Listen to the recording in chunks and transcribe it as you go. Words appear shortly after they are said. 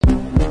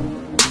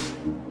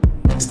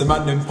the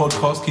Mandem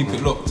Podcast. Keep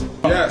it locked.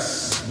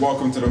 Yes,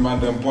 welcome to the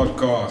Mandem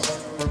Podcast.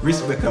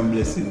 Respect and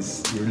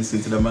blessings. You're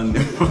listening to the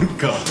Mandem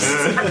Podcast.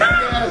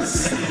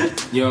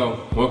 Yes.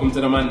 Yo, welcome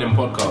to the Mandem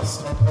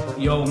Podcast.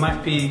 Yo,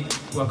 Mike P,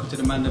 welcome to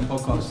the Mandem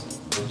Podcast.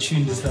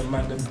 Tune to the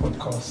Mandem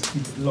Podcast.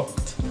 Keep it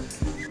locked.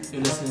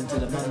 You're listening to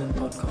the Mandem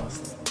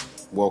Podcast.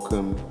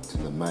 Welcome to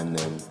the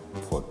Mandem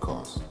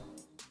Podcast.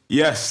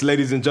 Yes,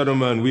 ladies and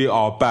gentlemen, we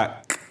are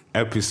back.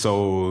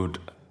 Episode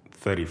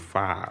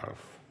 35.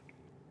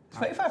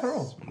 35 for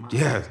all.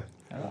 Yeah.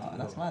 Oh,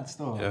 that's mad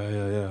still.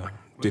 Yeah.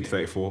 Did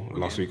 34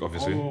 last week,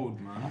 obviously.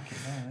 Old, man.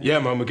 Yeah,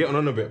 man, we're getting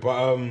on a bit,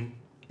 but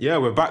yeah,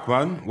 we're back,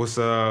 man. What's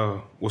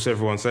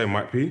everyone saying,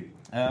 Mike P?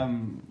 Yeah,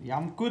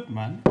 I'm good,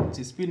 man.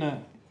 It's been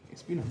a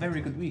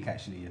very good week,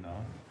 actually. You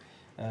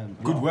know,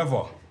 Good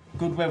weather.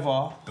 Good weather.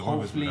 The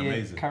weather's been Hopefully,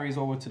 amazing. it carries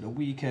over to the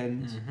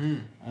weekend.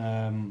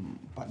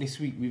 But this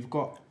week we've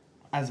got,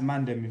 as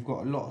Mandem, we've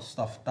got a lot of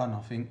stuff done. I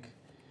think.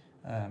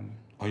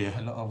 Oh yeah.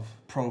 A lot of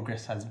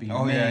progress has been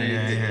Oh, made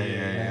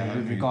yeah.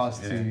 with regards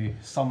to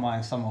summer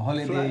and summer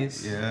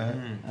holidays. Yeah.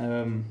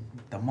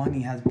 The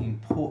money has been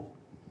put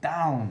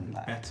down.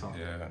 Like, Better.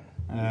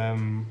 Yeah.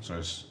 So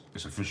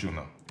it's official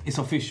now. it's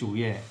official,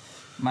 yeah.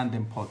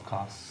 Mandem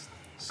Podcast,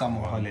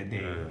 summer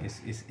holiday. yeah.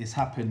 It's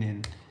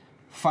happening.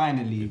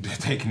 Finally. They're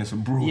taking us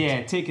abroad.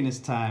 Yeah, taking its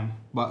time.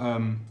 But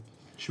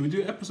Should we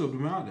do an episode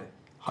when we're out there?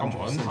 Come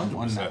on,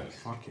 100%.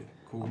 Fuck it.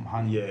 Cool.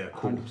 I'm 100%, Yeah,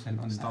 cool. 100%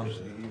 on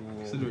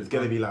that. It's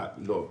gonna be like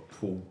a lot of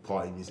pool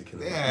party music in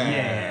there.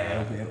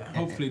 Yeah.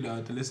 Hopefully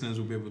the listeners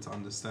will be able to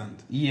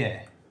understand.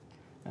 Yeah.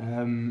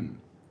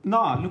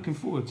 Looking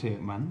forward to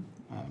it, man.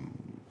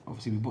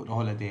 Obviously, we booked the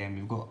holiday and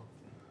we've got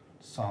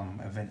some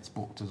events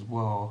booked as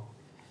well.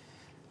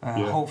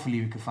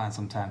 Hopefully, we can find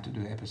some time to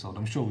do an episode.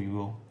 I'm sure we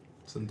will.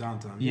 Some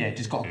downtime. Yeah,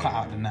 just got to cut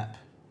out the nap.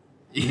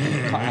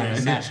 Yeah. Cut out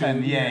the nap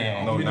and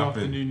No Good napping.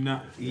 afternoon,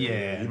 nap.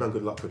 yeah. You man,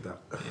 good luck with that.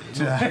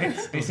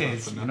 It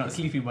says you're not a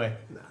sleepy boy.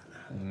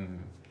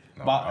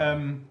 But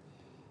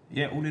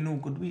yeah, all in all,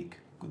 good week.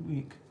 Good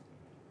week.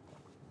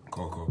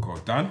 Cool.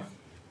 Dan?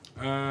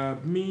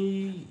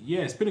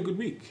 It's been a good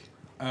week.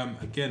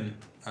 Again,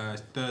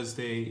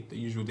 Thursday, the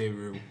usual day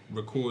we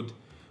record.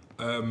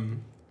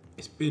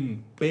 It's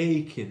been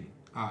baking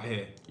out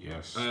here.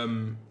 Yes.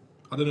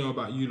 I don't know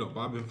about you lot, but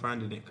I've been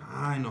finding it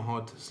kind of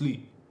hard to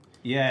sleep.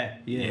 Yeah.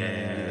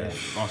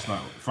 Last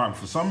night,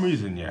 for some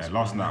reason,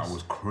 last night I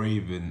was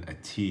craving a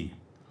tea.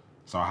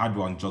 So I had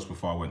one just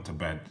before I went to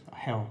bed.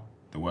 Hell.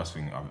 The worst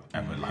thing I've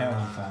ever liked.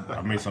 Hell, fam.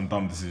 I've made some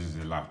dumb decisions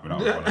in life, but that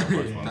was one of the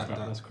worst ones.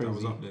 That's crazy. That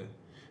was up there.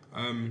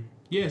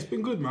 It's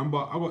been good, man,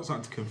 but I got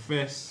something to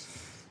confess.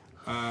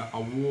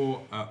 I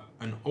wore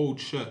an old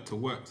shirt to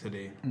work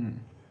today.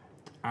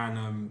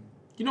 And,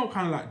 you know,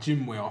 kind of like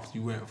gym wear after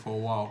you wear it for a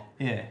while.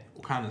 Yeah.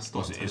 Kind of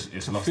stuff. It's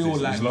to lost feel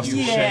its- like it's lost you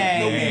its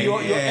shape.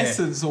 your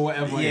essence or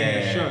whatever in the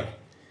Yeah. shirt.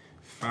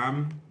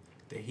 Fam,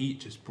 the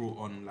heat just brought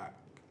on like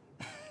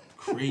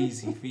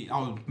crazy feet. I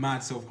was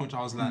mad self-conscious.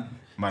 I was like,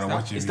 Man, I'm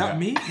watching is you, that like-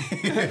 me?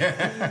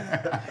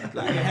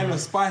 Like hella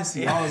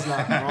spicy. I was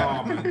like,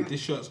 oh man, this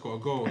shirt's got to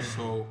go.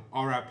 So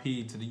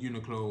RIP to the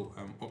Uniqlo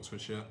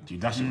Oxford shirt.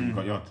 Dude, that shit when you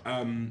got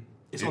yard.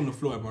 It's on the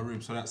floor in my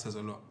room, so that says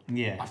a lot.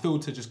 Yeah. I feel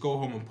to just go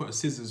home and put a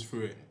scissors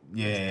through it.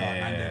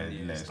 Yeah,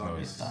 it's done.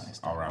 it's It's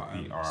done.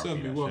 RIP, But,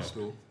 served me that well shit.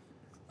 still.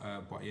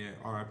 But yeah,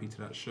 RIP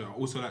to that shirt. I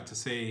also like to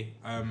say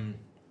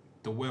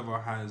the weather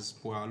has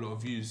brought out a lot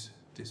of views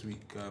this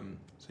week.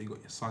 So you got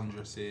your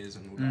sundresses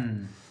and all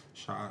that.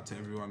 Shout out to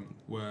everyone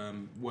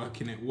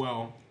working it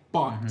well.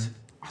 But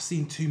I've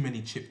seen too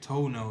many chipped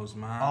toenails,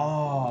 man.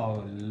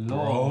 Oh Lord,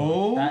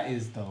 Bro. that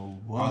is the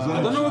worst.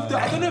 I don't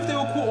know if they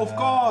were caught off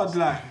guard.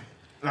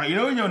 Like, you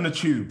know when you're on the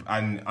tube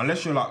and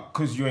unless you're like,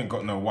 because you ain't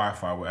got no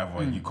Wi-Fi or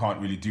whatever, you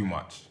can't really do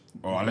much.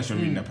 Or unless you're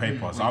reading the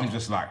paper. So I'm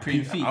just like,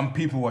 Preening feet. I'm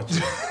people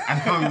watching.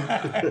 And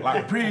I'm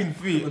like, preening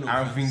feet. And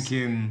I'm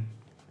thinking,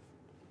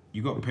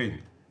 you got paint.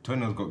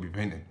 Toenails got to be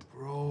painted.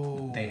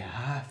 Bro. They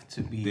have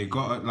to be. They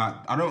got to,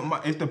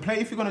 like,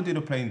 if you're going to do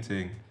the plane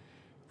thing,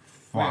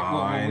 Wait,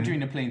 fine. what, during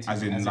the plane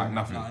As in, like,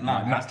 nothing. No,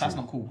 Like, that's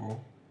natural. not cool, bro.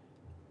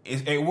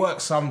 It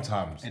works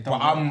sometimes. It But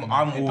don't I'm work,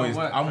 man. It don't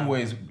work, fam.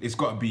 always, it's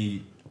got to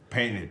be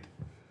painted.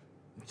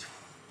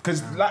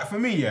 Because, like, for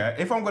me,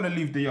 if I'm going to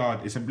leave the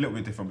yard, it's a little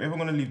bit different. But if I'm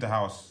going to leave the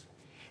house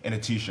in a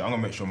t-shirt, I'm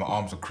going to make sure my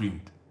arms are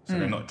creamed so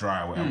they're not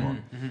dry or whatever.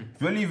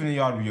 If you're leaving the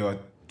yard with your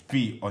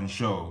feet on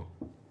show,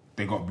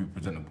 they got to be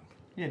presentable.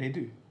 Yeah, they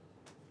do.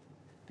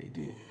 They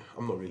do.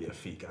 I'm not really a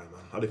feet guy, man.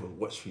 I don't even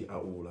watch feet at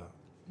all. Like,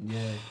 Yeah.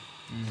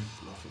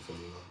 nothing for me,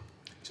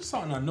 man. Just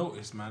something I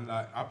noticed, man.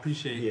 Like, I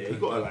appreciate Yeah, you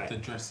gotta, like, the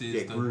dresses,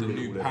 get the grooming and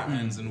new all that.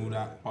 patterns and all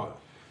that.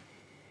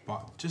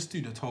 But just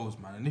do the toes,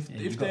 man. And you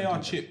if gotta they are do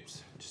that.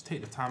 chipped, just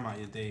take the time out of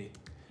your day.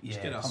 Yeah,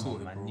 Just get that come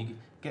sorted, on, man. bro. You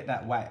get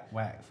that white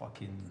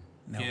fucking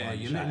nail Yeah,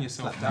 varnish, you're letting like,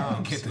 yourself slap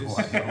down. Get the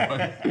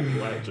sis.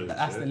 White joints,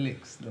 That's yeah. the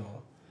licks,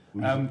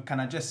 though. Can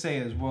I just say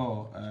as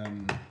well,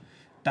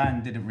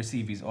 Dan didn't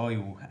receive his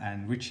oil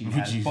and Richie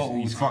has bottles.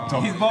 He's fucked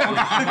up. His bottle.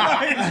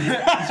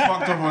 He's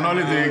fucked up on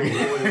holiday.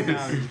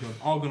 Now he's gone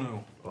argan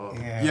oil. Oh,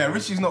 lot. Yeah,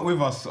 Richie's not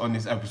with us on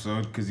this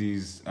episode because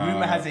he's.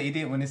 Rumor has it he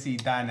didn't want to see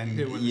Dan and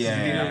Yeah, he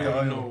didn't have the I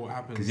oil. know what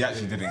happens. Because he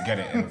actually didn't get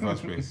it in the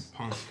first place.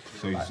 Punk.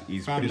 So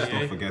he's Family, pissed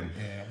eh? off again.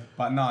 Yeah,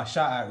 but nah,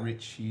 shout out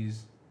Rich.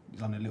 He's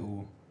on a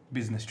little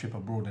business trip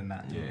abroad and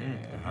that. Yeah,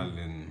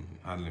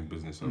 handling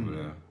business over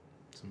there.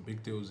 Some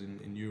big deals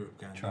in Europe,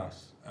 gang.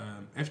 Trust.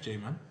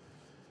 FJ, man.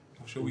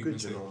 What's your Good,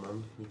 weakness? you know,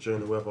 man. Enjoying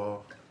the weather,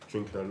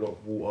 drinking a lot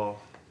of water.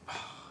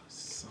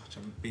 Such a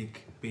big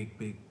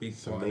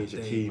It's a part of the major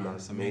day, key, man.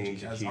 It's a major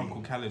key, as key.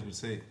 Uncle Khaled would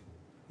say.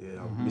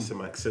 Yeah, I'm missing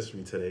my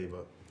accessory today,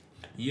 but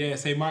Yeah,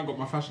 say mine got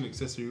my fashion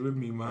accessory with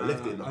me, man. I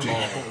left it in the left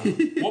car. the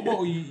bottle. What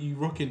bottle you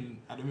rocking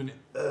at the minute?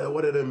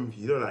 one of them,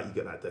 you know, like you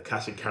get like the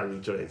cash and carry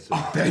joints.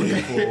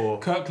 For,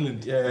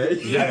 Kirkland. yeah.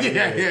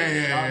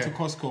 Shout out to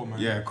Costco, man.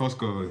 Yeah,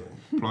 Costco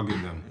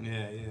plugging them.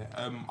 Yeah.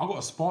 I got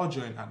a spa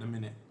joint at the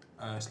minute.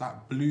 It's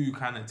like blue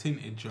kind of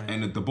tinted joint.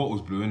 And the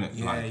bottle's blue, innit?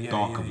 Like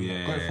darker,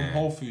 yeah. Got it from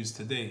Whole Foods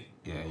today.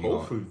 Yeah, you Whole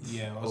got- Foods.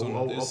 Yeah, I was Oh, on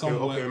okay, some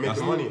work. we're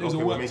making money. There's a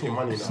Okay, work we're making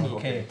talk. money now.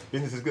 Okay.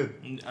 Business is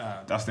good.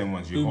 That's them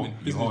ones you Booming, hold,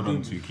 business hold on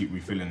booming. to, keep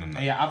refilling them.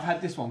 Yeah, I've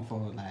had this one for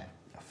like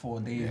 4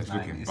 days. Yeah, it's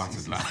like, looking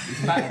battered, like.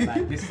 it's battered,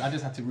 like this. I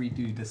just had to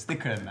redo the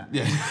sticker and that.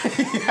 Yeah.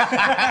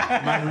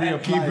 Man,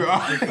 Keep it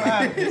up.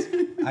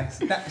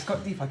 It's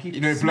got deep. I keep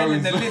You know, it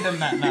smelling the blows. lid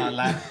and that now.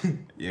 Like,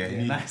 Yeah,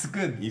 yeah, that's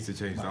good. Needs to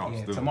change that But up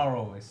yeah, still.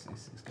 tomorrow it's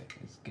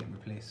getting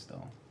replaced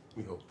though.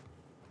 We hope.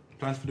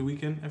 Plans for the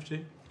weekend,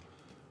 FJ?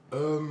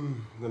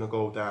 I'm gonna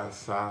go down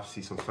south,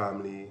 see some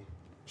family,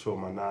 chill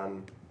with my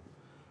nan,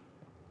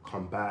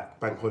 come back,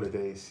 bank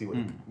holiday, see what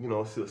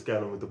see what's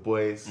going on with the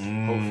boys.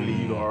 Hopefully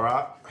you know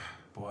alright.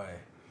 Boy.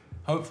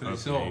 Hopefully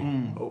so.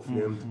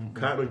 Hopefully I'm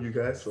counting on you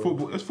guys. So.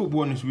 Football, there's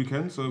football on this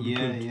weekend, so we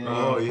could.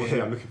 Oh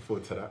yeah, I'm looking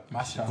forward to that.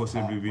 Mash up.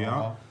 Possibly be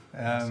out.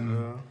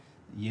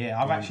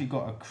 Yeah, I've actually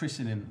got a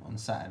christening on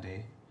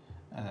Saturday.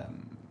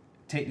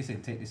 Take this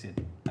in.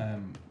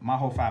 My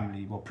whole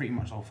family, well, pretty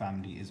much the whole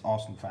family is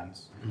Arsenal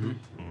fans. And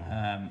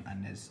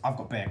I've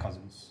got bare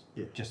cousins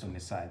just on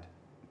this side.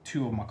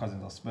 2 of my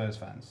cousins are Spurs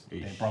fans.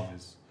 They're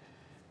brothers.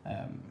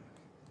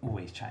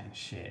 Always chatting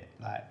shit,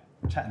 like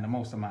chatting the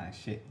most amount of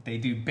shit. They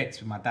do bets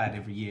with my dad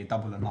every year,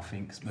 double or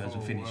nothing. Spurs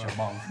will finish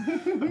above.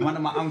 One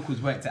of my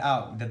uncles worked it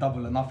out, the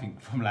double or nothing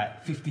from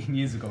like 15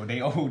 years ago. They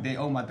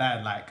owe my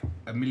dad like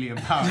 £1 million.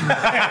 And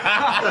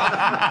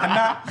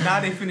now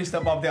they finished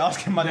above. They're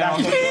asking my dad.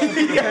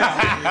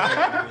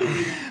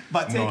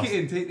 But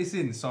take this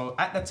in. So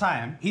at the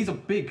time, he's a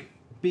big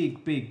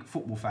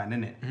football fan,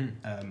 isn't it?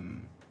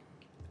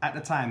 At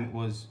the time, it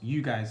was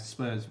you guys,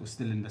 Spurs, were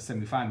still in the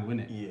semi-final,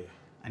 innit? Yeah.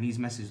 And he's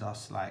messaged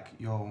us like,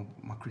 "Yo,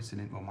 my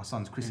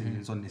son's christening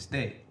is on this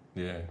day."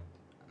 Yeah. And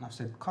I've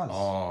said, "Cuz,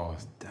 Oh,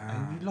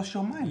 you lost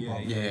your mind, bro."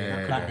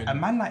 yeah. Like, a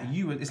man like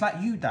you, it's like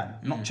you, Dan,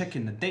 not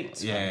checking the dates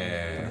for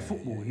Yeah. the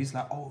football. He's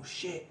like, "Oh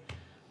shit,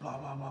 blah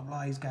blah blah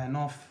blah." He's going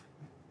off.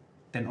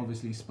 Then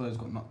obviously Spurs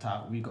got knocked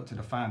out. We got to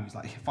the final. He's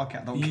like, "Fuck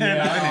it, I don't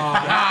care."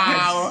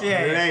 Now,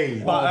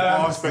 Lame.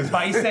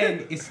 but he's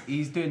saying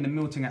he's doing the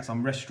meal thing at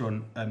some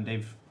restaurant.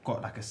 They've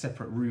got like a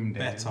separate room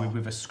there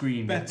with a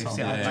screen. They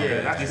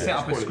set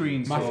up a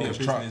screen. Mafia So,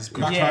 business.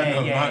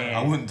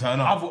 I wouldn't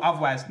turn up.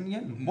 Otherwise,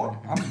 what?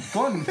 I'm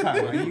gone,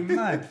 fam. Are you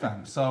mad,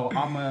 fam? So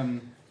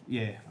I'm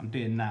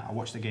doing that. I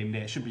watched the game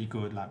there. It should be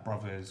good, like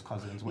brothers,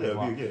 cousins, whatever.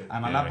 And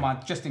I'll have my,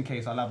 just in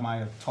case, I'll have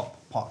my top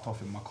parked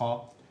off in my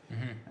car.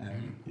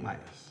 Might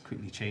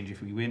quickly change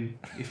if we win.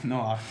 If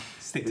not, I'll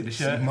stick to the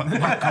shirt.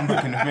 Might come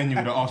back in the venue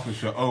with an Arsenal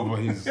shirt over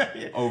his Done,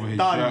 shirt.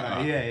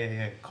 like,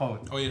 yeah,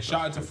 cold. Oh yeah,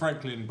 shout out to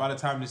Franklin. By the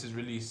time this is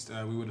released,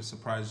 we would have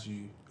surprised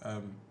you.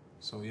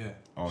 So yeah.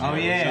 Oh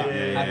yeah.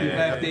 Happy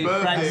birthday,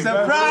 Frank.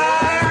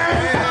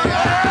 Surprise!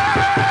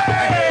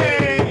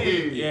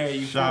 Yeah,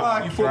 you Shout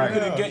thought out, we Frank.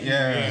 couldn't get you.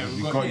 Yeah,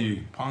 we got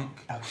you. Punk.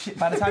 Oh, shit,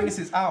 by the time this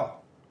is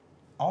out,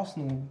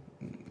 Arsenal,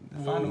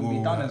 the final will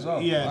be done as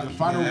well. Yeah, the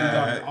final will be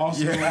done.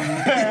 Arsenal.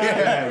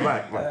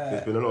 Right.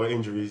 There's been a lot of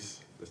injuries.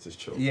 Let's just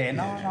chill. Yeah,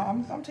 no,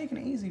 I'm taking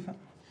it easy, fam.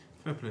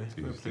 Fair play.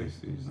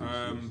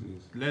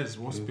 Les,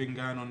 what's been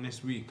going on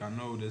this week? I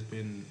know there's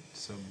been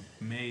some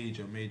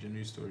major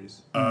news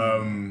stories.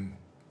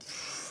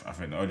 I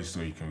think the only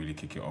story you can really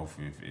kick it off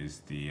with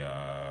is the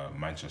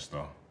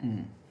Manchester.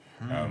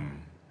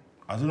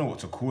 I don't know what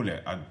to call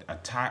it.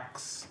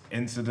 Attacks,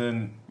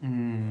 incident.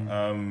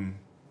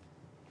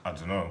 I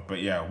don't know,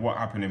 but yeah, what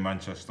happened in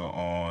Manchester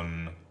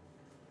on?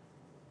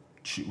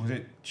 Was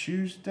it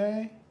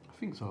Tuesday? I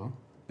think so.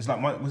 It's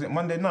like was it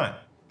Monday night?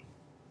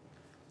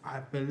 I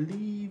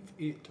believe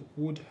it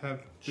would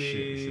have Shit,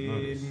 we should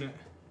know this. been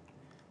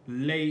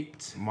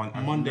late Monday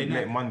Monday night.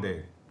 Late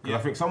Monday. Yeah. I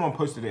think someone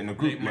posted it in the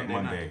group Late late Monday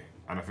Monday, night.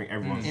 and I think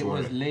everyone It saw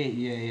was it. late,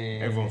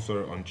 yeah. Everyone saw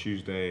it on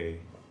Tuesday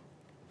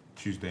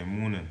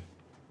morning.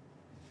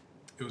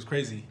 It was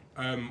crazy.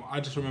 I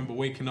just remember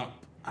waking up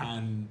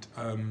and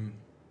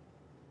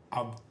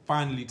I've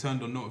finally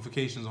turned on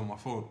notifications on my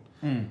phone.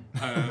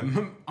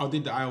 I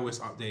did the iOS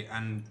update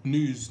and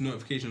news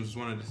notifications was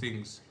one of the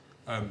things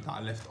that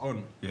I left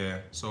on. Yeah.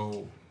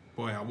 So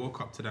boy, I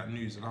woke up to that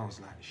news and I was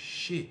like,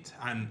 shit.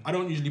 And I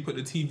don't usually put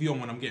the TV on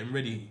when I'm getting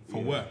ready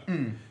for work.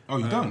 Oh,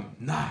 you don't?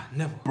 Nah,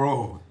 never.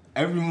 Bro,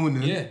 every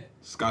morning, Yeah.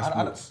 Sky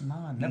Sports.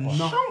 Nah, never.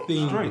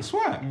 Nothing. Straight,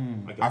 swear.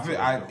 I think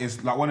I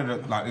it's like one of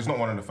the, like, it's not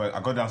one of the first.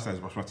 I go downstairs,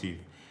 brush my teeth.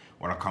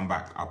 When I come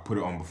back, I put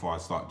it on before I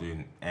start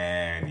doing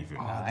anything.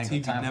 I The ain't got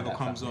TV time for never that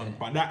comes stuff, on. yeah.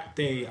 But that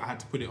day I had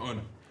to put it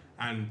on.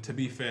 And to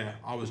be fair,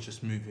 I was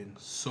just moving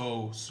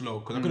so slow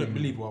because I couldn't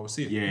believe what I was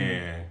seeing.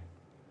 Yeah.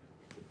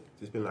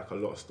 There's been like a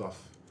lot of stuff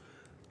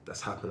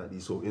that's happened at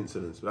these sort of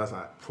incidents, but that's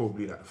like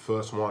probably like the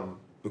first one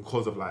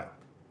because of like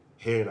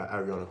hearing like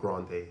Ariana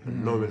Grande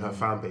and knowing her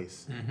fan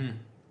base.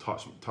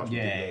 Touch me,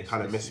 Yeah,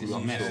 kind of messing me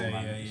up. mess, so-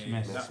 man. It's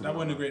messy. That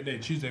wasn't a great day.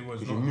 Tuesday was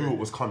Because not you knew great. it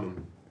was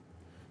coming.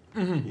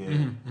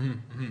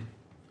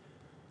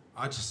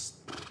 I just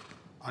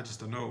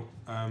don't know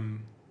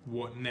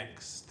what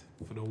next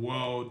for the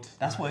world.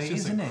 That's what It's it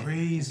just is, a isn't it?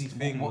 crazy It's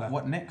thing. what-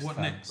 what next, What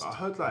fam? next? I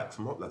heard like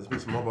there's been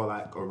some other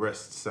like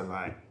arrests and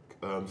like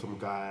some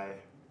guy,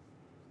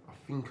 I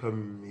think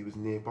he was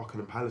near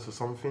Buckingham Palace or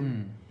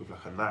something with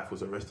like a knife,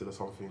 was arrested or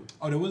something.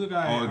 Oh, there was a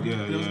guy. Oh, yeah,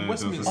 there was yeah,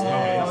 Westminster.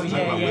 there was Oh,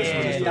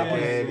 yeah,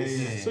 that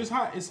was- Yeah. So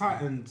it's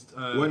heightened.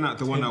 Wasn't that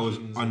the one that was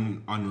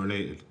tensions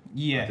unrelated?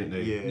 Yeah. I think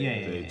they,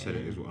 Yeah. they said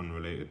it was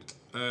unrelated.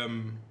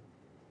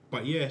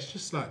 But yeah, it's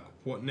just like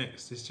what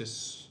next? It's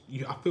just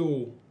I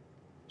feel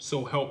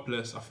so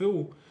helpless. I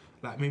feel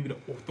like maybe the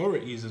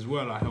authorities as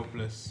well are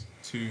helpless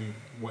to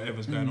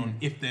whatever's going on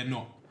if they're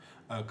not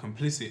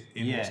complicit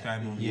in what's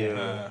going on.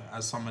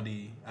 As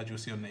somebody, as you'll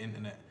see on the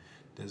internet,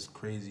 there's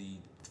crazy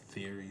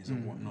theories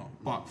and whatnot.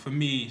 But for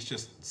me, it's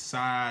just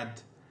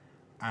sad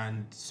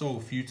and so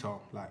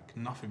futile. Like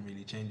nothing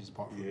really changes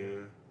apart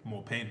from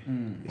more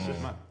pain. It's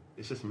just mad.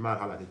 It's just mad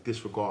how like the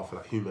disregard for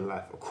like human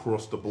life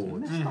across the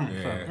board.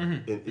 Yeah.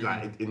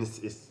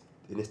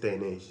 In this day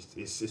and age,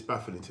 it's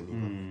baffling to me.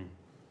 Man.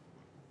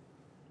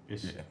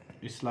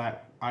 It's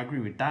like I agree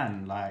with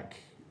Dan, like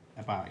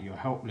about you're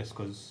helpless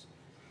because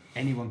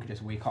anyone could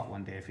just wake up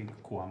one day and think,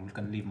 cool, I'm just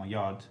gonna leave my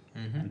yard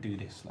and do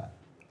this. Like,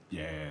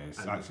 Yeah,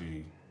 it's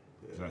actually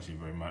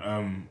very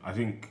mad. I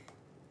think,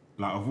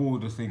 like, of all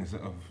the things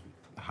that have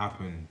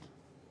happened,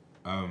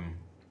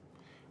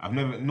 I've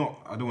never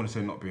I don't want to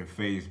say not being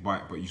phased by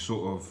it, but you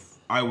sort of,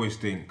 I always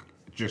think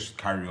just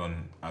carry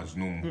on as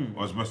normal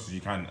or as best as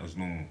you can as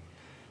normal.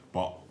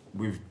 But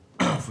with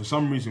for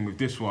some reason with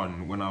this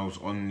one, when I was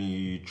on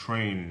the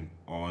train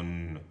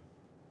on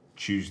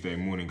Tuesday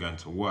morning going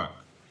to work,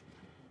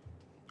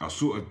 I was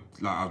sort of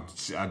like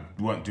I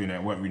weren't doing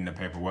it, weren't reading the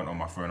paper, weren't on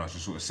my phone. I was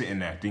just sort of sitting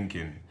there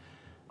thinking.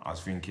 I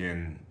was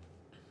thinking,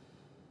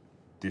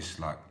 this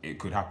like it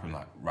could happen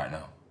like right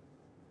now.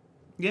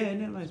 yeah,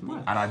 no, it's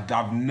mad. And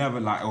I've never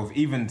like of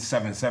even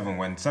 7/7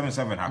 when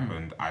 7/7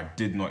 happened, I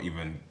did not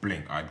even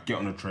blink. I'd get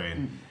on the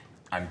train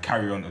and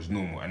carry on as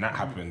normal, and that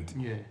happened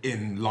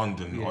in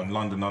London on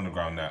London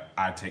Underground that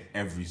I take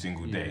every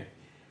single day.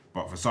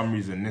 But for some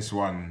reason, this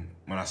one,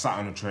 when I sat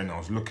on the train, I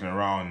was looking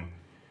around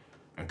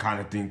and kind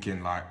of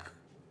thinking like,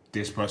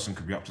 this person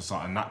could be up to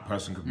something, that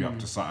person could be up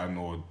to something,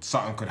 or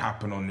something could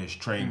happen on this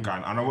train.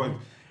 Kind, and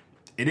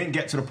it didn't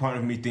get to the point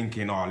of me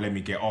thinking, oh, let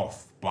me get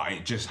off, but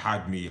it just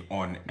had me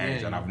on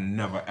edge, and I've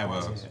never ever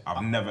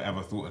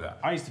thought of that.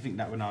 I used to think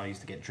that when I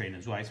used to get trained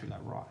as well. I used to be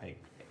like, right,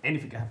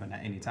 anything can happen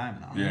at any time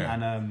now. Yeah.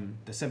 And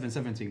the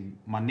 7/7 thing,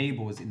 my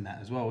neighbour was in that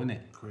as well, wasn't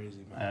it?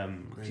 Crazy,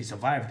 man. She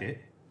survived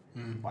it,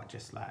 but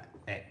just like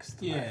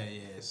X'd. Yeah, like,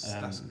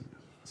 yeah. That's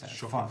so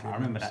shocking fuck, for I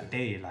remember everyone that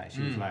day, like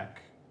she was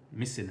like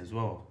missing as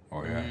well.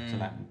 Oh yeah. So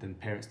like the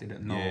parents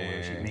didn't know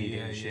where she made it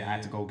and shit. I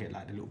had to go get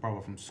like the little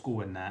brother from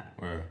school and that.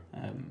 Yeah.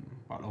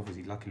 But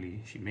obviously,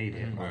 luckily, she made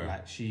it. But Yeah.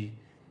 like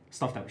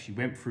stuff that she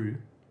went through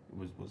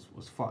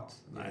was fucked.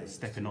 Like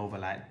stepping over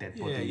like dead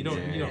bodies. you don't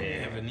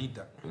ever need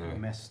that.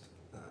 Messed.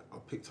 I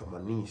picked up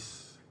my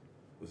niece,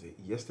 was it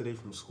yesterday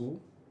from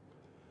school,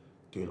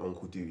 doing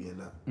uncle duty and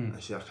that.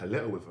 And she had a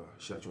letter with her.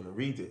 She like, do you want to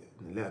read it?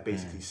 And the letter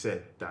basically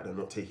said that they're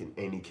not taking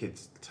any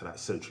kids to like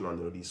central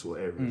London or these sort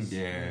of areas.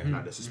 Yeah.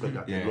 Like they're suspended,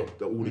 like they're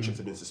not, all the trips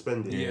have been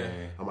suspended. Yeah.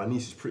 And my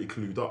niece is pretty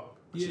clued up.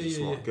 She's a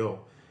smart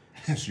girl.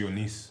 It's your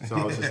niece. So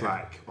I was just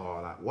like, oh,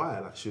 like why?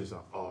 Like she was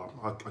like, oh,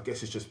 I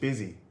guess it's just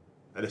busy.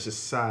 And it's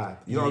just sad.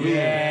 You know what I mean?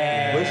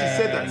 When she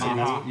said that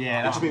to me,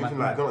 Yeah, I just made me think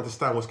like, I don't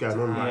understand what's going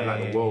on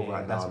like the world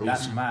right now.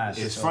 That's mad.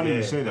 It's funny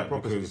you say that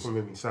properly, because it's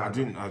gonna make me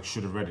sad. I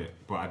should have read it,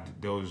 but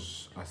there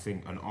was, I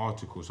think, an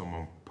article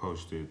someone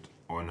posted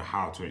on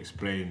how to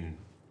explain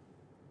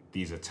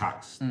these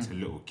attacks to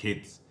little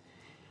kids.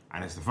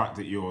 And it's the fact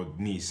that your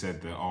niece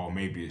said that, oh,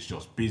 maybe it's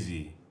just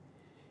busy.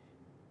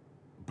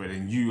 But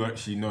then you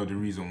actually know the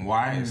reason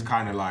why. It's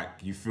kind of like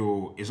you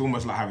feel, it's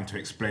almost like having to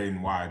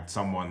explain why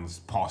someone's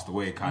passed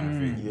away kind of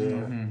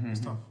thing. Yeah. It's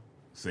tough.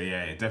 So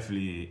yeah, it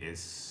definitely,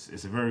 it's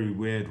a very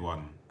weird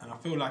one. And I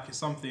feel like it's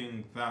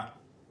something that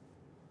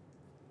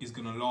is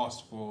going to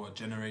last for a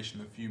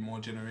generation, a few more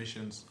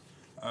generations,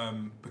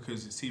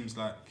 because it seems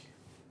like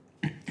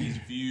these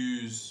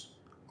views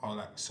are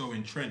like so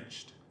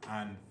entrenched,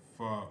 and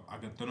for, I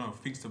don't know,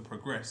 things to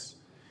progress,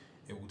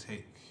 it will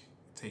take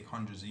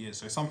hundreds of years.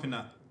 So it's something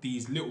that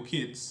these little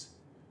kids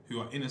who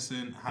are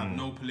innocent, have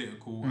no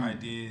political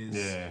ideas,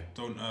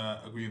 don't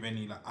agree with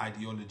any like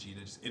ideology.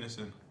 They're just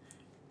innocent.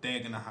 They're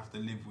gonna have to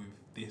live with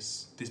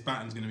this. This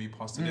batton's gonna be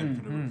passed to them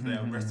for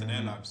the rest of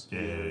their lives,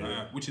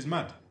 which is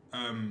mad.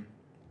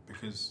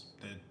 Because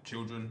they're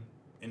children,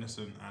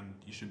 innocent, and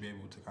you should be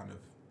able to kind of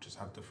just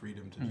have the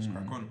freedom to just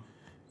crack on.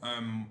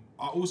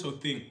 I also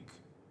think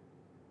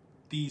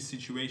these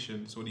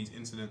situations or these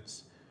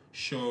incidents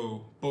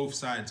show both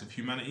sides of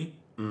humanity.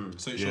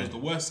 So it shows the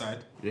worst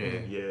side.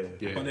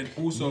 But then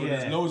also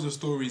there's loads of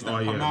stories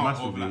that come out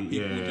of like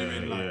people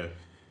doing like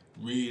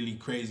really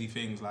crazy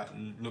things, like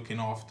looking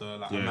after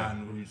like a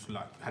man who's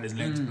like had his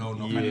legs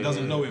blown off and he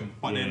doesn't know him.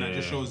 But then that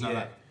just shows that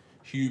like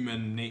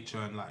human nature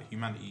and like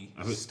humanity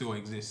still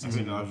exists. I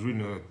think I was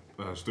reading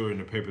a story in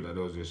the paper that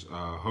there was this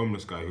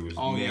homeless guy who was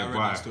I read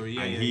nearby, that story.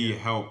 and he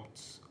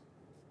helped.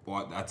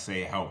 Well, I'd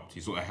say helped.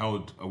 He sort of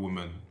held a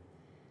woman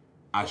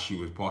as she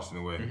was passing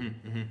away,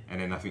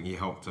 and then I think he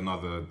helped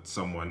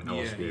someone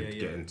else with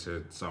getting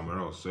to somewhere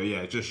else. So yeah,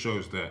 it just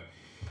shows that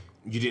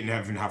you didn't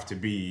even have to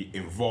be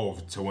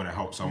involved to want to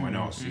help someone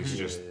else. It's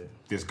just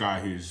this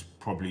guy who's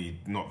probably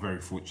not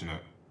very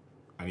fortunate,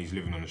 and he's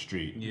living on the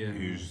street,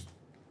 who's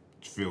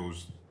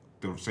feels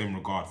the same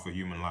regard for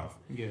human life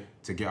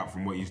to get out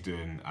from what he's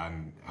doing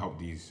and help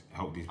these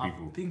people.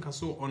 I think I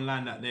saw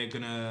online that they're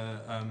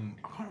gonna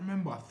I can't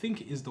remember, I think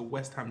it is the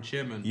West Ham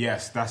chairman.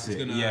 Yes, that's it.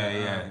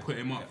 Gonna put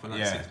him up for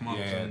like 6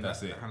 months. And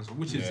that's it.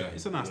 Which is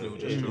it's a nice little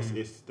gesture.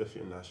 It's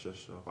definitely a nice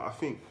gesture. But I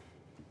think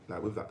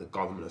like with like the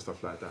government and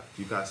stuff like that,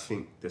 do you guys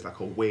think there's like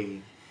a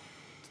way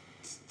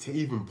to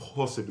even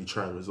possibly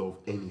try and resolve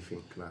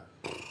anything? Like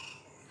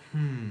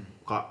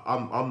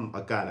I'm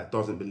a guy that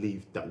doesn't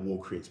believe that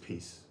war creates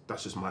peace.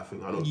 That's just my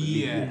thing. I don't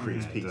believe war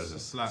creates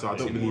peace. Like so I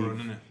don't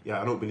believe.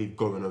 I don't believe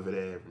going over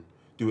there and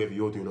do whatever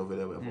you're doing over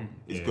there, whatever,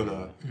 is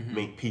gonna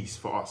make peace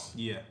for us.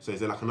 Yeah. So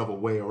is there like another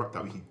way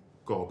that we can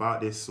go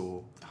about this,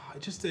 or? It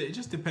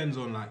just depends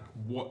on like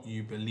what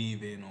you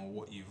believe in or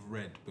what you've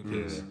read,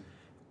 because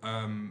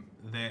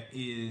there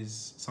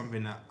is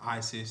something that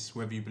ISIS,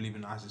 whether you believe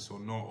in ISIS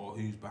or not, or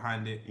who's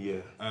behind it,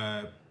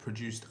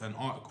 produced an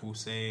article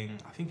saying,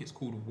 I think it's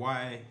called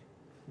Why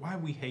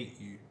We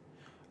Hate You.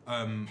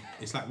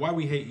 It's like why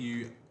we hate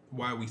you,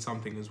 why we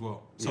something as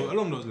well. So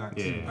along those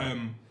lines.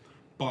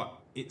 But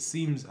it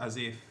seems as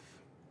if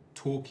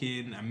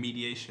talking and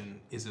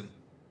mediation isn't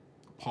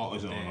part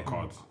of their on the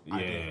cards.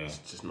 It's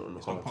just not on the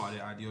cards. Not part of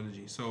their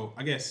ideology. So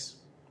I guess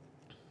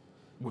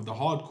with the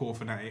hardcore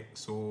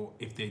fanatics, or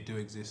if they do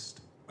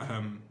exist,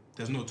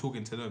 there's no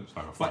talking to them.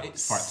 But it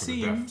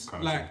seems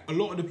like a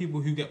lot of the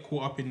people who get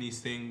caught up in these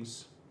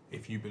things,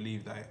 if you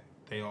believe that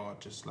they are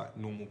just like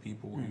normal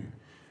people who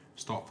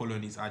start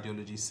following these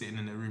ideologies, sitting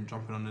in their room,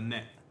 jumping on the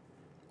net,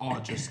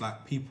 are just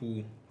like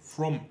people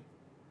from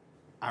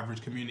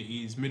average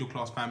communities, middle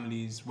class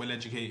families, well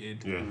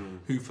educated,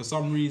 who for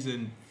some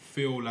reason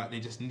feel like they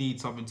just need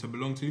something to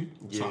belong to.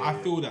 So I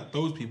feel that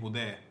those people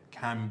there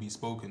can be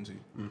spoken to.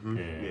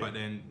 But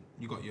then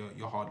you got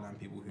your hardline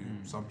people who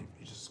some people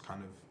you just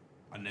kind of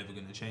are never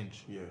going to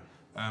change.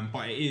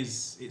 But it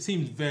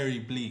seems very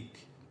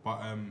bleak.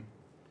 But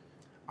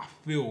I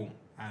feel,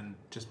 and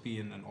just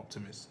being an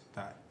optimist,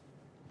 that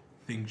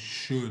things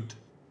should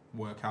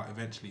work out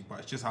eventually, but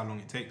it's just how long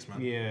it takes, man.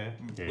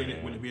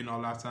 Will it be in our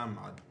lifetime?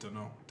 I don't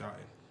know, doubt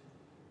it.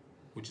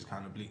 Which is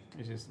kind of bleak.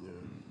 It's just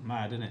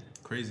mad, isn't it?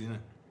 Crazy, isn't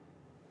it?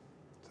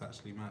 It's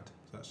actually mad.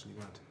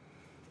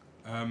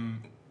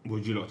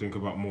 What do you lot think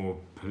about more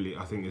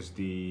I think it's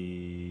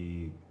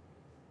the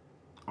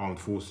armed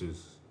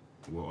forces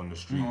were on the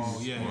streets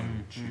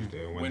on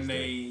Tuesday and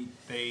Wednesday. When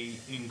they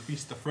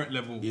increased the threat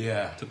level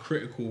to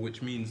critical,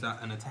 which means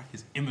that an attack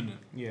is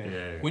imminent.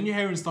 When you're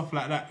hearing stuff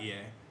like that,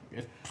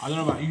 I don't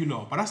know about you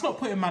lot, but that's not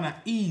putting man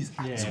at ease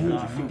at all.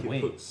 I think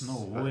it puts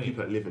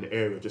people that live in the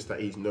area just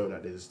at ease, know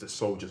that there's the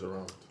soldiers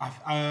around.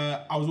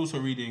 I was also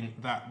reading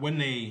that when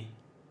they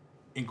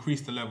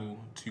increase the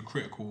level to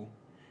critical,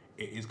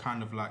 it is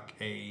kind of like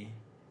a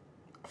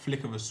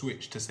flick of a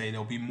switch to say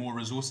there'll be more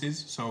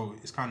resources. So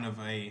it's kind of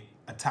a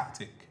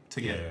tactic to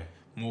get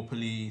more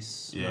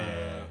police,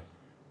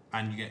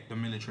 and you get the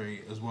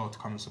military as well to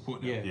come and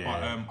support them.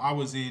 But I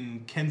was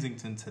in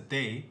Kensington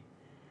today,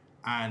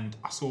 and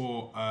I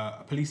saw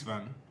a police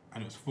van,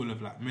 and it was full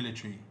of like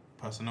military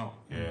personnel.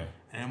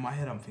 And in my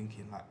head, I'm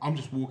thinking like I'm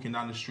just walking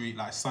down the street,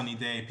 like sunny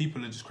day,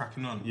 people are just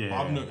cracking on. But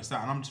I've noticed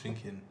that, and I'm just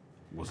thinking,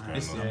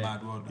 this is a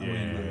bad world.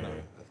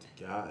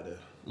 Get out of there.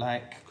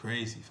 Like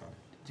crazy, fam.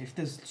 If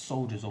there's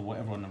soldiers or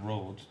whatever on the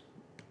road,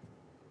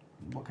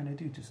 what can they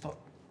do to stop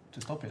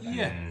it? Like?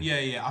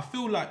 I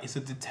feel like it's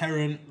a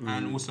deterrent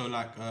and also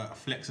like a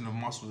flexing of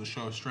muscles, a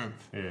show of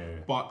strength.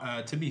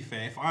 But to be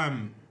fair, if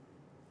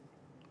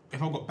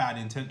I've got bad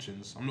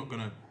intentions, I'm not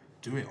gonna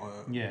do it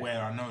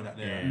where I know that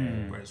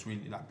where it's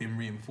really like been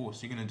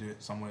reinforced. You're gonna do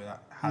it somewhere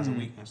that has a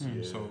weakness.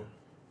 So,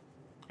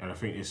 and I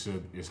think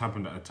it's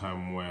happened at a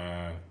time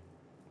where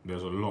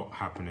there's a lot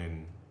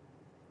happening,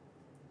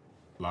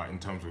 like in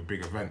terms of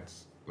big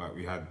events. Like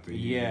we had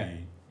the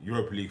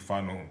Europa League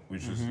final,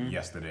 which was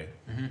yesterday.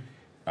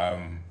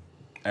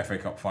 FA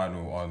Cup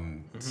final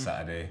on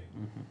Saturday.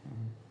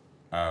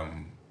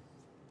 And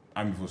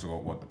we've also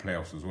got the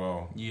playoffs as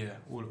well. Yeah,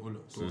 all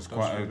So it's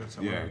quite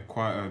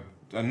a,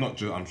 and not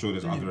just. I'm sure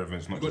there's other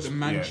events. Not You've got just the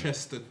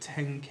Manchester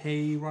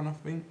 10K run, I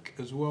think,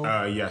 as well.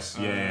 Yes,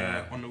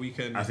 on the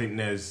weekend. I think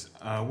there's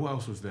what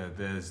else was there?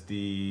 There's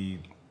the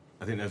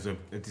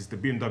it's the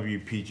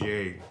BMW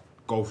PGA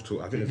golf tour.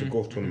 I think there's a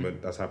golf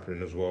tournament that's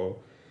happening as well.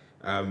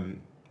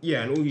 And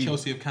all you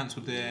Chelsea have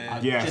cancelled their.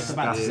 Yes, just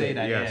about to that's say it,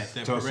 that. yes.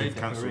 Yeah, Chelsea have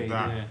the cancelled parade,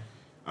 that.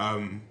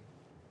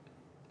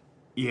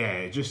 yeah.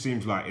 It just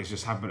seems like it's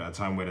just happened at a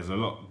time where there's a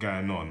lot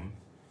going on.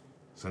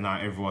 So now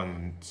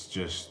everyone's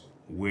just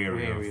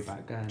wary of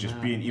about going just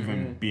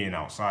out. being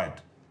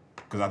outside.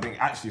 Because I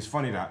think actually it's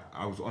funny that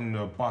I was on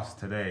the bus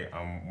today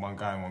and one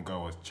guy and one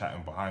girl was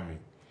chatting behind me,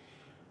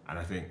 and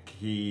I think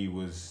he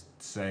was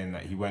saying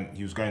that he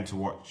was going to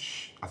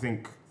watch. I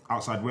think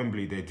outside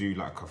Wembley they do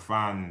like a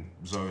fan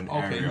zone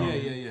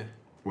area Yeah.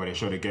 where they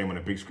show the game on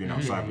a big screen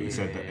outside. But he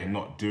said that they're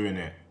not doing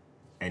it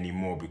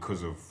anymore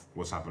because of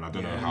what's happened. I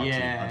don't know how true.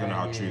 I don't know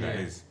how true that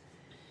is.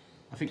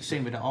 I think the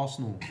same with the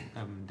Arsenal.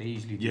 They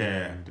usually do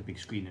the big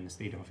screen in the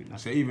stadium. I think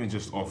that's So even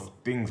just off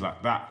things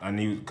like that, and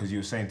because he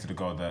was saying to the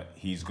girl that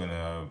he's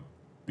gonna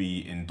be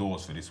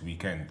indoors for this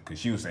weekend because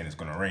she was saying it's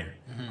gonna rain.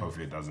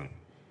 Hopefully it doesn't.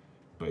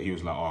 But he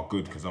was like, "Oh,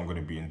 good, because I'm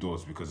gonna be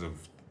indoors because of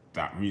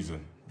that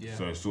reason." Yeah.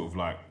 So it's sort of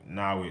like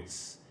now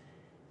it's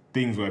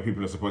things where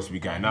people are supposed to be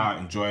going out,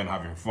 enjoying,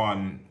 having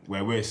fun.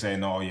 Where we're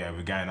saying, "Oh yeah,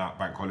 we're going out,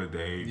 bank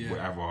holiday,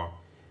 whatever."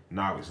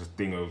 Now it's a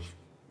thing of,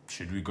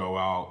 should we go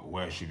out?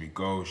 Where should we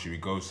go? Should we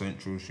go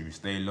central? Should we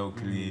stay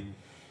locally?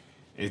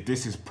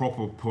 This is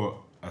proper put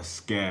a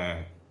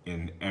scare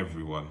in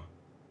everyone,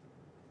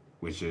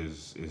 which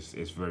is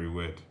very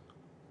weird.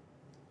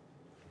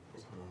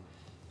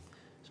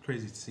 It's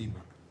crazy to see, man.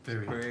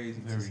 Very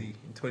Crazy to see.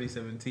 In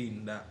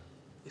 2017 that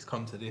it's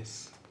come to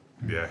this.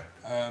 Yeah.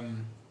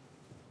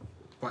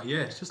 But yeah,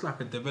 it's just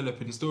like a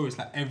developing story. It's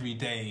like every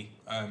day.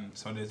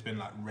 So there's been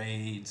like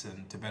raids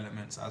and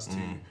developments as to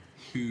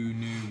who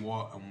knew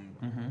what.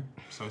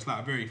 So it's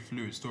like a very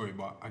fluid story.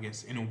 But I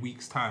guess in a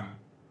week's time,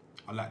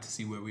 I'd like to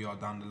see where we are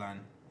down the line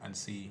and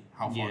see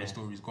how far the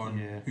story's gone.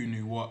 Yeah. Who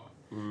knew what,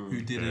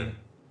 who didn't,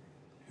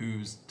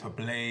 who's to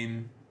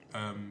blame.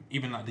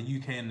 Even like the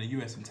UK and the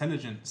US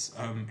intelligence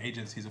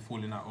agencies are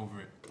falling out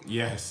over it.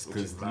 Yes,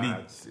 because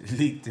mad.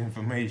 leaked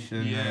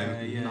information.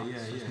 Yeah.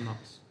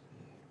 nuts.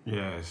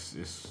 Yeah,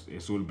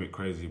 it's all a bit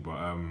crazy, but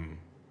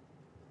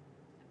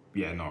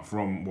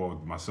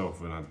from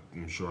myself, and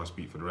I'm sure I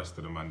speak for the rest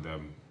of them, and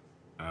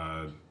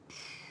I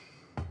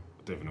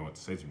don't even know what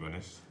to say, to be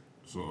honest.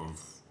 Sort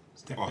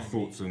of our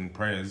thoughts and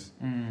prayers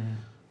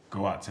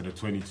go out to the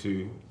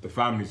 22, the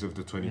families of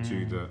the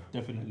 22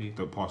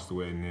 that passed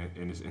away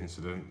in this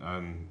incident,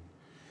 and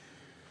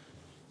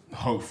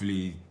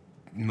hopefully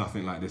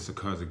nothing like this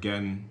occurs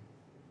again.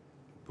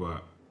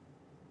 But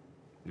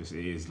it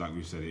is, like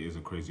we said, it is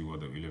a crazy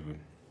world that we live in.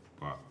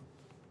 But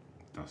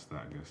that's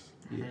that, I guess.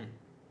 Yeah.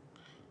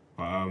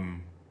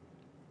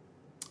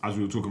 But as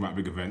we were talking about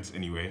big events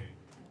anyway,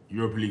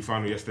 Europa League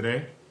final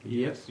yesterday.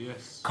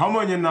 Yes. Come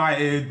on,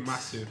 United.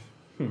 Massive.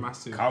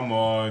 Come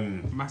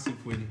on.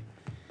 Massive win.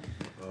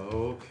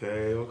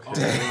 Okay.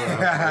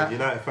 Alright.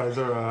 United fans,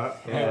 alright.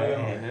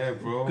 Yeah,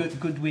 bro.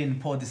 Good win,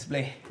 poor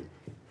display.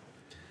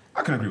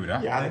 I can agree with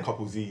that. Yeah, I had a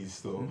couple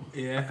Z's though.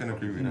 Yeah. I can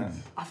agree with that.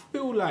 I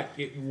feel like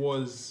it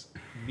was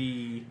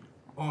the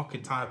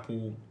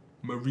archetypal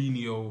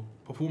Mourinho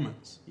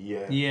performance.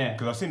 Yeah.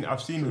 Because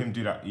I've seen him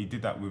do that. He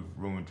did that with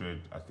Real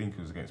Madrid. I think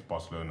it was against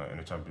Barcelona in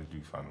the Champions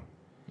League final.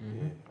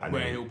 And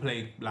Where then- he'll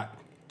play like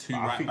two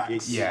I right think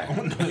backs.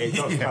 it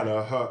does kind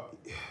of hurt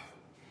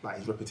like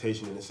his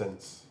reputation in the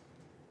sense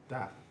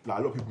that like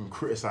a lot of people have been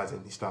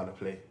criticising his style of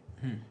play,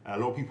 and a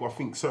lot of people, I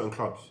think certain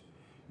clubs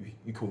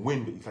you can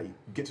win, but it's like you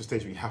get to a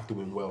stage where you have to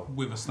win well.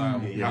 With a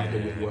style. Yeah, you have to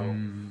win well.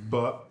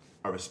 But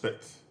I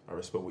respect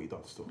what he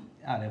does still.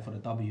 Out there for the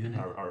W,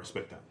 innit? I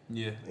respect that.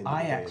 Yeah. End of the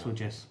Ajax day, were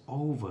just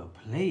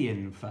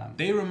overplaying, fam.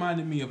 They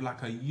reminded me of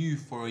like a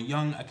youth or a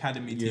young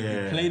academy team who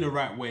Yeah. play the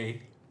right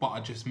way but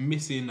are just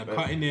missing a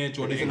cutting edge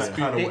or the Isn't that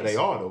kind of what experience. they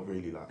are though,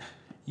 really? Like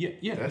Yeah.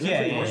 that's Yeah,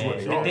 pretty much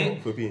what they are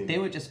for being. They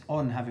were just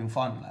on having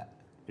fun, like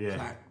Yeah.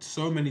 Like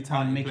so many on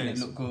talented making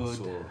players. it look good,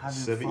 So having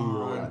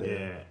 17-year-old out fun. there.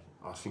 Yeah.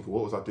 I was thinking,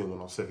 what was I doing when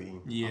I was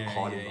 17? Yeah, I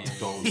can't yeah, even yeah.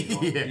 don't,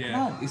 you know? Yeah.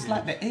 No, it's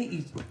like the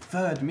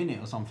 83rd minute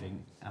or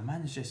something. A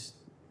man's just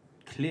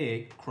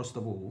clear, cross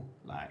the ball,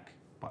 like,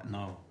 but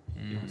no,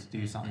 he wants to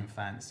do something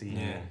fancy.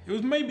 Yeah. It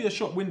was maybe a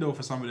shop window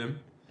for some of them.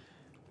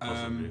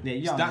 They're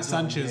young That as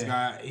well, Sanchez yeah.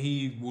 guy,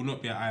 he will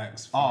not be at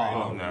Ajax for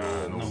Oh,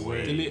 very long. No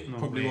way. Delete No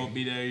probably way. won't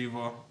be there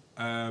either.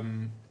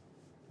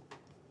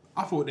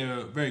 I thought they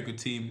were a very good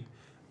team.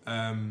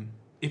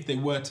 If they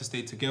were to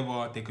stay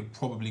together, they could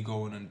probably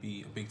go on and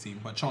be a big team.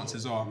 But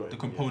chances are the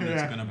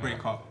components are going to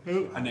break up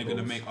and they're going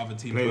to make other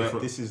teams. Play work.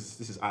 But this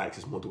is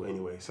Ajax's model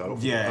anyway, so I don't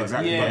think Yeah, that's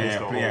exactly. like Yeah,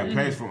 the whole-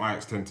 Players from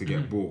Ajax tend to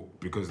get bought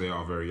because they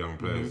are very young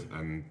players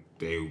and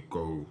they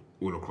go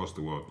all across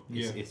the world.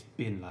 It's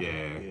been like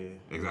Yeah,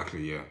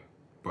 exactly. Yeah,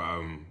 but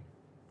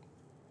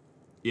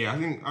Yeah, I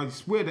think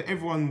it's weird that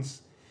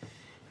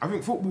I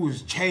think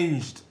football's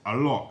changed a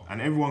lot,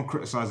 and everyone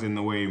criticising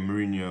the way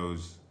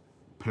Mourinho's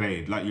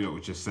played. Like you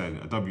just said,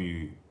 a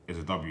W is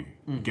a W.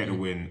 You get the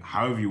win,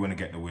 however you want to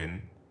get the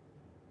win,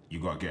 you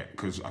got to get.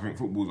 Because I think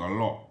football's a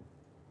lot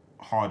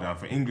harder. And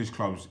for English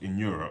clubs in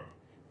Europe,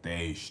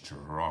 they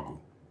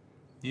struggle.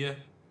 Yeah.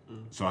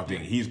 So I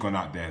think he's gone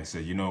out there and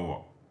said, you know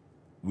what,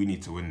 we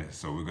need to win this,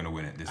 so we're going to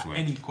win it this way.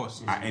 Any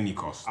cost. At any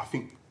cost. I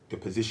think the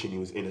position he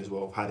was in as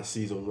well, how the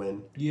season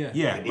went. Yeah.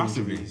 Yeah, and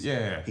massively. injuries,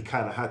 Yeah. he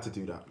kind of had to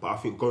do that. But I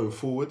think going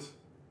forward,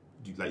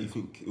 you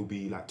think it'll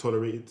be like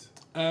tolerated?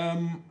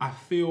 I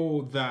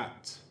feel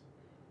that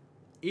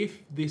if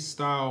this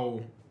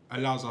style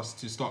allows us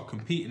to start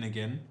competing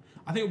again,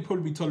 I think it'll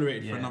probably be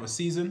tolerated for another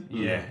season.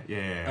 Yeah.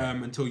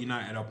 Until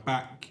United are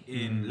back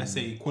in, let's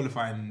say,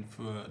 qualifying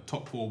for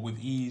top 4 with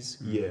ease.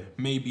 Yeah.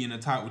 Maybe in a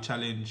title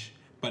challenge.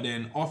 But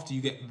then after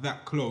you get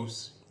that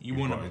close, you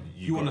want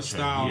a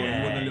style, you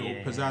want a little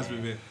pizzazz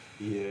with it.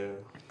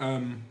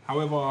 Yeah.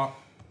 However,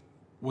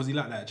 was he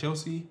like that at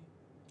Chelsea?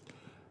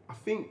 I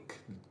think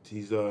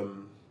he's the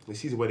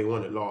season where they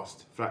won it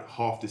last, for like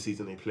half the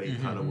season they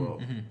played kind of well,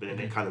 but then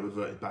they kind of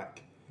reverted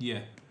back.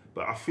 Yeah.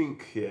 But I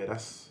think,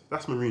 that's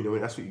Mourinho,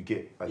 and that's what you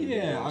get. Like,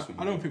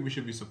 I don't think we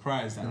should be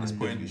surprised at this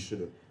point. You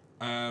shouldn't.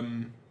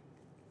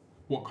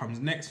 What comes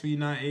next for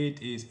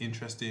United is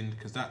interesting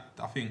because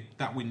I think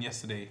that win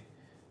yesterday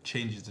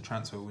changes the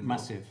transfer window.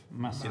 Massive.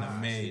 In a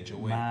major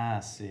way.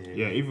 Massive.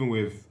 Yeah, even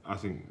with, I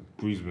think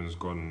Griezmann's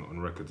gone on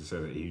record to say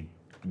that he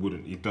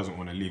doesn't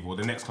want to leave, or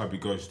the next club he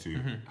goes to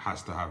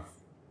has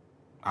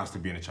to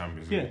be in the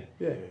Champions League.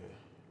 Yeah.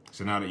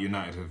 So now that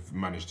United have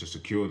managed to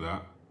secure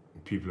that,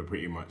 people are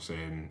pretty much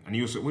saying, and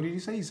he also, what did he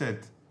say? He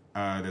said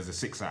there's a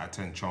 6 out of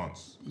 10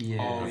 chance of him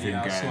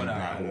I saw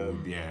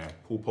getting that.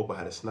 Paul Pogba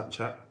had a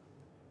Snapchat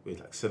with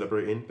like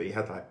celebrating, but he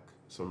had like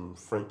some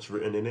French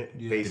written in it.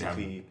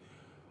 Basically,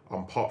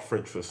 I'm part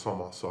French for the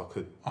summer, so I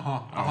could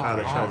kind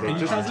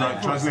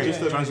of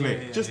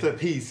translate just a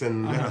piece,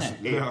 and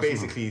it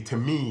basically to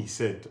me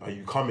said, "Are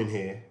you coming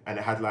here?" And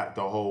it had like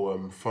the whole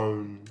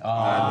phone and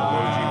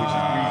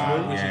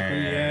emoji, which is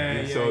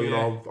Griezmann. So you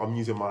know, I'm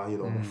using my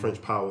my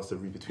French powers to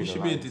read between. You the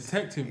should be a lines.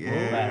 detective,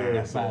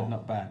 bro.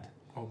 Not bad.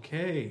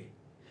 Okay,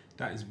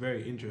 that is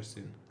very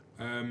interesting.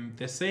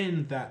 They're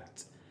saying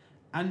that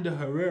Ander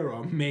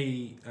Herrera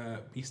may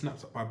be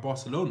snapped up by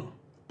Barcelona.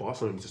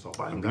 Barcelona need to start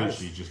buying I'm guys.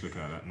 literally just looking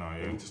at that now,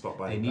 They yeah. need to start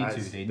buying They need guys.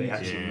 to, they They need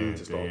actually to. need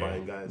to start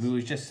buying guys. We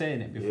was just saying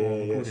it before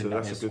recording so that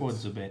that's their a good-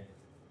 squad's a bit.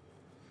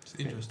 It's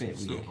interesting. Bit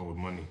stuff. Old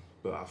money.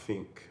 But I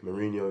think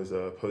Mourinho's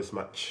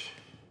post-match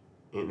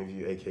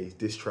interview, aka his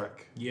diss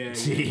track. Yeah.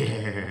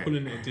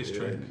 Pulling it a diss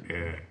track.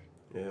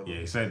 Yeah,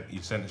 he said he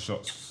sent the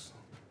shots.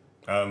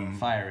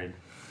 Firing.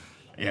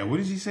 Yeah, what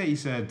did he say? He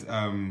said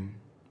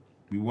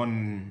we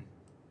won.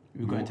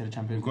 We got into the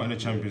Champions We got in the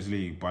League. Champions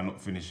League by not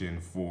finishing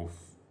 4th,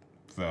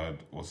 3rd,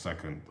 or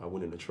 2nd. By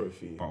winning the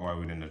trophy. But why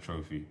winning the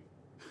trophy?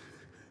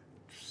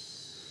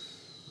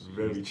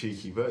 Very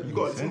cheeky, but you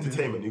got it's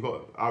entertainment. You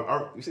got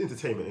it's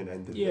entertainment in the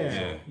end of the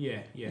day.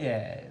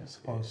 Yeah. I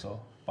suppose so.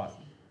 But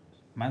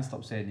man,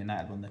 stop saying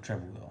United won the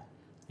treble though.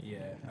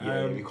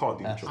 Yeah. We can't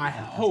do the that's- trophy. I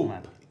hope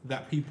mad.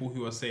 that people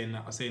who are saying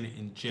that are saying it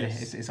in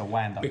jest. It's a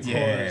wind up. Because,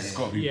 it's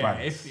gotta be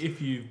bad.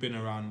 if you've been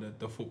around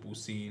the football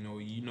scene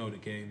or you know the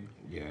game,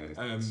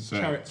 Yeah.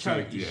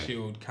 Charity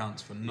Shield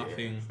counts for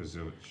nothing. For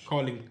Zurich.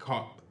 Carling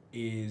Cup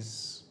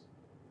is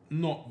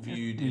not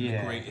viewed in the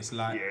greatest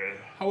light. Yeah.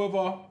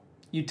 However,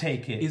 You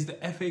take it. is the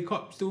FA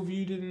Cup still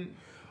viewed in?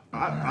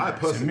 I To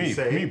personally me,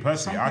 say,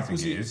 personally, I think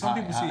it is. Some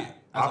people see it as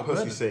I a personally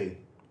burden. say,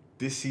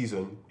 this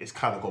season it's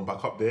kind of gone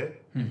back up there.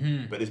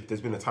 But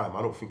there's been a time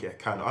I don't think it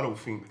can. I don't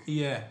think.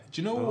 Yeah.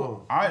 Do you know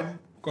what? I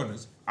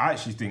Gunners.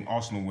 actually think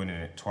Arsenal winning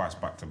it twice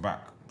back to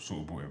back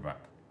sort of brought it back.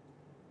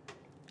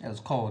 It was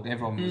cold.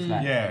 Everyone was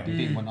like, Yeah. they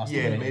didn't want us to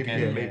Yeah, win maybe. again.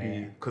 Yeah,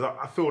 maybe. Because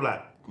I feel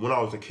like when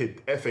I was a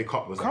kid, FA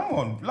Cup was like, Come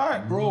on,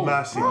 like, bro.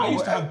 massive. I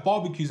used to have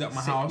barbecues at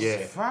my house. Yeah,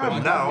 Fam. but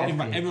now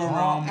Invite everyone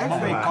around. My mum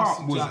FA would Cup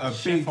pass was like a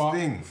chef big up.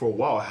 thing. for a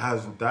while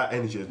has that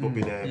energy has not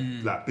been there.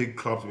 Like big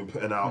clubs have been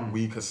putting out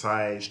weaker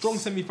sides. Strong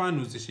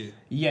semi-finals this year.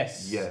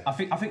 Yes. Yeah. I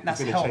think that's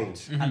It's been a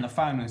helped. change. And the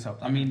final has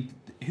helped. I mean,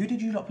 who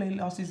did you lot play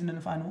last season in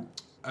the final?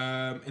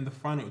 In the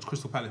final, it was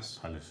Crystal Palace.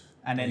 And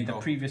There then you the go.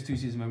 previous 2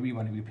 seasons when we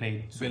won it, we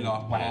played sort of Villa.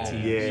 white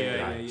teams.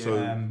 Yeah.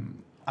 So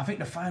I think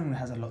the final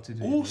has a lot to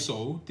do with it.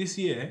 Also, this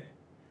year,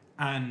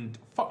 and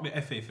fuck the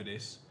FA for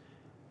this,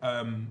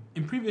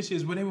 in previous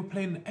years when they were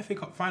playing the FA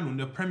Cup final,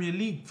 the Premier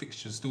League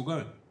fixtures still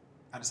going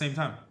at the same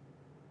time.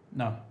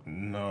 No.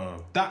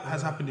 That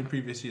has happened in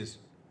previous years.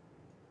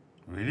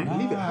 Really? I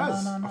believe it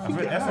has. I I think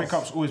think it FA has.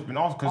 Cup's always been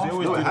off because they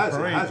always No, do it the has. It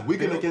parade. has.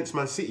 Wigan against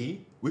Man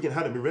City. Wigan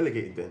hadn't been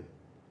relegated then.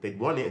 They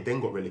won it and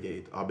then got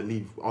relegated. I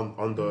believe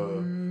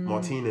under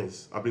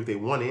Martinez. I believe they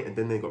won it and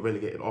then they got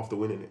relegated after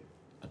winning it.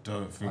 I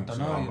don't think don't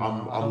so.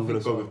 know. I'm gonna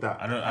go with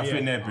that. I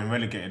think they've been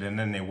relegated and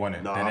then they won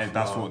it. No,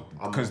 That's what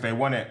because they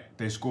won it.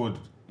 They scored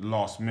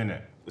last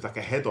minute. It's like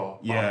a header. But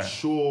Yeah. I'm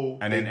sure.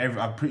 And then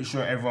I'm pretty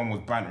sure everyone was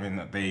bantering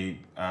that they.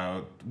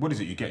 What is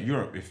it? You get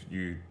Europe if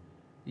you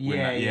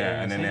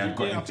and then they had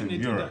got I into think they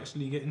did Europe.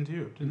 actually get into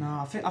Europe, didn't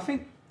No, I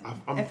think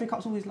FA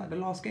Cup's always like the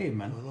last game,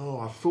 man. No,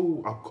 I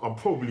feel I'm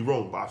probably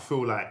wrong, but I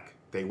feel like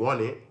they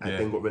won it and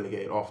then got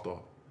relegated after.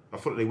 I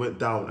thought they went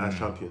down as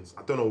champions.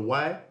 I don't know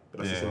why, but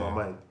that's just in my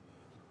mind.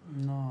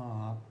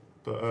 No.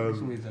 But It's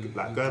always a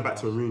like going back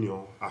to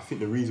Mourinho, I think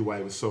the reason why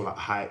he was so like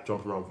hype,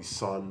 jumping around with his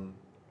son,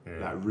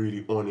 like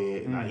really on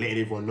it, like letting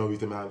everyone know he's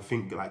the man,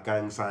 think like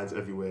gang signs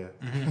everywhere,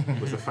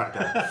 was the fact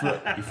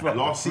that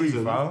last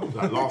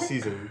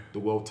season, the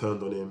world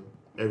turned on him,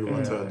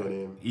 everyone turned on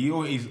him.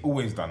 He's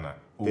always done that.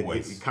 He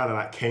Always. kind of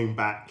like came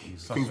back.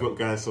 Things weren't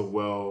going so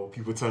well.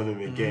 People turned on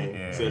him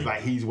again. So it's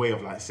like his way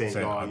of like saying,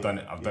 I've done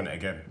it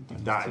again.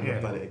 I've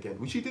done it again,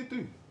 which he did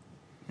do.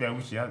 Yeah,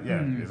 which he has,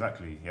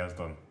 exactly. He has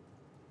done.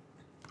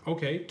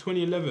 Okay,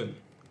 2011,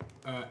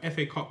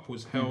 FA Cup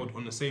was held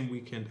on the same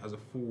weekend as a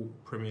full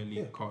Premier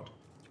League card.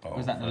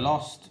 Was that the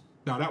last?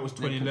 No, that was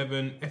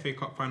 2011. FA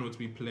Cup final to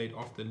be played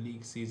after the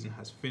league season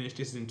has finished.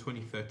 This is in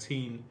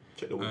 2013.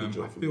 Check the Wigan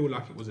I feel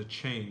like it was a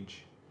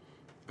change.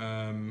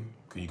 Can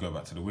you go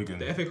back to the Wigan?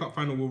 The FA Cup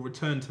final will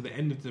return to the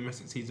end of the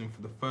domestic season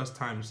for the first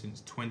time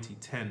since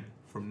 2010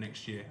 from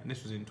next year, and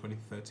this was in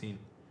 2013.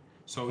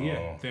 So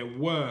there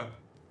were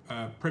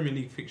Premier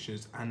League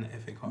fixtures and the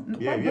FA Cup. Not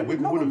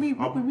when we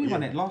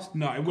won it last.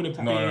 No, it would have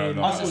been.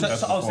 No.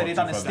 So they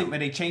done a stint where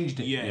they changed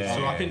it. Yeah,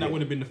 so I think that would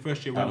have been the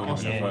first year when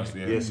Arsenal. So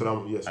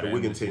the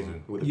Wigan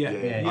team would have.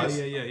 Yeah.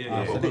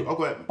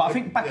 But I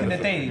think back in the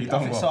day,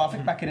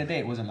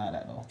 it wasn't like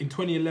that though. In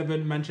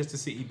 2011, Manchester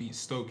City beat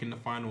Stoke in the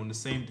final. On the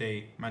same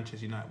day,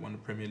 Manchester United won the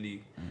Premier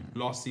League.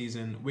 Last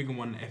season, Wigan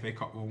won the FA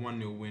Cup with a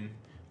 1-0 win,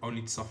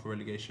 only to suffer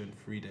relegation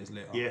 3 days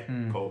later. Yeah,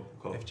 cool.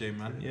 FJ,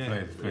 man.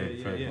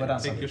 Played. Well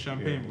done, Take son. your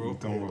champagne, bro.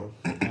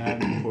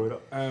 Pour it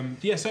up.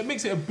 So it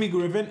makes it a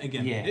bigger event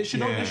again. Yeah. It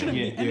shouldn't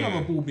be any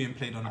other ball being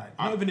played on that.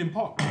 Not even in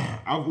Park.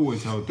 I've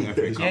always held the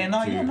FA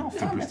Cup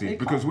to prestige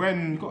because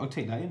when You got to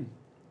take that in.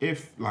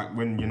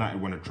 when United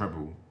won a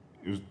treble,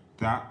 it was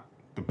that,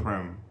 the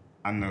Prem,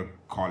 and the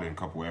Carling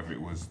Cup, whatever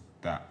it was,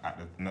 that at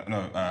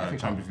the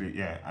Champions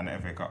League, and the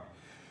FA Cup.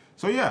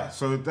 So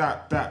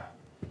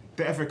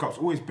the FA Cup's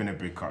always been a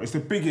big cup. It's the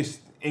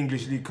biggest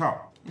English League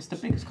cup. It's the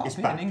biggest cup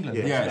here in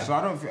England. So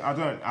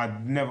I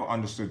never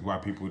understood why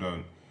people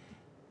don't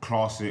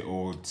class it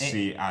or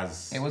see it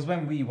as. It was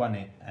when we won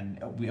it, and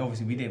we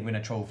didn't win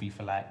a trophy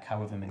for like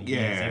however many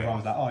years. Everyone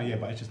was like, "Oh yeah,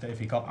 but it's just the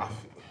FA Cup." I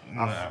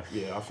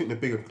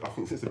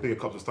think since the bigger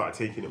clubs have started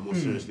taking it more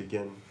seriously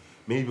again,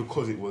 maybe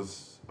because it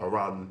was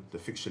around the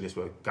fixture list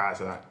where guys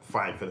are like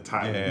fighting for the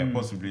title.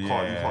 Possibly. You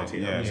can't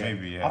take that risk.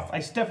 Maybe.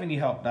 It's definitely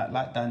helped that,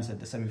 like Dan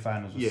said, the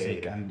semi-finals was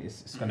sick, and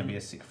it's going to be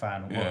a sick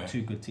final. Well,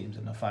 2 good teams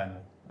in the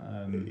final.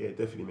 It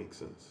definitely makes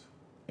sense.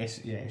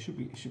 It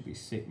should be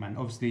sick, man.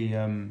 Obviously,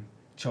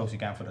 Chelsea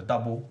going for the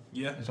double.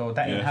 Yeah. So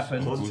that ain't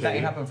happened. That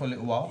ain't happened for a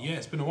little while. Yeah,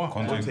 it's been a while.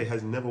 Conte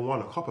has never won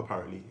a cup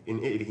apparently. In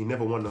Italy, he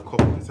never won the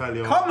Coppa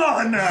Italia. Come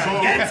on,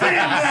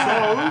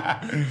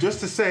 So, just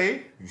to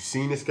say, you've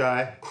seen this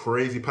guy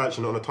crazy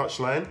passionate on the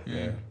touchline.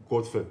 Yeah.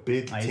 God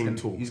forbid, team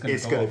talk. He's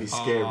It's gonna going go to be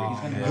off.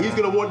 scary. He's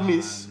going to want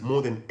this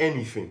more than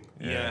anything.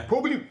 Yeah.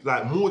 Probably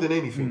like more than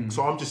anything.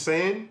 So I'm just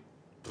saying,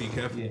 Be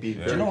careful. Yeah. be Do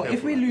very you know what?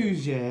 If careful. we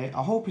lose, I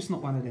hope it's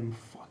not one of them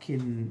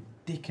fucking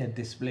dickhead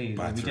displays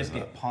where we Battering just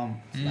get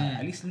pumped. Like,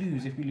 at least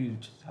lose. If we lose,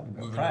 just have a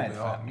bit of pride,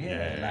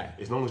 fam. Like,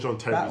 As long as John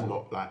Terry's Battle.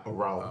 not like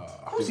around.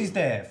 of course he's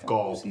there. Of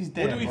Goal. course he's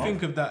there. What do we bro.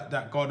 think of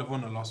that guard of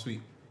honour last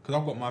week? Because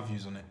I've got my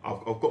views on it.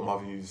 I've got my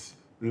views.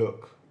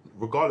 Look,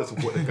 regardless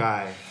of what the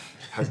guy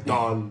has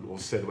done or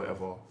said,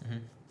 whatever,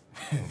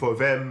 for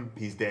them,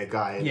 he's their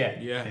guy.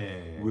 innit? Yeah.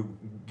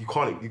 You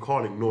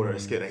can't ignore that.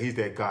 It's scared that he's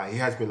their guy. He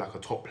has been like a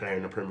top player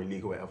in the Premier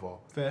League or whatever.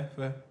 Fair.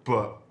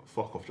 But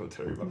fuck off, John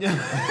Terry. Man.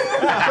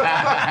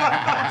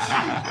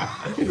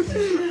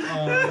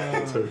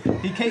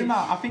 He came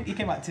out. I think he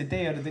came out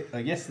today or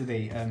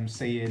yesterday,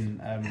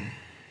 saying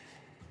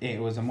it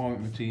was a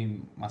moment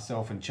between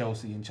myself and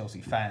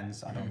Chelsea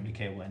fans. I don't really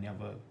care what any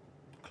other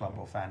club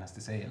or fan has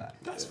to say.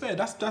 Like That's fair.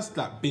 That's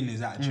like been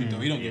his attitude though.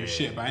 He don't give a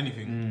shit about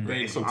anything.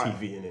 Really. It's on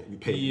TV, innit? We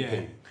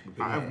pay.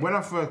 When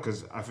I first,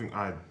 because I think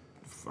I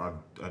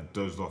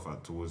dozed off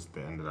towards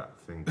the end of that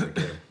thing.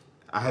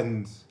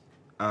 And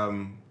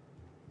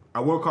I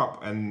woke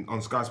up and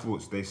on Sky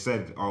Sports they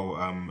said,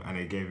 and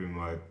they gave him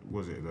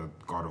the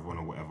Guard of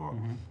Honor or whatever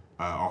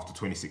after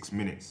 26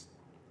 minutes.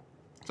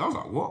 So I was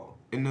like, what?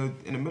 In the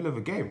middle of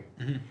a game?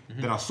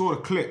 Then I saw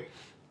the clip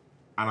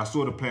and I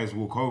saw the players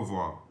walk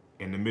over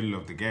in the middle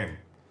of the game.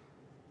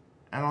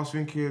 And I was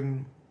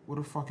thinking, what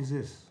the fuck is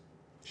this?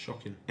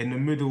 Shocking. In the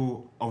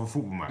middle of a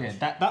football match.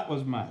 yeah, that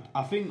was mad.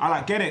 I think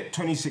I get it,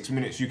 26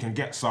 minutes you can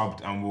get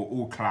subbed and we'll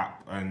all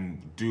clap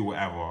and do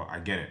whatever, I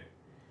get it.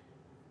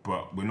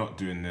 But we're not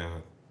doing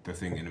the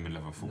thing in the middle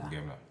of a football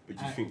game. But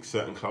do you think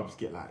certain clubs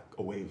get like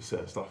away with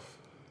certain stuff?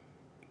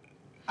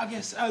 I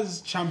guess as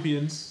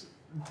champions,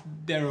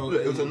 there are.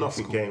 Look, it was a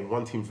nothing game.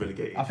 One team's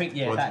relegated. I think,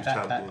 yeah, one that- team's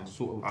that champions.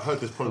 sort of- I heard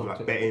there's problems with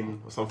like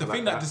betting or something The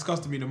thing like that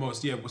disgusted me the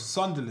most, was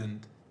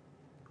Sunderland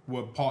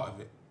were part of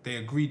it. They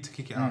agreed to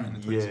kick it out in the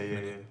 26th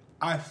minute.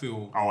 I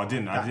feel Oh, I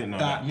didn't know that.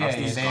 that- Yeah, That's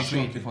they disgusting.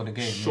 agreed before the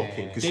game. Shocking.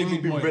 Yeah. Because David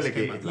you've been Moyes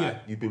relegated. came out,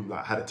 You've been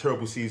had a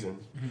terrible season.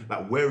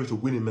 Like, where is your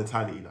winning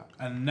mentality? Like,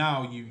 and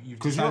now you've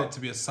 'Cause decided you're- to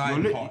be a you're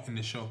side lit- part in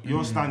the show.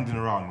 You're standing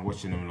around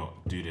watching them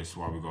lot do this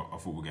while we got a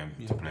football game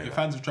to play. Your like.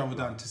 fans have travelled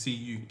down to see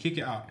you kick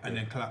it out and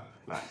then clap.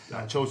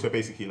 like Chelsea are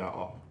basically like,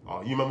 oh,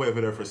 you man wait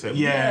over there for a second.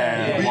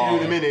 Yeah, We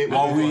do in a minute.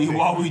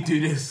 while we do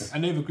this,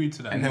 And they've agreed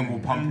to that. and then we'll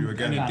pump you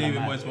again. And then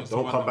David Nah, Moyes wants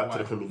Don't to come wonder back to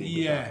the why. Premier League.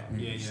 Yeah.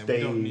 We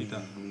Stay don't need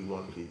that. League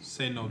One, please.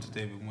 Say no to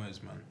David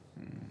Moyes, man.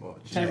 Oh,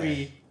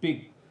 Terry,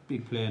 big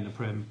player in the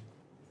Prem.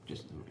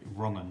 Just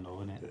wrong and though,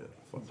 innit? yeah,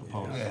 fuck The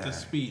post. Yeah. The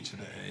speech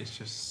there, it's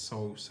just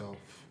so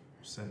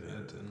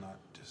self-centered and like,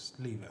 just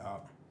leave it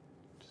out.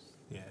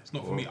 It's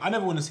not for me. I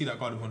never want to see that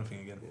Garden Corner thing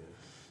again.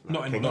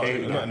 Not in Ken not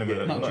Cahill, in- Not in the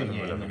middle. Not Not in Jay, the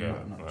yeah, middle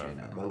again. not Jay,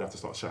 no. Man, gonna have to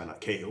start shouting at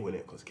Cahill, innit?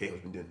 Because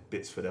Cahill's been doing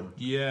bits for them.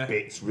 Yeah.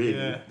 Bits, really.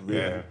 Yeah.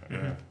 Really.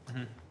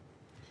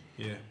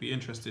 Yeah. Be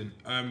interesting.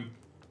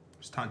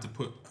 It's time to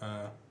put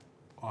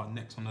our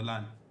next on the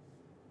line.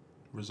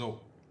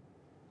 Result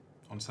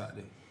on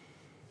Saturday.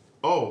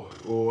 Oh,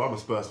 well, I'm a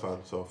Spurs fan,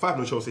 so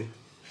 5-0 Chelsea.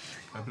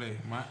 Fair play,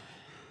 Matt.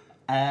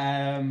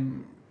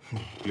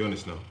 Be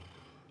honest now.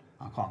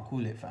 I can't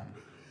call it, fam.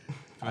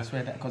 I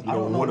swear that because You I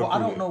don't don't know. wanna I call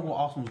don't it. know what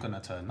Arsenal's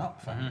gonna turn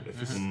up, fam.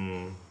 If it's,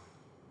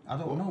 I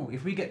don't know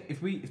if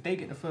they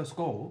get the first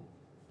goal,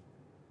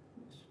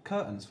 it's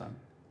curtains, fam.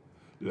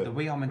 look, The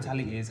way our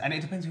mentality is, and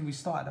it depends who we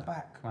start at the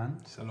back, man.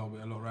 It's a lot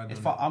riding.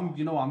 If I'm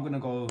gonna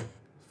go.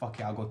 Fuck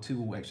it, I'll go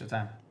 2 extra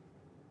time.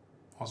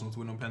 Arsenal to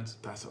win on pens.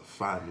 that's a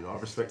fan, I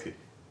respect it.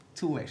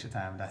 2 extra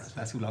time.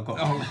 That's all I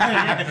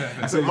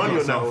got. Put money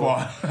on so that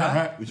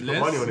far. one. We should put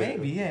money on it.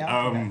 Maybe,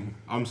 yeah.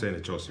 I'm saying a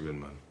Chelsea win,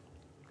 man.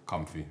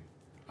 Comfy,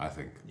 I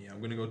think. Yeah,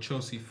 I'm gonna go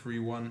Chelsea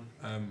 3-1.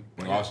 I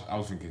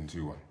was thinking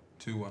 2-1.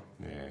 2-1.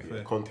 Yeah.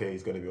 Yeah, Conte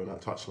is going to be on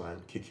that touchline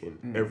kicking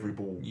every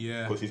ball.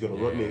 Yeah. Because he's going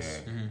to run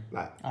this.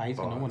 Like, He's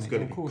gonna win it's it,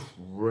 going of to course.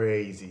 be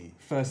crazy.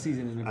 First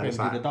season in the Premier it's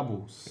League, like- the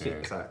doubles. Yeah.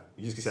 It's like,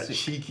 you just get that Sick.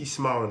 cheeky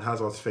smile on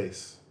Hazard's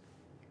face.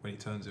 When he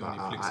turns it, Like,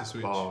 when he flicks the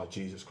switch. oh,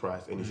 Jesus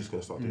Christ. And he's just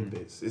going to start doing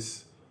bits.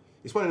 It's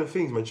one of the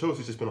things, man.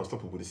 Chelsea's just been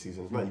unstoppable this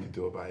season. There's nothing you can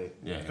do about it.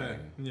 Yeah. Fair.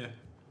 Yeah.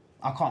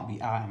 I can't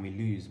be out and we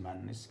lose,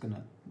 man. It's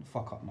gonna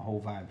fuck up my whole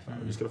vibe, fam.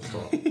 You're just going to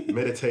start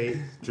meditate,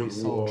 drink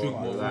water, Drink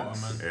more water,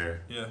 relax. man.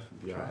 Yeah. Yeah.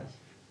 Yeah.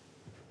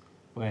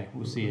 Wait,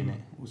 we'll see in it.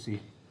 We'll see.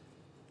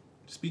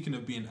 Speaking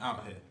of being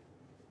out here,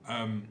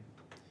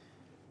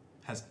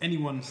 has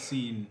anyone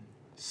seen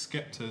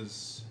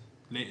Skepta's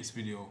latest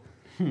video?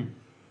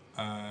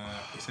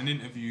 It's an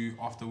interview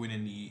after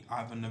winning the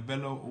Ivan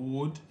Novello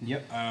Award.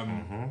 Yep.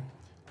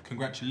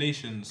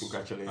 Congratulations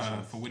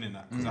Congratulations. for winning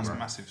that, because that's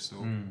massive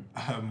still.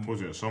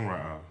 Was it a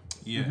songwriter?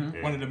 Yeah,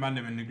 one of the man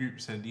them in the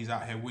group said he's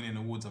out here winning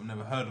awards I've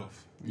never heard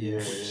of. Yeah.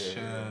 Which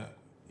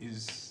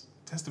is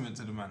testament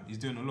to the man. He's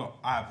doing a lot.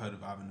 I have heard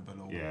of Ivan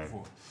Novello Yeah.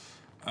 before.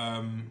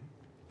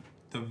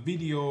 The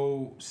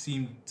video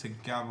seemed to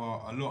gather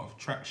a lot of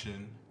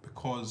traction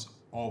because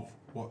of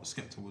what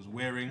Skepta was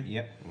wearing.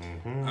 Yep.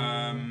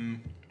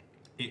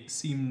 It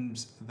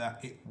seems that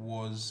it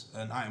was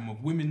an item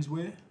of women's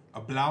wear,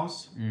 a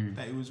blouse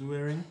that he was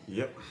wearing.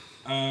 Yep.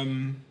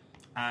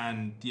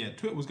 And yeah,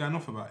 Twitter was going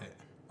off about it.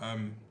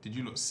 Did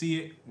you lot see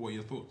it? What are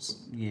your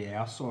thoughts?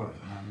 Yeah, I saw it,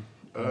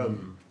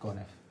 man. Go on,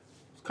 F.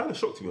 It's kind of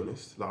shocked, to be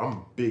honest. Like, I'm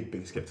a big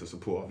Skepta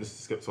supporter. I've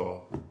listened to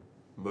Skepta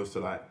most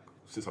of like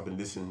since I've been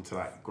listening to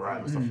like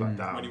grime and stuff like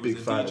that. When I'm he a was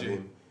big a fan DJ. of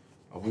him.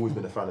 I've always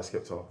been a fan of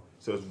Skepta.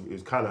 So it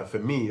was kind of, for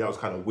me, that was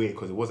kind of weird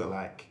because it wasn't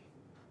like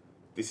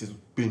this has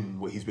been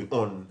what he's been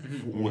on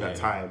for all that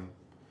time.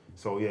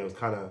 So yeah, it was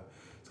kind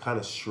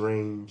of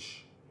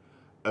strange.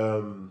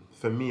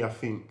 For me, I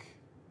think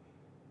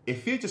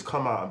if he had just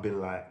come out and been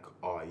like,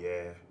 oh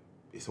yeah,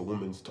 it's a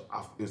woman's,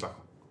 it was like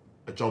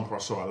a jumper I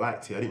saw, I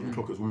liked it. I didn't even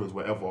clock it as women's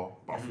whatever,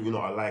 but I thought, you know,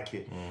 I like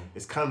it.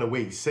 It's kind of the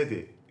way he said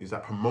it. It was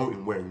like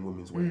promoting wearing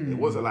women's wear. It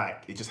wasn't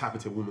like it just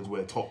happened to women's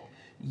wear top.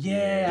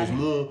 Yeah. It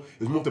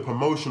was more the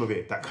promotion of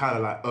it that kind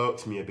of like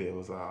irked me a bit. It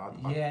was like,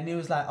 Yeah, and he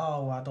was like,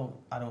 "Oh, I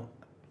don't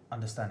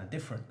understand the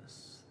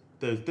difference."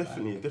 there's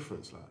definitely a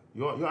difference. Like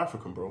you're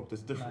African, bro.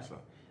 There's a difference. Like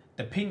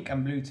The pink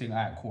and blue thing,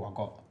 alright, cool, I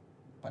got.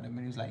 But then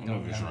when he was like, "You I'm don't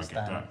not really even sure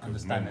I get that. 'Cause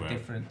understand men the wear-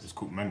 difference." It's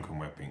cool. Men can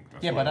wear pink.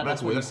 That's Yeah, what- but that's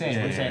That's what you're what- saying.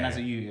 yeah, You're saying yeah. as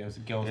a you, it was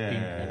girls Yeah,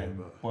 pink yeah, and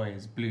then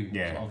boys blue.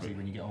 Yeah, So obviously, but-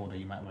 when you get older,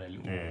 you might wear a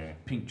little Yeah.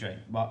 pink drink.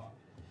 But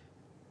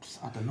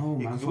I don't know,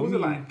 man. it For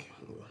wasn't me, like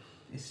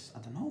it's I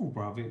don't know,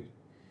 bro. It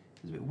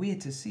was a bit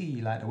weird to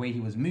see like the way he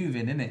was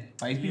moving, innit?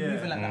 But he's been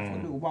moving like that for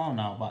a little while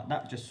now. But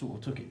that just sort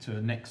of took it to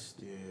the next.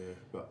 yeah.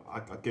 But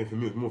again, for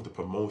me, it was more of the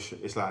promotion.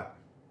 It's like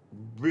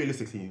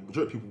realistically,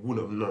 majority of people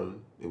wouldn't have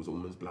known it was a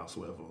woman's blouse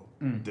or whatever.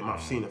 They might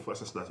have seen it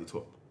first as a snazzy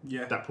top.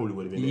 Yeah. That probably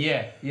would have been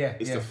it. Yeah.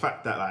 It's the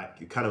fact that like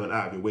you kind of went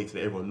out of your way to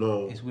let everyone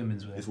know It's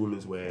women's wear. it's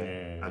women's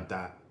wear Yeah. and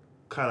that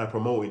kind of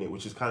promoting it,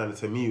 which is kind of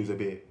to me was a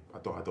bit I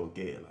don't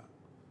get it. Like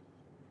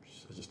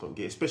I just don't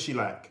get it. Especially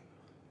like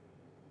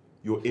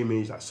your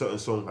image, like certain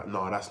songs like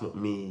nah, that's not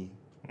me.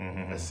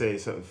 And say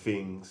certain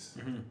things.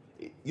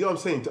 you know what I'm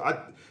saying?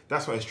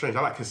 That's why it's strange.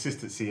 I like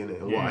consistency in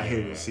it and what I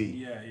hear and see.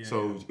 Yeah.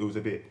 So it was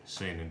a bit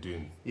Saying and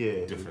doing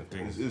different it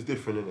things. was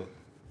different, innit?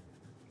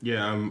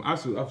 Yeah, I've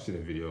seen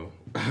the video.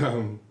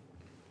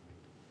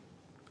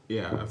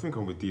 Yeah, I think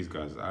I'm with these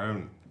guys.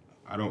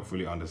 I don't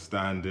fully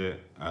understand it.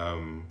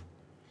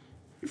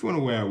 If you want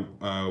to wear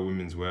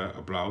women's wear,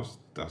 a blouse,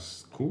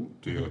 that's cool.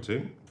 Do your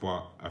thing.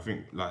 But I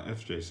think, like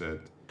FJ said,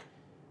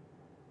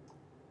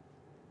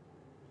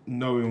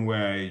 knowing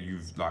where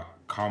you've like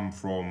come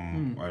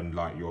from and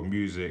like your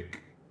music,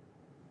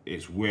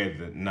 it's weird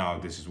that now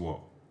this is what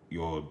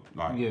you're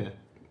like. Yeah.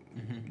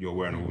 You're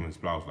wearing a woman's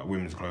blouse, like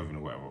women's clothing or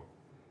whatever.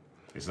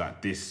 It's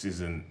like this it's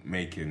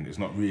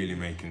not really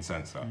making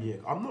sense. Like. Yeah,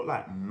 I'm not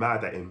like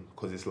mad at him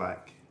because it's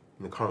like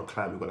in the current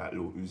climate we've got like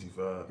little Uzi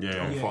Vert.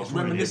 Yeah. It's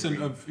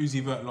reminiscent of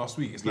Uzi Vert last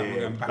week. It's like we're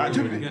going back Like,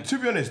 over it again. to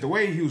be honest, the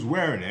way he was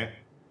wearing it,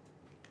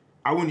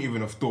 I wouldn't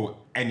even have thought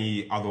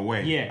any other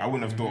way. Yeah. I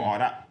wouldn't have thought, oh,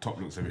 that top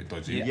looks a bit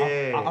dodgy.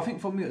 Yeah. I think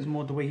for me it was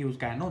more the way he was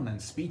going on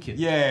and speaking.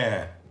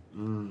 Yeah.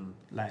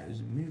 Like it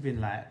was moving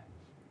like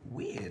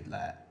weird.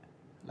 Like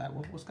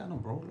what's going on,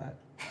 bro? Like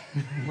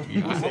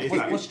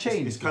what's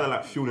changed? It's kind of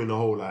like fueling the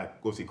whole like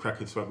obviously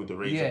cracking swag with the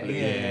Razor Yeah, Blade.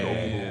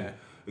 yeah.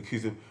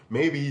 Accusing.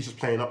 Maybe he's just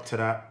playing up to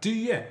that.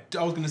 I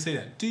was going to say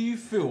that. Do you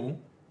feel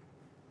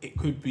it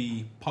could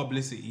be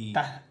publicity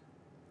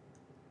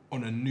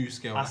on a new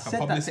scale? I like said a that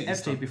publicity to FJ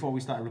stunt? before we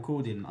started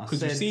recording.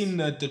 Because you've seen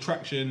the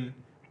detraction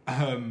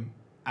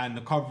and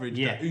the coverage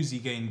Yeah. that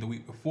Uzi gained the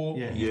week before.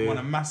 Yeah. He's won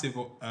a massive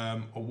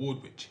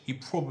award, which he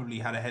probably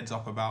had a heads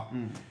up about.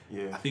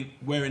 Yeah. I think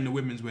wearing the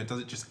women's wear, does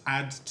it just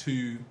add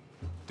to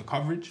the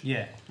coverage?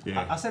 Yeah.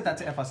 Yeah. I said that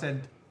to F. I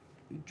said,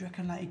 do you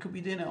reckon like he could be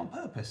doing it on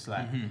purpose?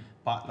 Like,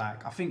 but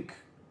like I think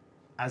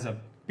as a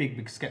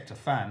big Skepta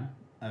fan,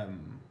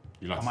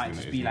 You like I to might think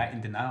just it be is, like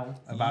in denial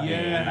about it.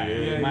 And, like,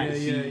 you might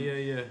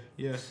see-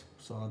 yeah.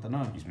 So I don't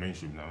know. He's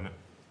mainstream now, isn't it?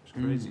 It's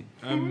crazy.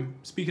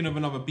 Speaking of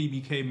another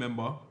BBK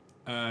member,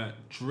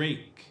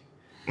 Drake.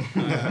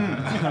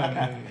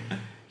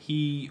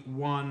 He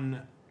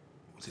won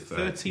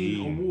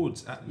 13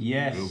 awards at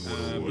Yes.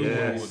 Billboard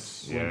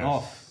Awards. Went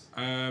off.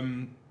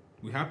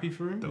 We happy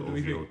for him? The What do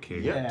we OVO think?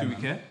 king. Yeah. Do we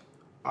care?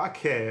 I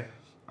care.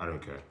 I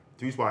don't care.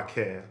 The reason why I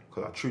care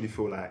because I truly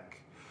feel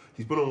like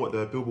he's been on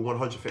the Billboard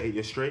 100 for 8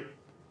 years straight.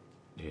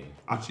 Yeah.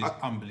 Which is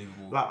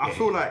unbelievable. Like I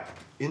feel like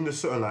in the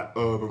certain like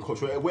urban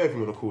culture, whatever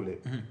you want to call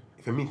it,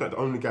 for me, like the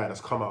only guy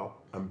that's come out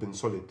and been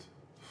solid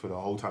for the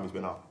whole time he's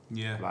been out.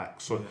 Yeah. Like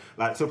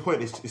to the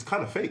point, it's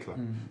kind of fake. Like,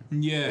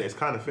 Yeah. it's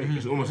kind of fake.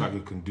 It's almost like he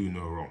can do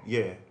no wrong.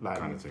 Yeah, like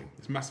Kind of thing.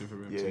 It's massive for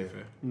him, to be Yeah.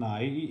 fair. Nah,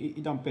 he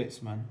done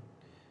bits, man.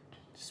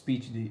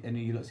 Speech, and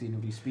you lot seen all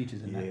these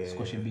speeches and that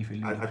squashing beef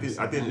with I Luda. didn't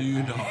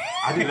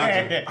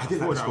like I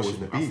thought that was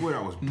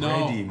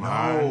bready,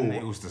 man. No,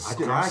 It was I disgusting.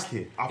 didn't like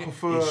it. I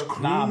prefer. It's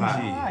cringy. Nah, man, I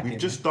Like, like we've it,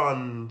 just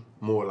done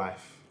More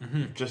Life.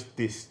 Just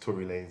this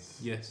Tory Lanez.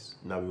 Yes.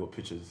 Now we got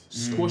pictures.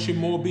 Squashing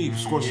more beef.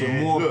 Squashing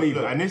Yeah, more look, beef.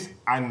 look.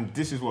 And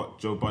this is what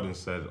Joe Budden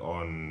said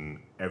on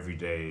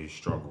Everyday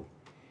Struggle.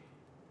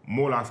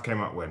 More Life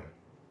came out when?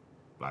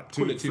 Like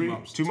Call it 2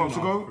 months. 2 months 2.5,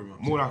 ago? 3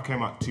 months, More Life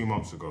came out 2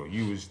 months ago.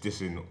 You was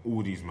dissing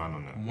all these man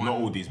on there. Not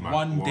all these man.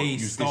 One Well, day you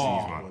was dissing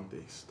star. these man. One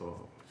day star.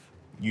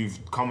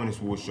 You've come on this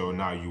war show,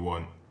 now you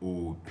want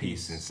all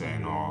peace and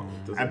saying, oh.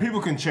 And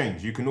people can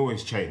change. You can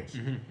always change.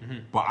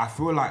 But I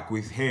feel like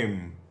with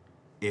him,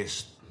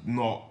 it's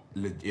not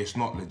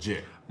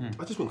legit.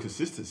 I just want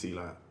consistency,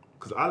 like,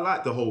 because I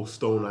like the whole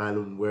Stone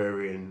Island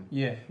wearing,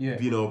 Yeah.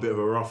 you know, a bit of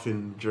a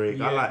roughing Drake.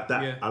 I Yeah, like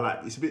that. yeah. I like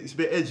it's a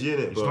bit edgy, innit?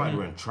 It's But like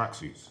wearing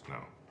tracksuits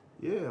now.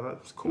 yeah, like,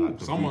 it's cool. Like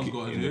the Someone's boogie-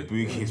 gotta in do the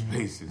it. boogiest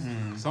places.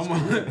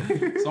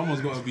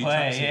 Someone's got to be Oh,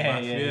 tracksuit yeah,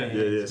 math, yeah.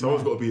 Yeah.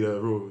 Someone's got to be the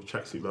real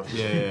tracksuit man.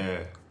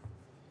 Yeah.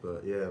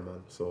 But yeah,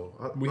 man. So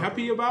We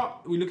happy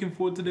about? We looking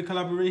forward to the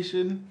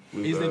collaboration?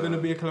 With, Is there going to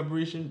be a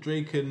collaboration?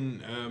 Drake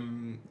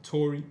and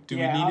Tory. Do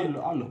we need it?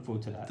 I'll look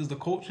forward to that. Does the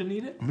culture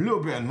need it? I'm a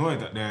little bit annoyed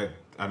that they're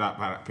at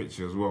that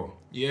picture as well.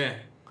 Yeah.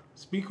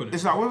 Speak on it.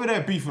 It's like whether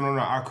they're beefing or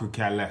not, I could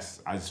care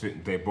less. I just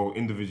think they both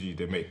individually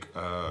they make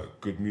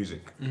good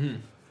music.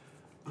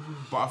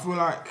 But I feel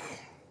like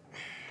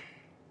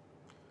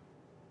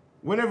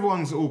when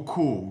everyone's all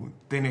cool,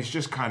 then it's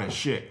just kind of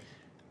shit.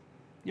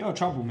 You're a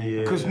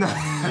troublemaker.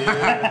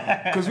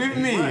 Yeah. Because with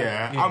me,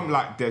 I'm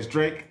like, there's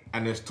Drake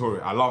and there's Tory.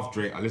 I love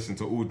Drake. I listen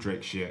to all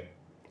Drake shit.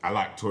 I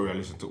like Tory. I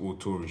listen to all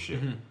Tory shit.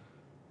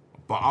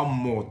 But I'm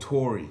more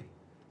Tory.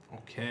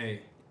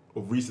 Okay.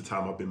 Of recent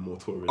time, I've been more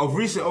Tory. Of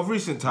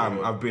recent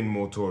time, I've been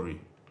more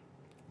Tory.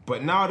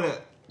 But now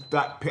that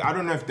I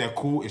don't know if they're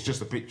cool. It's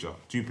just a picture,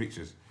 2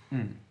 pictures.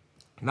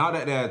 Now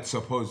that they're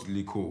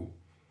supposedly cool,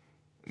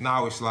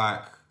 now it's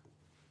like,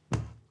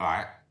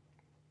 alright,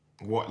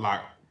 what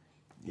like?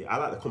 Yeah, I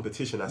like the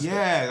competition aspect.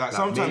 Yeah, like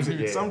sometimes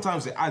maybe,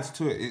 sometimes it adds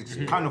to it.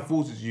 It kind of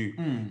forces you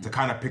to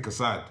kind of pick a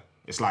side.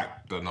 It's like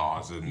the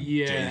Nas and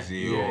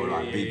Jay-Z or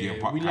like Biggie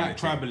and Pop. We kind like of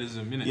thing.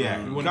 tribalism, innit?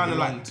 Yeah, we we wanna kind of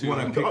belong like to- want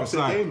to And pick to a up the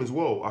side. game as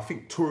well, I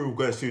think Tory will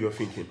go in studio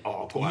thinking, oh, I've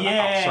got to like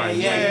Yeah, upshine.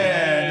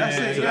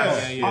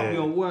 that's it, Up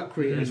your work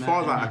rate. As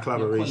far as like a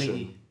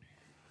collaboration,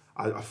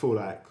 I feel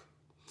like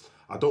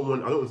I don't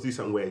want to do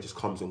something where it just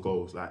comes and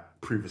goes like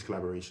previous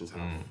collaborations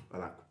have,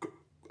 and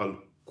like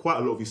quite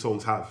a lot of these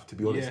songs have, to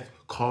be honest,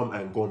 come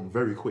and gone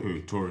very quick.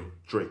 Who? Tory?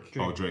 Drake.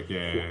 Oh, Drake.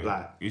 Yeah.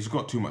 Like, he's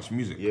got too much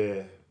music.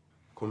 yeah,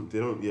 they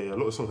don't. Yeah, a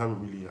lot of songs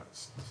haven't really.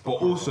 But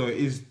also,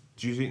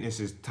 do you think this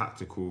is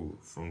tactical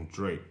from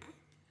Drake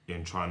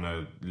in trying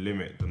to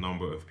limit the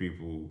number of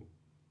people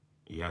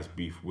he has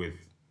beef with?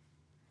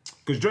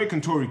 Because Drake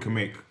and Tory can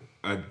make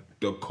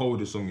the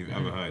coldest song you've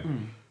ever heard.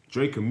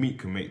 Drake and Meek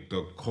can make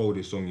the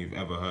coldest song you've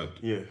ever heard.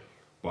 Yeah.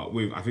 But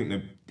I think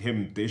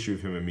the issue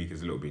with him and Meek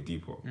is a little bit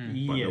deeper.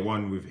 But the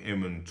one with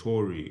him and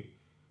Tory,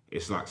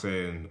 it's like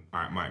saying, all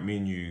right, Mike, me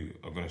and you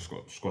are going to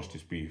squash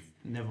this beef.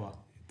 Never.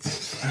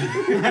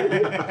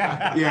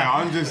 Yeah,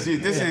 I'm just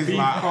this is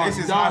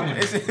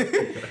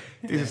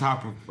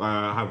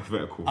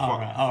hypothetical.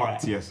 Fuck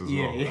TS as well.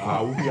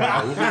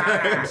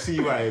 We'll see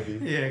you out, Abby.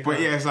 Yeah, but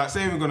yeah, it's like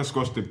saying we're gonna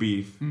squash the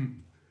beef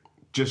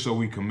just so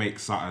we can make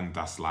something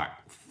that's like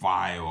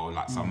fire or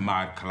like some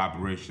mad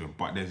collaboration,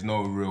 but there's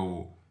no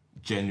real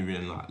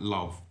genuine like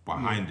love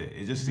behind it.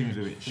 It just seems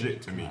a bit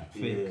shit to me.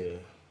 Yeah.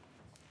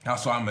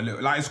 That's why I'm a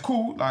little like it's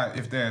cool. Like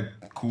if they're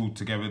cool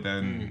together,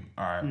 then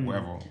alright,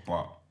 whatever.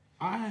 But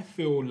I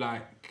feel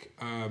like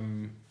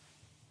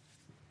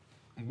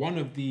one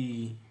of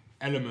the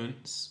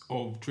elements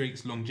of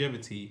Drake's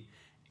longevity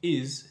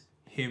is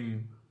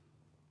him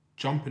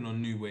jumping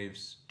on new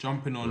waves,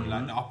 jumping on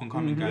like the up and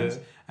coming guys,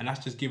 and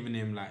that's just giving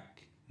him like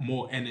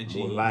more energy,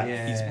 more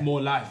life. He's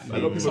more life. A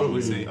lot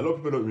of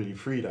people don't really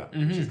free that,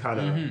 which is kind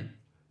of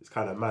it's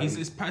kind of mad.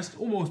 It's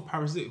almost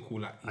parasitical,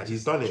 like and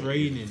he's done it.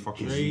 Draining.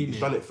 He's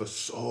done it for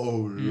so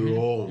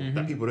long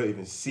that people don't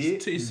even see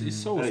it. It's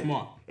so and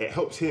smart. It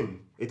helps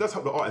him. It does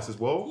help the artist as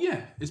well. Yeah,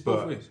 it's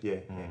both ways. Yeah,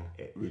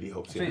 it really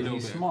helps him. think A little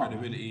he's bit smart, of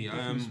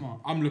credibility. smart.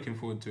 I'm looking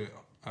forward to it.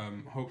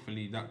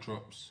 Hopefully that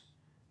drops.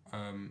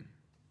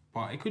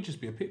 But it could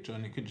just be a picture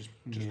and it could just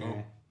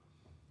go.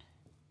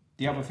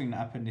 The other thing that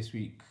happened this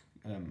week,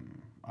 I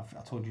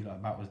told you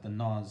about was the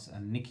Nas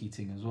and Nicki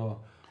thing as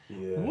well.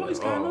 Yeah. What is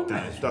going on there?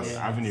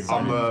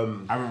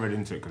 I haven't read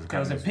into it because There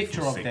was a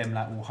picture of them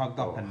like all hugged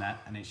up and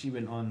that, and then she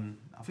went on.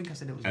 I think I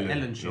said it was an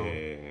Ellen show,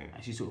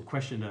 and she sort of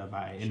questioned her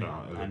about it,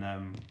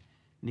 and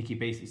Nicki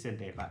basically said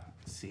they're like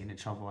seeing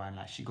each other, and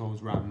like she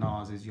goes round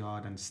Nas's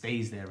yard and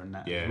stays there and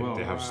that. Yeah, as well.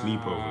 they have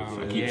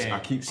sleepovers. I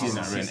keep seeing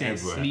that written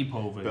everywhere.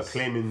 Sleepovers, But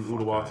claiming all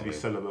the while to be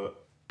celibate.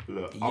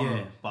 Look,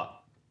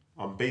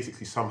 I'm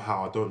basically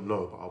somehow, I don't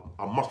know,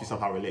 but I must be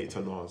somehow related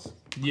to Nas.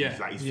 Yeah. He's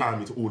like he's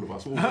family to all of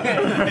us.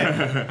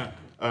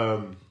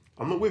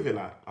 I'm not with it.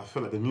 Like I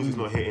feel like the music's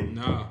not hitting.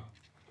 No.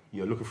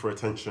 You're looking for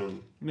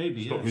attention.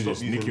 maybe. Stop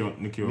using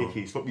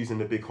Nicki. Stop using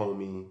the big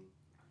homie.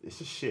 It's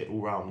just shit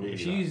all round. Really, If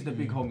she used the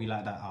big homie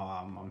like that,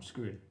 I'm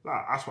screwed.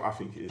 like, that's what I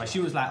think it is. But she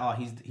was like, "Oh,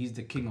 he's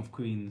the king of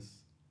queens,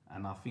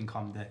 and I think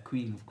I'm the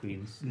queen of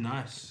queens."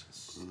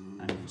 Nice.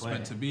 And It's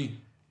meant to be.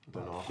 I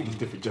don't know. I think it's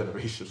different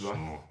generations,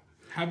 man.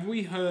 Have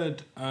we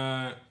heard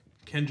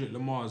Kendrick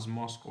Lamar's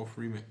Mask Off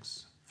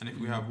remix? And if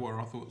we have, what are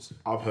our thoughts?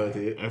 I've heard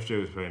it.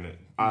 FJ was playing it.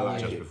 I like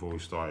just it. before we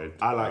started.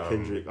 I like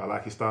Kendrick. I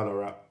like his style of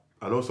rap.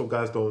 I know some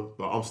guys don't,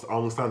 but I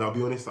understand. I'll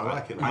be honest. I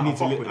like it. I need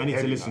to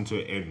heavy, listen to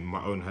it in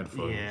my own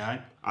headphones.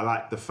 yeah, I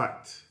like the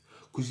fact,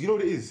 because you know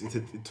what it is. It's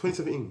in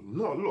 2017.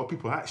 Not a lot of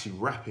people are actually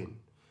rapping,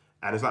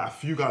 and there's like a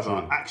few guys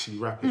are actually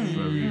rapping,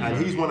 and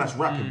he's one that's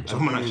rapping.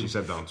 Someone actually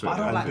said that on but Twitter.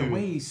 I don't like the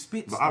way he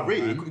spits. But I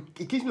rate though, it.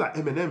 It gives me like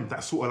Eminem.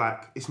 That sort of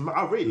like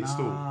I rate it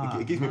still.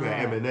 It gives me a bit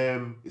of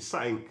Eminem. It's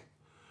something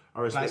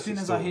I respect. Like as soon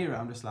as still. I hear it,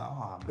 I'm just like,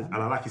 oh man. And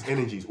I like his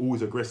energy. He's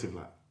always aggressive.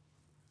 Like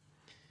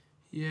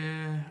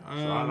Yeah.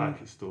 so I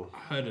like it still. I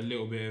heard a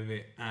little bit of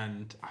it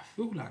and I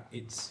feel like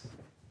it's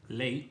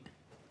late.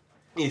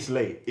 It's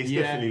late. It's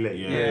Yeah. definitely late.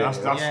 Yeah, that's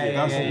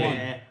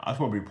yeah. That's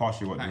probably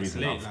partially what the Like, it's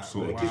reason late, I've like,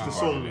 sort of It gives the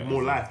song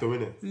more life, though,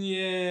 innit?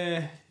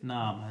 Yeah.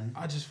 Nah, man.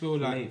 I just feel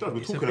like We're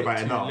it's a talking bit about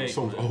it too now. late, The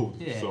song's man. old,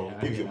 Yeah, so I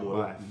it gives get it that, more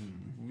but- life.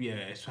 Yeah,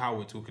 it's how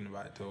we're talking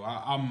about it though.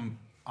 I'm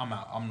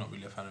out. I'm not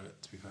really a fan of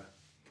it, to be fair.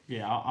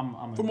 Yeah,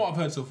 I'm From what I've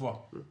heard so far.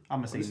 I'm I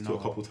gonna say listened to no.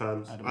 it a couple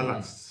times. I don't I know.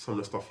 like some of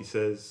the stuff he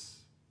says.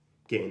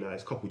 Getting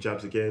his couple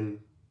jabs again.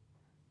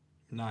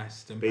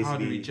 Nice. Them Basically-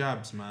 powdery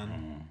jabs,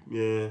 man.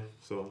 Yeah,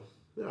 so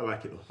yeah, I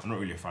like it though. I'm not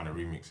really a fan of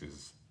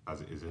remixes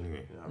as it is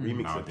anyway. Yeah,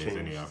 remixes have Nowadays, changed.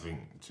 anyway, I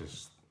think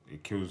just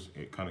it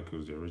kind of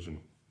kills the original.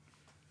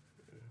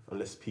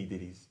 Unless P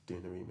Diddy's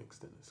doing the remix,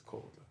 then it's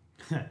cold.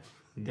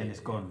 Then it's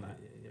gone. Like,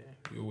 Yeah.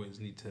 We always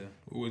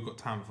got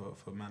time for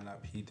a man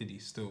like P. Diddy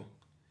still.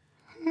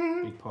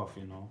 big puff,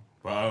 you know.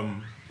 But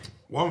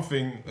one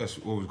thing that's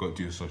always got to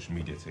do with social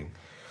media thing.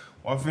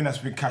 One thing that's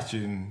been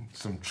catching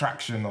some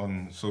traction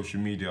on social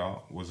media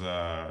was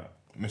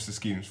Mr.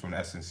 Schemes from the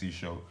SNC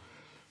show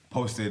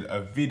posted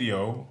a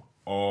video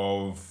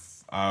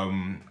of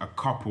a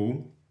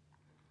couple.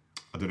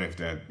 I don't know if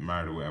they're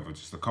married or whatever.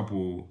 Just a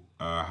couple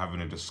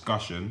having a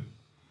discussion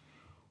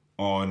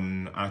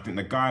on. I think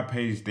the guy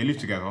pays. They live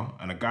together,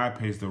 and the guy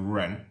pays the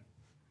rent,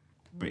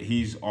 but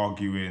he's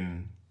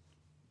arguing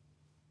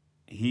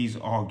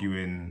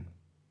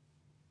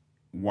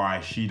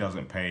why she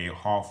doesn't pay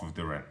half of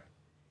the rent.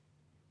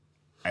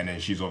 And then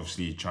she's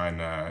obviously trying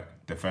to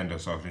defend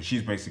herself. And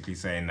she's basically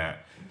saying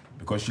that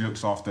because she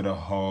looks after the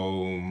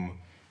home,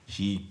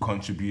 she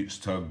contributes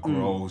to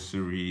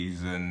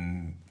groceries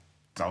and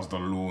does the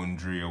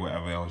laundry or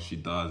whatever else she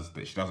does,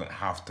 that she doesn't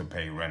have to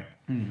pay rent.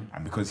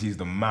 And because he's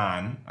the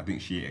man, I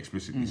think she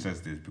explicitly says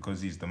this, because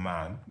he's the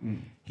man,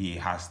 he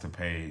has to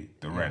pay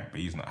the rent, but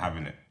he's not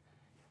having it.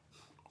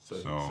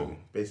 So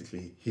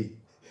basically, he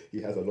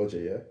has a lodger,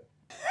 yeah?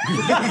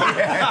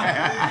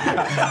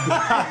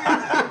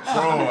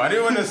 Bro, I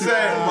didn't want to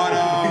say it,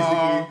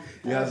 but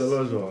He has a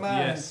lodger.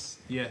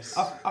 Yes.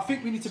 I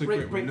think we need to It's a break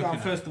great way down looking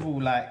at first of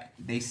all. Like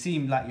they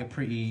seem like you're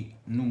pretty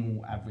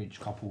normal, average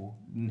couple.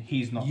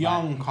 He's not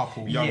Young like,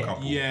 couple. Young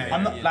couple. Yeah.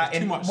 I'm not yeah, like there's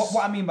too in, much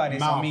what I mean by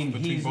this. I mouth mean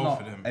between he's both not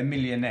of them. a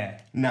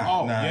millionaire.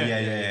 Oh,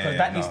 yeah. Because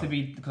that needs to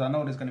be, because I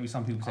know there's going to be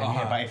some people saying,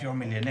 yeah, but if you're a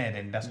millionaire,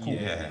 then that's cool.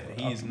 Yeah,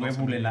 he is We're not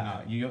a ruling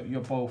that millionaire. out.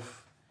 You're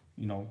both,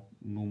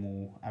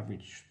 normal,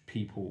 average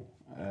people.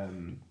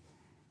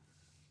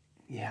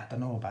 Yeah, I don't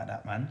know about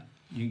that, man.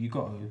 You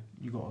gotta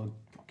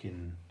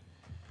fucking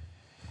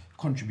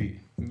contribute.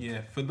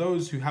 Yeah, for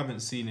those who haven't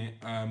seen it,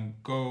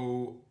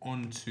 go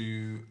on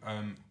to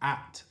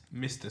at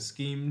Mr.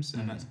 Schemes,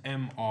 and that's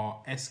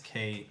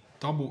MRSKEE,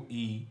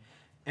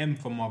 M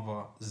for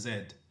mother,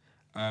 Z.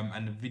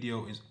 And the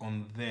video is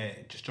on there.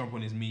 Just jump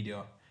on his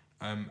media,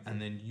 and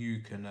then you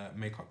can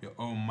make up your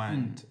own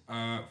mind.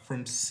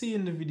 From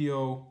seeing the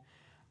video,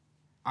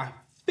 I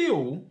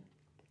feel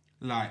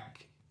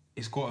like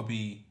it's got to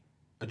be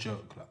a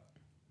joke.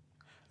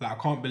 Like I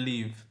can't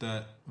believe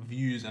the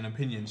views and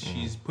opinions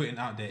she's putting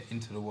out there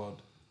into the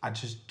world. I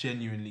just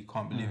genuinely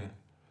can't believe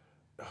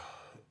it.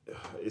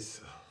 It's,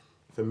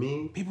 for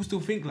me... People still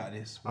think like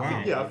this.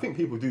 Wow. I think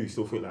people do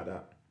still think like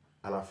that.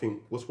 And I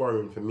think what's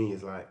worrying for me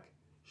is like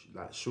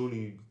surely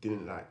you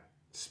didn't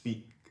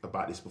speak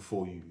about this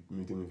before you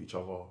moved in with each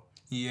other.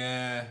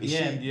 Yeah.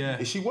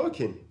 Is she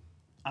working?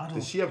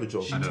 Does she have a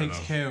job? She takes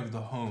care of the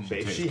home. But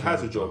if she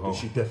has a job, then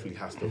she definitely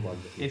has to run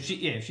the If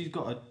she's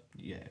got a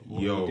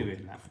what yo, are we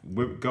doing?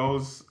 with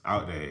girls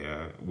out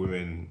there,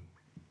 women,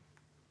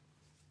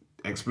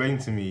 explain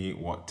to me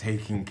what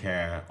taking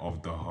care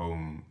of the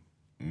home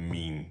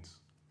means.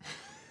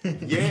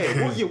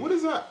 What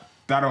is that?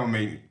 That don't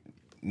make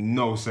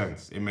no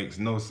sense. It makes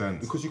no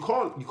sense. Because you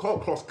can't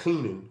class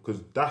cleaning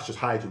because that's just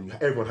hygiene.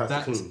 Everyone has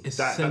That's to clean.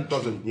 essential.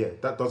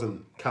 That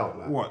doesn't count.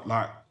 Like What,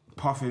 like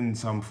puffing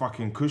some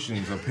fucking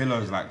cushions or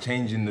pillows, like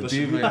changing the does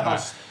she read duvet? the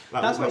house?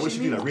 That's what what she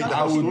she do? means. Read the That's I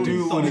house will stories?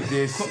 do all of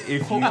this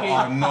if you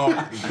are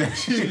not.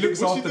 She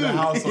looks after the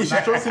house. She's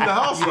dressing the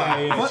house.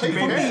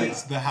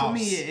 The house. For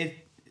me,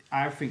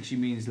 I think she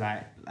means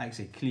like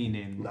say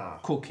cleaning,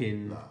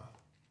 cooking,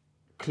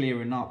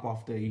 clearing up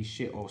after his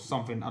shit or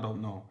something. I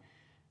don't know,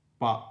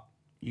 but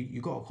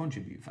you got to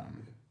contribute,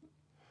 fam.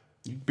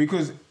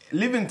 Because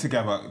living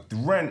together, the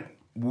rent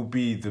will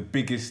be the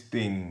biggest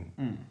thing,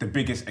 the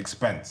biggest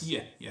expense.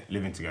 Yeah.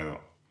 Living together.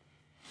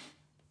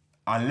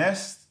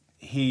 Unless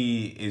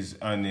he is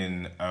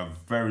earning a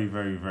very,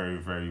 very, very,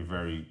 very,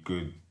 very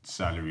good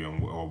salary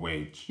or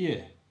wage,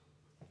 Yeah.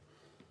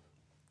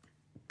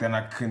 then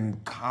I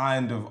can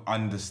kind of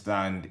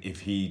understand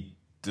if he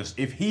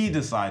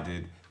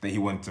decided that he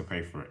wanted to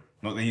pay for it.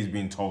 Not that he's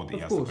being told that he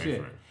has to pay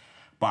for it.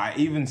 But I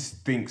even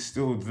think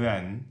still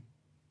then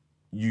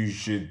you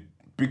should,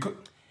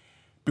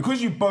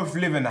 because you both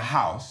live in a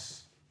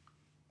house,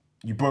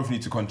 you both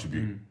need to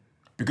contribute.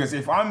 Because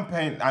if I'm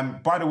paying,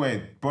 and by the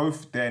way,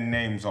 both their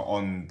names are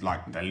on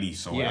like the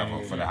lease or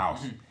whatever for the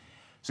house.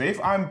 So if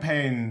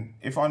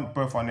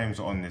both our names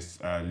are on this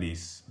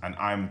lease and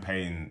I'm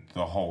paying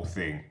the whole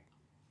thing,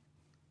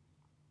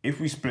 if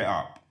we split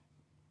up,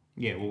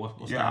 Yeah, well,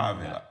 what's yeah, that? I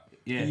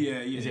mean, Yeah.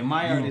 Is it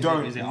my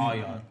yard? Is it our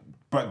yard?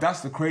 but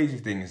that's the crazy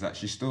thing, is that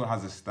she still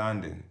has a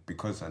standing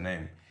because her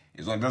name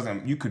is on.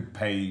 Doesn't, you could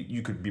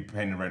be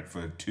paying the rent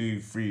for 2,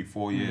 3,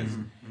 4 years,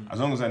 as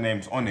long as her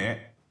name's on it.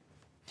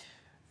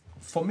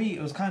 For me,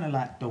 it was kind of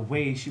like the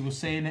way she was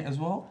saying it as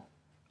well.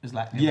 It's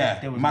like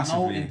there was no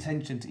massively.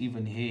 intention to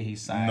even hear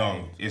his side.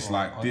 No, it's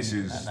like, this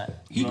anything is- like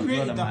that. He You're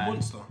created the that man.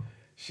 monster.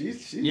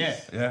 She's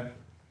Yeah.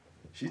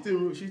 she's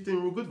doing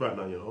real good right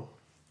now. Of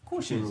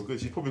course she's she doing is. real good.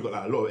 She's probably got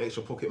like a lot of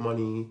extra pocket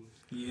money.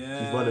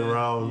 Yeah. She's running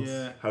around,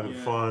 Yeah. having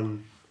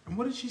fun. And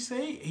what did she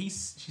say?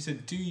 She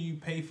said, "Do you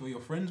pay for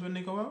your friends when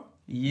they go out?"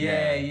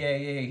 Yeah.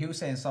 He was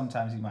saying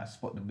sometimes he might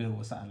spot the bill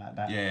or something like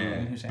that. Yeah.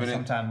 And he was saying But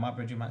sometimes my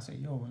brother might say,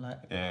 "Yo, like,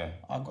 Yeah.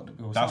 I got the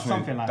bill." That's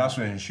Something like that's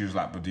that. when she was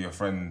like, but do your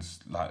friends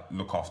like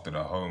look after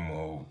the home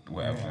or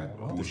whatever? Just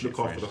bullshit look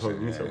after the phrase home.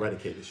 We need she to said,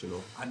 eradicate this.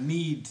 I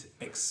need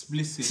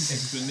explicit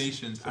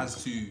explanations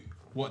as to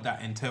what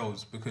that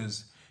entails,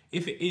 because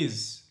if it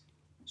is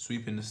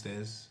sweeping the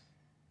stairs,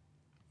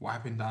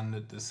 wiping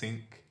down the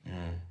sink,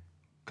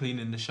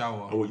 cleaning the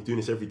shower, And what, you doing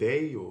this every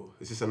day, or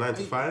is this a 9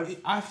 to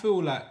 5? I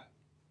feel like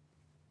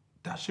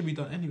that should be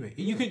done anyway.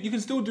 You can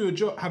still do a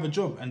job, have a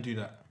job, and do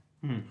that.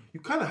 You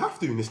kind of have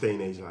to in this day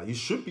and age. Like you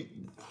should be.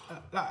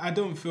 Like, I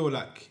don't feel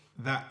like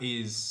that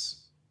is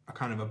a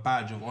kind of a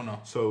badge of honor.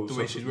 So the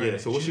way she's wearing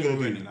it. So what's she shouldn't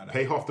gonna be do? wearing it like that.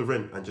 Pay half the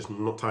rent and just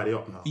not tidy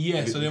up now.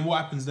 Yeah. So then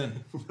what happens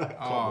then? Come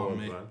Oh on,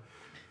 mate. man.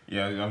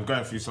 Yeah, I'm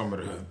going through some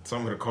of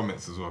the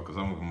comments as well because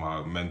some of them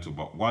are mental.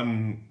 But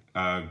one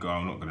girl,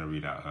 I'm not gonna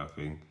read out her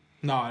thing.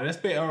 No, let's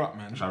bait her up,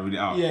 man. Shall I read it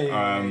out?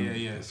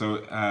 Yeah. So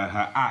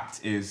her at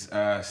is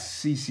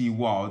CC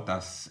Wild.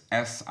 That's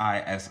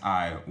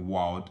SISI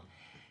Wild.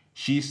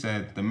 She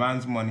said the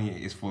man's money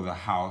is for the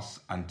house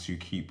and to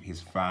keep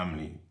his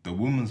family. The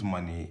woman's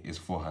money is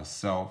for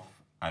herself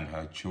and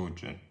her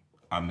children.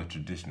 I'm the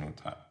traditional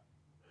type.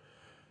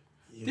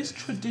 This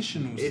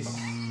traditional stuff.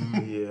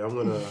 Yeah, I'm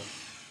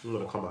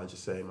gonna come out and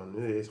just say, man,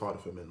 it's harder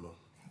for men, man.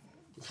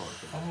 It's harder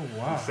for men. Oh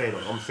wow.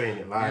 I'm saying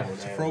it live on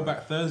It's a air,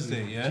 throwback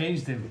Thursday, yeah.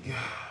 Changed him.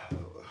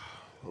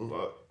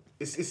 man.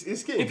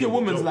 It's getting. If your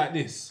woman's joke. like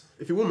this,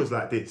 If your woman's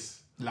like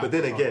this, Like but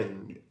then fuck.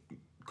 again,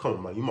 come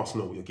on, man, you must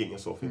know what you're getting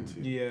yourself into.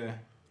 yeah.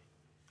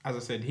 As I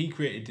said, he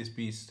created this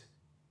beast.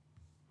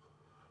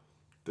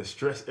 The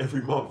stress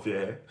every month,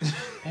 yeah,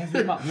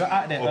 Every month you're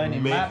out there of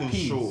earning mad making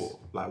peas. sure,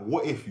 like,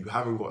 what if you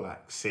haven't got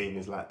like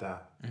savings like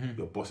that? Mm-hmm.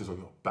 Your boss is on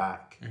your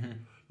back.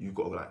 You've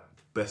got like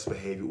best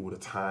behavior all the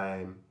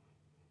time.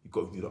 You've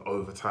got to do the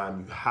overtime.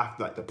 You have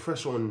like the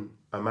pressure on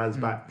a man's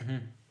back.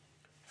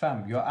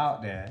 Fam, you're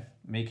out there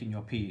making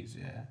your peas,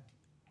 yeah,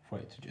 for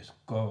it to just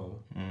go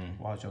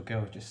whilst your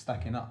girl's just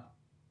stacking up.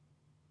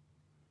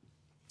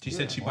 She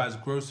said she buys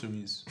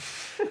groceries.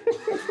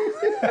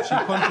 She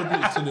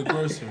contributes to the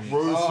groceries.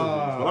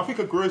 Groceries. When I think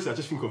of groceries, I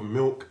just think of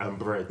milk and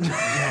bread.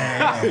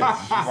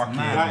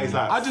 That is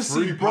like I just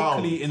see £3.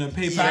 broccoli in a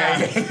paper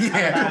bag.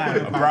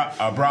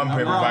 A brown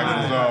paper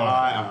bag as well.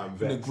 I am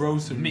The vexed.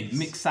 groceries.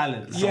 Mixed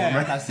salad.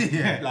 Yeah. That's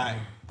it. Like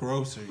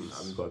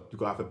groceries. You got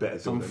to have a better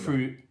deal Some than that.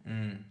 fruit.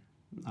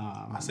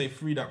 I say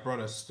free that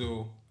brother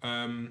still.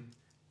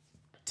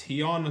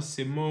 Tiana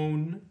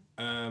Simone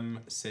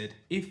said,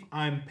 if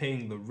I'm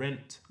paying the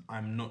rent,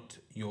 I'm not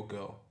your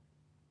girl.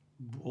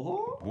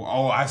 What?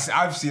 Oh, I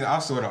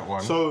saw that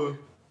one. So,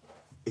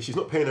 if she's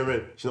not paying the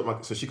rent, so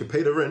she could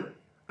pay the rent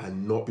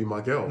and not be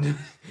my girl.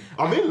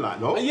 I'm in, like,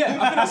 no? Yeah,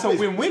 I think that's a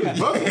win-win.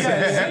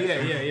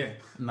 Yeah.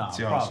 Nah,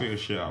 See, I'll bruv. sweet as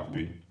shit out,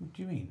 B. What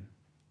do you mean?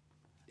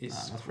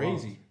 It's That's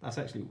crazy. wild. That's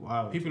actually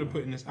wild. People are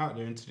putting this out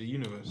there into the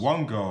universe.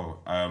 One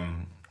girl, I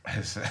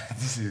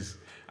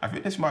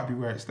think this might be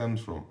where it stems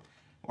from.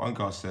 One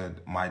girl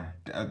said,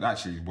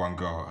 one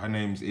girl, her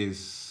name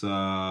is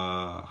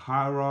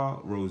Hira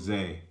Rose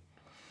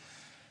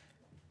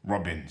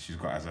Robin, she's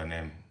got as her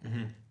name.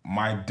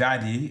 My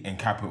daddy, in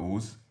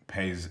capitals,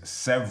 pays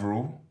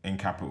several, in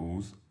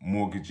capitals,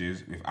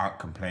 mortgages without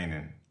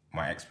complaining.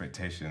 My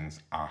expectations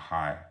are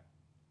high.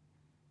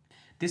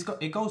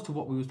 It goes to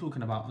what we was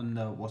talking about on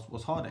the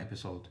What's Harder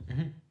episode,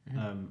 and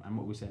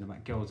what we were saying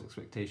about girls'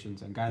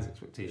 expectations and guys'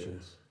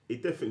 expectations.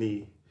 It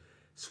definitely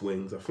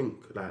swings. I think,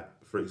 like,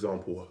 for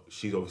example,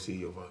 she's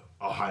obviously of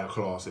a higher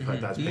class. If her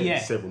dad's paying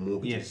several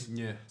mortgages.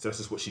 Yeah. So that's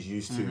just what she's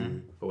used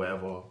to, or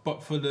whatever.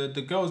 But for the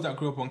girls that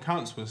grew up on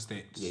council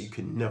estates, Yeah, you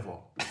can never,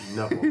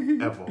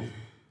 ever.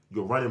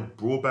 You're running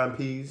broadband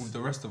P's, with the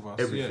rest of us,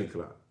 everything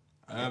yeah.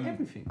 like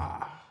Everything.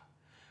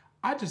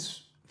 I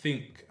just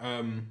think,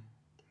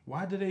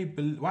 why do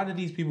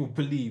these people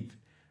believe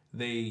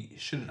they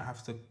shouldn't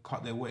have to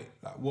cut their weight?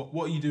 Like,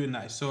 what are you doing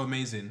that is so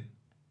amazing?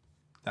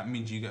 That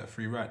means you get a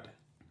free ride.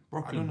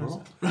 Broccoli, I don't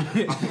bro. know.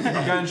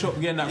 Going shop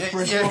getting that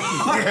fresh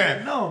broccoli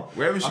Yeah. No.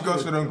 Wherever she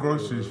goes for them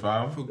groceries,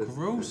 fam. for There's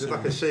groceries.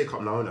 like a shake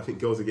up now, and I think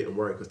girls are getting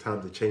worried because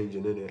times are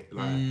changing, innit?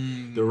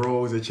 Like the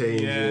roles are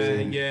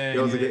changing. Yeah.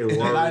 Girls are getting The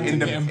worried. lines are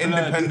getting blurred.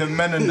 Independent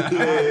men and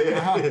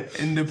that.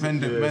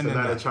 Independent Yeah, men so and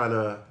now that.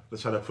 they're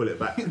trying to pull it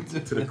back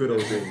to the good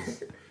old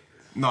days.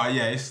 No,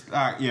 yeah, it's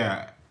like,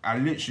 yeah, I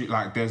literally,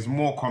 like, there's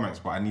more comments,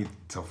 but I need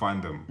to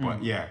find them.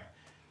 But yeah,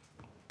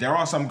 there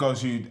are some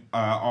girls who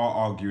are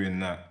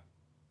arguing that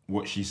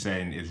what she's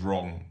saying is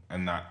wrong,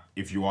 and that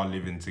if you are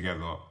living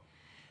together,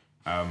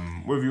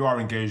 whether you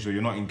are engaged or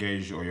you're not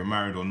engaged, or you're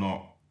married or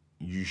not,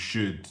 you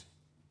should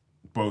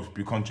both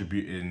be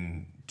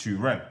contributing to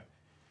rent.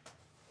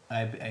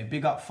 Hey,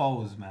 big up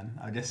Foles, man.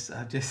 I just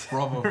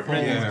Bravo, Foles.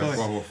 Yeah, going.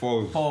 brother,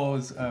 falls.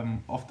 Foles,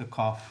 off the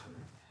cuff.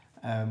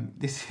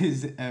 This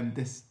is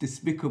this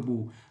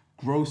despicable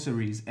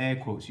groceries, air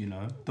quotes, you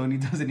know. Donnie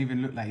doesn't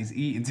even look like he's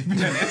eating, to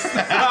be honest.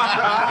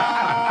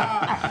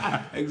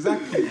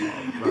 Exactly.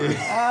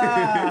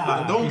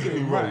 Don't get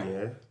me wrong, right.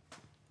 yeah.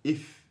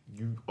 If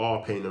you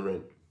are paying the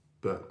rent,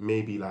 but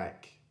maybe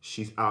like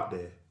she's out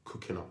there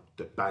cooking up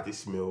the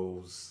baddest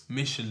meals.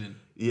 Michelin.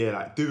 Yeah,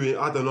 like doing,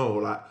 I don't know,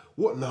 like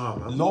what now,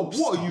 man?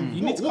 Lobster. What are you?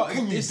 You need to what cut-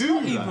 can you it's do?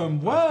 not like?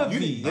 even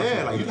worthy.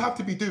 Yeah, like you'd have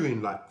to be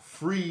doing like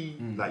free,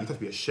 like you'd have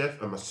to be a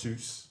chef, a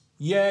masseuse.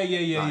 Yeah. Like,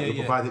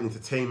 you're providing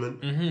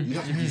entertainment. You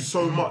have to do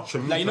so much.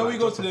 And Like, you know, we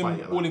go to justify them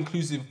it, like-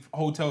 all-inclusive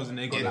hotels and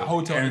they got like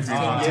hotel Everything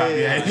entertainment. on tap.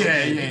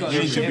 Yeah.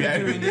 You should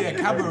be doing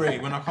cabaret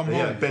when I come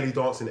Yeah, home. belly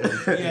dancing,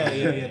 everything.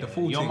 Yeah, the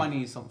full Your thing.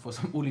 money is for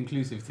some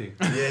all-inclusive thing.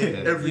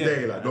 Yeah, every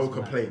day, Yeah. like no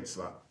complaints,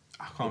 like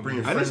I can't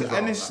bringing believe friends out.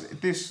 And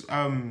this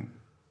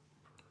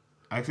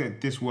I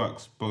said this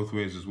works both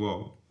ways as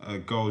well.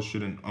 Girls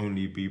shouldn't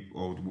only be,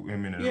 or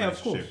women in a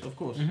relationship, of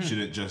course.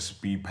 shouldn't just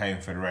be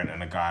paying for the rent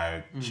and a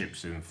guy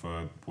chips in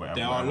for whatever.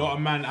 There are a lot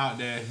of men out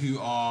there who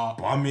are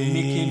Bummy.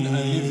 making a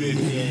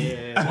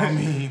living.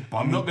 Bummy,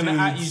 I'm not gonna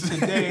at you dudes.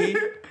 today,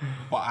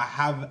 but I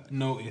have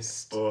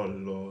noticed. Oh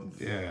Lord.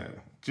 Yeah,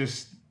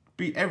 just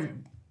be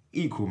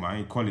equal,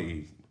 man.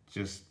 Equality.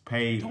 Just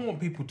pay. You don't want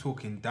people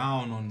talking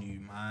down on you,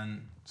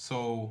 man.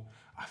 So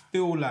I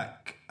feel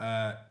like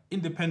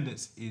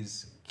independence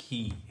is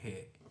key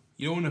here.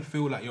 You don't want to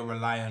feel like you're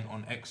reliant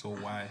on X or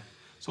Y.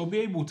 So be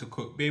able to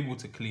cook, be able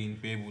to clean,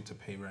 be able to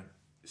pay rent.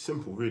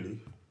 Simple, really.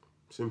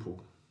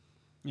 Simple.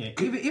 Yeah,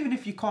 even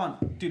if you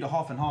can't do the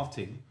half and half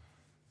thing,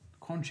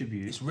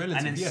 contribute. It's relative,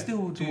 and then yeah,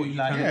 still to do what you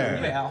like can yeah.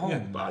 do. at home. Yeah.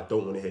 But I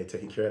don't want to hear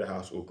taking care of the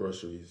house or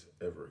groceries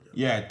ever again.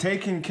 Yeah,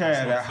 taking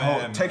care of the not fair,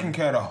 home, man. taking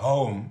care of the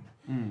home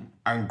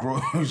and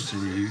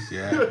groceries.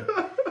 Yeah,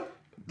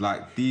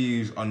 like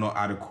these are not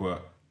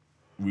adequate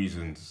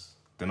reasons.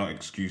 They're not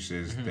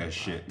excuses. They're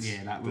shit.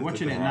 Yeah, like we're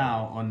watching it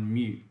now on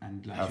mute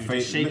and like Her she's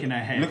face, just shaking her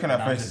head. Looking at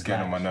and her I'm face is just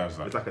getting on like- my nerves.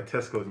 Like, It's like a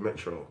Tesco's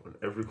Metro on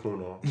every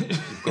corner. You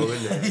go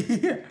in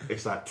there.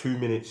 It's like 2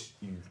 minutes.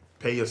 You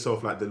pay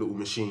yourself like the little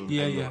machine.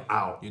 Yeah, and yeah. You're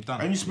out. You're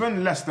done. and you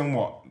spend less than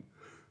what,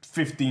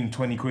 15,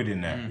 20 quid in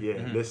there.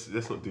 Yeah. Let's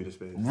not do this,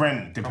 babe.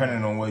 Rent,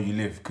 depending on where you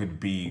live, could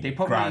be They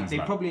probably grand.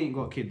 like. probably ain't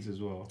got kids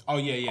as well. Oh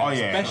yeah, yeah. Oh,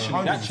 yeah.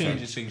 Especially that 100%.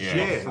 changes things. Yeah.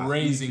 She's Yeah.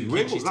 raising Like,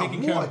 kids. She's like,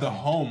 taking care of what? the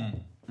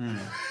home.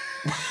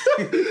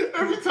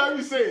 Every time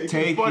you say it, it's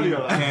Taking funnier.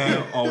 Like.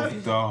 care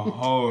of the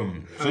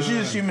home. So she's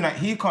assuming that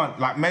he can't,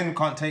 like men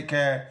can't take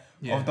care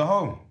of the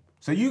home.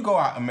 So you go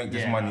out and make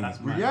this Yeah, money that's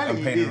mad. and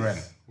Reality pay is, the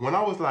rent. when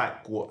I was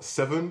like, what,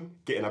 7,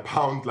 getting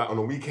 £1 like on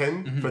a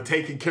weekend for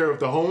taking care of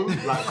the home,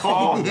 like, come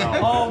on now.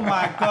 Oh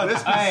my god!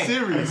 Let's be Hey,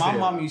 serious My here.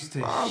 mum used to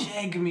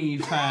shag me,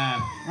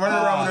 fam. Running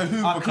around with a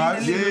Hoover, I'll clean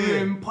cuz. the living Yeah.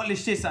 room,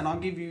 polish this, and I'll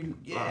give you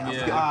Let's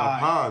get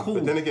like £1. cool.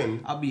 But then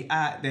again, I'll be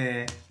out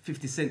there,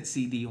 50 Cent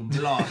CD on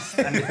blast,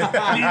 and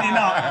cleaning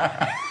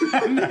up.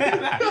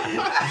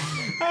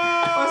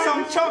 Or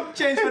some chop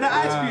change for the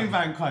ice cream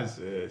van, cuz.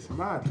 yeah, it's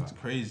mad. Like,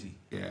 Crazy.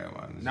 Yeah,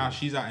 man. Now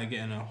she's out here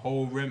getting a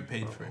whole rent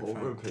paid for it. whole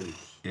fam. road page.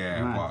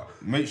 Yeah, Mad.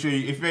 but make sure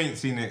if you ain't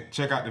seen it,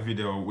 check out the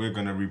video. We're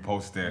gonna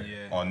repost it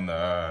Yeah.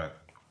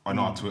 on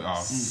our Twitter.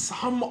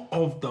 Some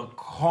of the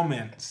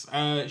comments.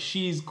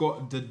 She's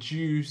got the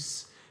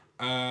juice,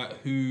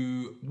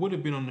 who would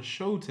have been on the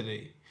show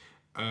today,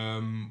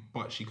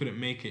 but she couldn't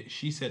make it.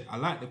 She said, "I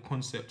like the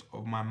concept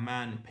of my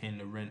man paying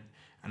the rent,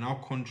 and I'll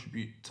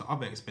contribute to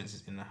other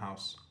expenses in the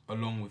house,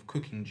 along with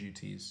cooking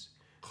duties."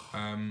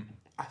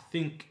 I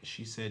think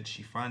she said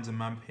she finds a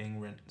man paying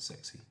rent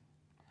sexy.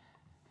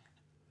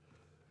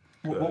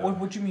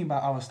 What do you mean by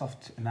our stuff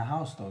in the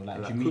house though? Like,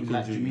 Like do you mean cooking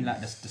like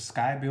the duties.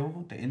 Sky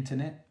bill, the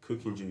internet,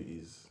 Cooking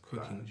duties.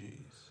 Cooking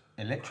duties.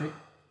 electric?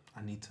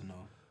 I need to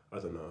know. I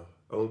don't know.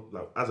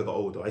 Like, as I got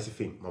older, I used to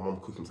think my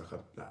mum cooking was like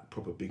a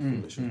proper big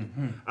thing. That should.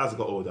 As I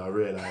got older, I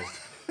realised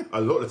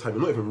a lot of the time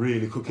you're not even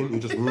really cooking; you're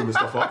just warming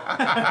stuff up.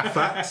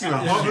 Facts.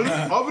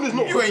 Like, oven is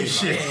not. You ain't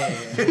shit.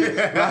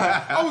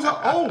 I was like,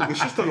 oh, it's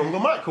just a longer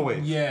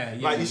microwave. Yeah,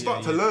 yeah, Like you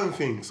start yeah, to learn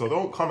things, so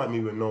don't come at me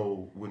with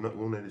we're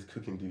not this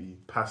cooking duty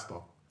pasta.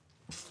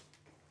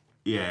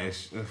 Yeah,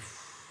 it's,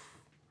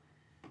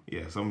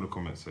 yeah. Some of the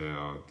comments here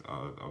are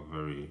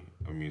very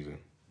amusing.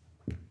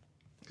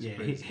 Yeah,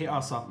 hit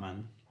us up,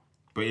 man.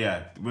 But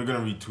yeah, we're gonna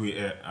retweet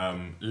it.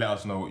 Let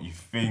us know what you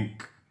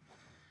think.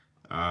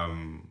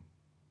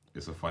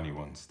 It's a funny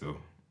one still.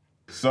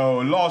 So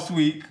last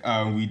week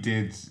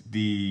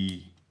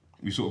we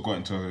sort of got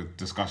into a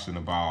discussion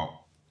about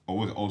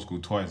old school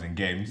toys and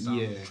games.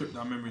 Yeah. Trip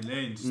down memory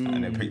lane.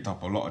 And it picked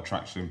up a lot of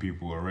traction.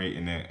 People were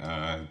rating it,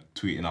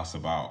 tweeting us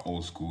about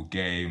old school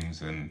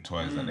games and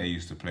toys that they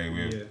used to play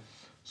with. Yeah.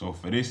 So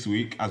for this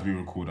week, as we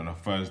record on a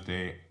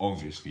Thursday,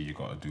 obviously you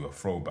got to do a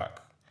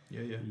throwback.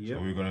 Yeah. So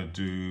we're gonna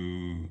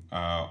do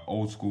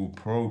old school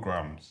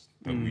programs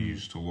that we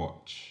used to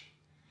watch.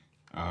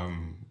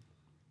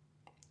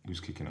 Who's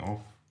kicking it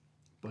off?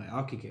 But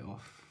I'll kick it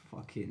off.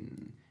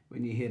 Fucking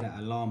when you hear that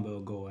alarm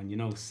bell go and you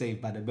know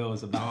Saved by the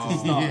Bell's about to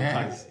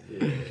start. Cuz.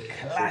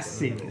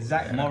 Classic.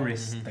 Zach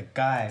Morris, the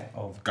guy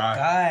of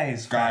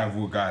guys. Guy fam. of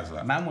all guys.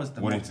 Like, Man was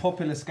the what most it-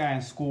 popular guy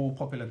in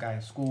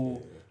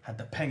school. Had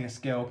the Penga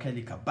scale,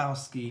 Kelly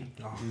Kabowski.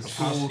 in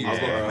school.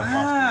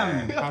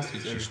 Yeah. Damn.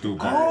 She's still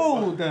going.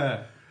 Cold.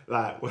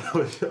 Like when I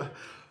was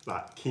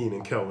like Keen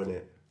and Kel in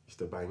it, used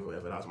to bang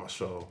whatever. That was my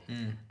show.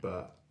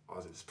 But I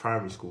was at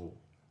primary school,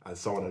 and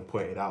someone had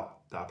pointed out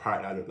that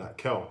apparently I looked like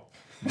Kel.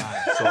 So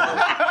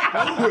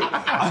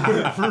I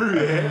went through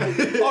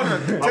it. Hold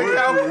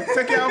on,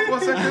 take it out for a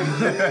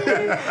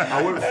second.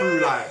 I went through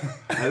like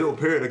a little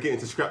period of getting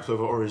to scraps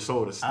over orange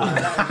soda. Still.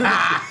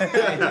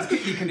 Just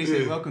quickly, can you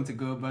say welcome to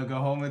Good Burger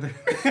Home with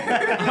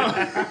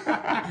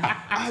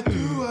I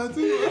do.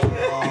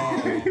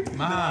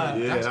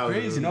 Man, Yeah, that's that was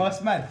crazy. You know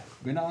what's mad?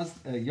 When I was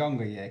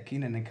younger,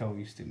 Keenan and Kel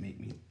used to make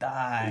me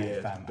die,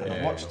 Yeah, fam. And I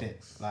yeah. watched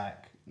it like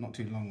not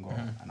too long ago,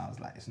 and I was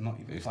like, it's not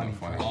even It's funny. not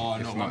funny. Oh,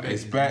 it's no, not. I bet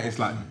It's it's bad. not It's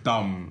like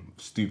dumb,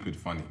 stupid,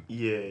 funny.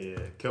 Yeah.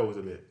 Kel was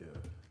a bit. Yeah.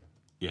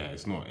 Yeah,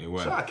 it's not. It Shout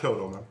wasn't. out Kel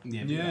though,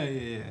 man. Yeah.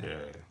 Yeah.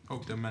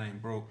 Hope the man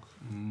ain't broke.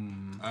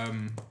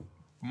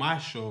 My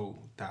show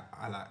that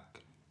I like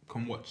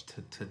can watch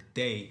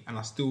today, and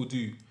I still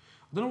do.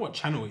 I don't know what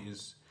channel it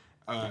is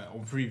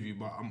on Freeview,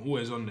 but I'm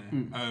always on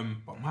there.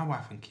 But My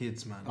Wife and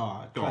Kids, man.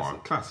 Oh, Oh,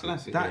 classic.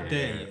 classic. That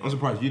day. I'm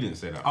surprised you didn't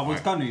say that. I was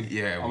Like, gonna.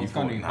 Yeah, I we was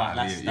thought gonna, but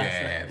Natalie.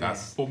 that's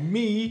That's For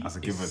me, That's a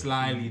it's given.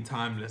 slightly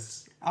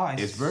timeless. Oh,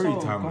 it's very so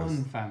timeless.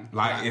 gone, fam.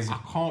 Like it's I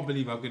can't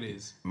believe how good it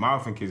is. My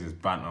Wife and Kids is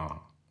banter,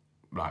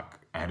 like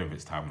ahead of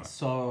its time. Like.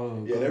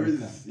 So Yeah, there gone, is.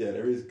 fam. Yeah,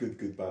 there is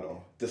good banter.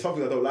 There's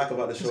something I don't like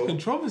about the There's show.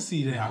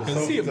 controversy there. I can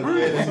There's see it something- yeah,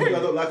 there's something I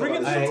brewing. don't like Bring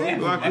it about to the the show.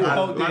 table. Like Let's what?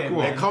 go Like there,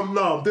 what? It comes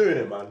now. I'm doing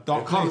it, man.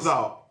 Dark it comes Place.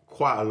 out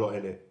quite a lot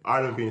in it. I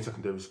remember being in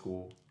secondary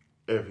school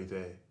every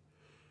day.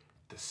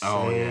 The same.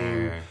 Oh,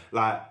 yeah.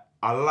 Like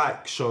I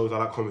like shows. I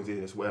like comedy.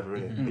 It's whatever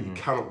in it. But you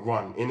cannot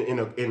run in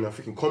a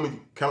freaking comedy.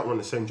 Cannot run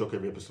the same joke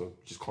every episode.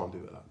 You just can't do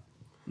it. Like.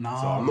 No,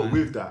 So I'm not man.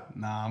 with that.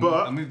 Nah,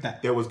 but I'm with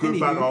that. there was good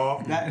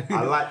Anywho,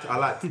 banter. I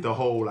liked the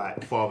whole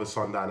like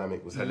father-son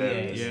dynamic was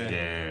hilarious. Yeah.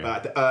 Yeah.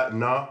 But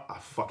I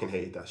fucking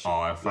hated that shit. Oh,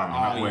 I found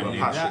Like, that with when a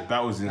passion.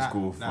 that was in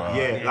school for.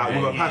 Yeah, like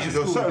with a passion.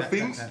 There were certain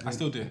things. I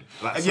still do.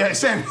 Like, Yeah,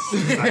 same.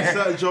 like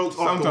certain jokes.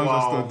 Sometimes after a I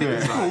while, still do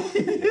it.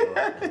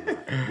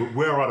 it's like,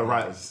 where are the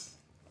writers?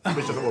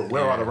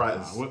 Where are the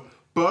writers?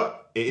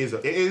 But it is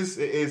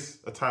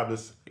a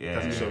timeless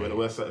classic show. And there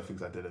were certain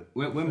things I didn't.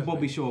 When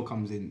Bobby Shaw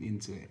comes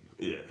into it,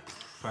 Yeah,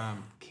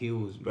 Bam.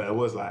 kills me. but it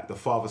was like the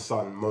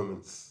father-son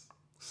moments.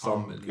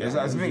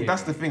 Unbelievable.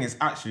 That's the thing. It's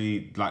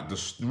actually like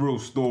the real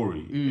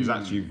story is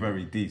actually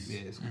very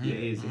decent. Yeah,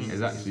 it is.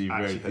 It's actually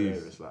very Actually decent.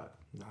 hilarious. Like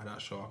Nah,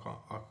 that show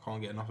I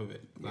can't get enough of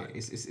it. Like,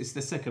 It's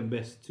the second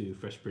best to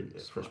Fresh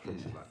Prince. Fresh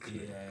Prince is like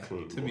yeah.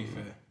 clean. To be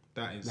fair,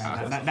 that is.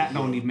 That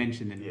don't need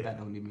mentioning. That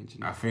don't need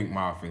mentioning. I think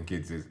My Wife and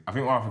Kids is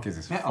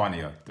Better.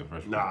 funnier than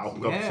Fresh Prince. Nah, I've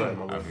got Yeah. sorry,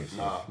 my I wife. think so.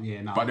 Nah.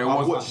 Yeah, no. But there I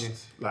was watched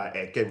like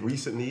again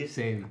recently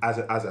Same. as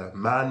a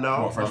man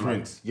now. What, Fresh I'm like,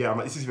 Prince? yeah, I'm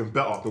like, this is even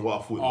better than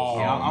what I thought it was.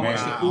 Yeah, I man,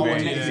 watched it man. all on Yeah,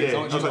 Netflix. Yeah,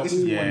 I was like, this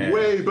is Yeah.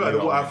 way better than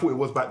Yeah. what I thought it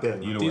was back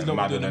then. You know These what, lot were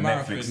mad doing than the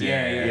Netflix. marathon.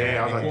 Yeah,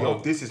 I was like, What yo,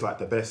 up? this is like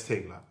the best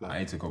thing. I Like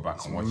need to go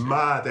back and watch it.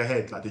 mad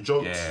ahead, like the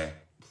jokes. Yeah.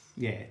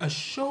 Yeah. A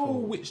show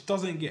which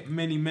doesn't get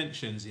many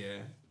mentions,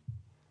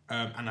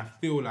 and I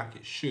feel like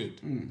it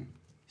should.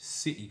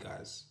 City,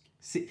 guys.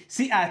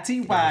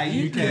 C-I-T-Y.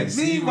 You can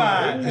see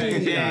why.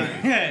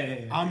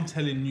 Yeah. I'm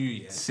telling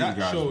you, City that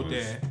Guys show was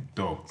there,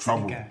 dog.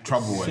 Guys.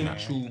 Trouble in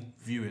that. central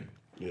viewing.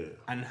 Yeah.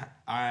 And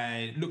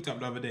I looked up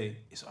the other day.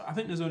 I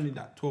think there's only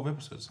like 12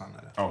 episodes, something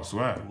like that. Oh,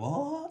 swear.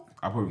 What?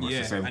 I probably watched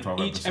Yeah, the same and 12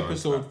 each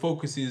episodes. episode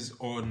focuses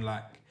on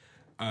like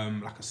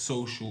a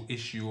social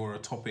issue or a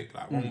topic.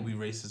 Like one will be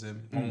racism,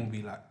 one will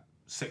be like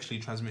sexually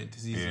transmitted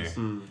diseases,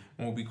 one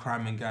will be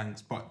crime and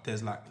gangs. But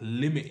there's like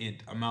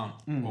limited amount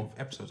of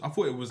episodes. I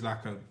thought it was like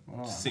a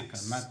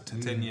 6 to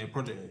 10 year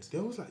project.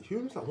 There was like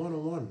humans like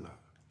one-on-one. Like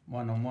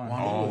One-on-one.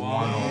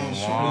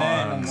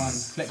 One-on-one.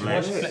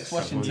 Flex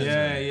Washington.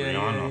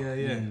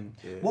 Yeah.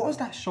 What was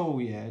that show?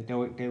 Yeah, they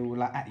were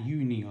like at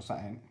uni or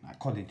something, at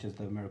college, as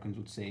the Americans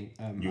would say.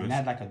 And they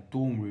had like a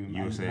dorm room.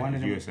 USA and one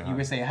of them, USA High.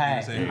 USA High.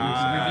 USA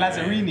High. With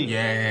Lazzarini.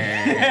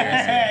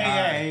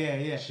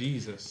 Yeah.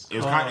 Jesus. It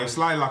was kind of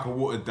slightly like a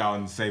watered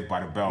down Saved by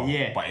the Bell,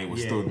 Yeah. but it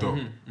was still dope.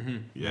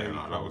 Yeah,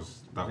 no, that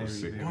was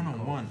sick.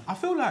 One-on-one. I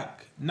feel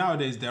like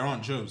nowadays there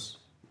aren't shows.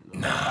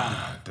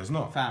 There's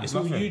not. Fam, It's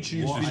all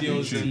YouTube What are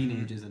videos. these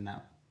teenagers and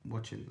that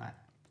watching like.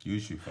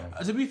 YouTube, fam.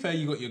 To be fair,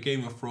 you got your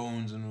Game of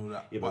Thrones and all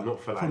that. Yeah, but not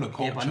for from the like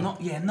culture. Yeah, but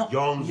not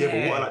young. Yeah,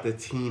 but what are like the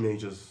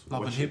teenagers?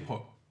 Love and watching? hip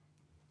hop.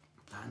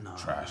 No.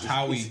 Trash.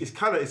 Howie. It's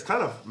kind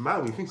of mad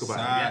when you think about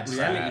it.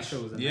 Sad. Reality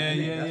shows.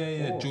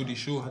 Yeah. Geordie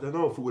Shore. I don't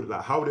know if it would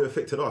like how would it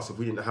affected us if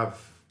we didn't have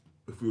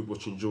if we were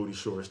watching Geordie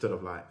Shore instead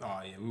of like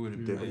Oh yeah, we would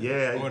have been.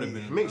 Yeah, I would it have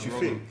been. makes you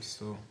Robin, think.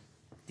 So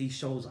These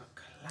shows are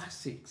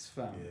classics,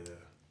 fam.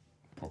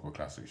 Proper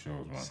classic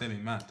shows, man. semi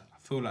mad. I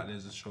feel like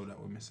there's a show that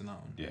we're missing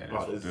out on. Yeah,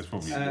 Oh, there's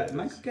probably.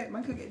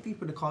 Man could get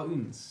deep in the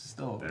cartoons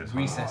still. There's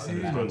Recess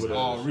and that. With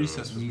Oh,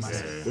 Recess was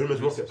massive. the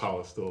women's Rocket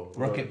Power still.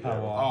 Rocket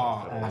Power.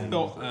 Oh, I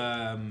felt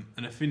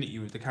an affinity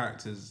with the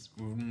characters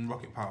within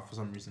Rocket Power for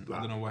some reason. I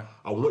don't know why.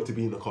 I want to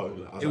be in the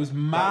cartoon. Like, I It was that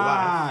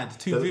mad, life,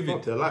 too their-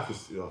 vivid. Their life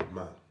is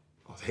man.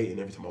 I was hating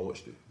every time I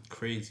watched it.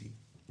 Crazy.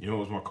 You know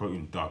what was my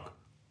cartoon? Doug.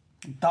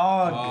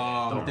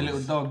 Dog. The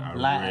little dog.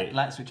 I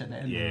Light switch at the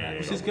end. Yeah.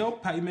 What's his girl?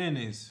 Patty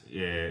Mayonnaise.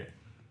 Yeah.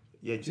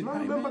 Yeah, do you Patty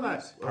remember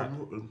that?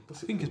 Mayonnaise? I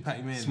think it's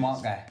Patty Mayonnaise.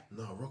 Smart guy.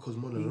 No, Rocco's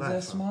Modern He's Life. a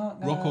man. smart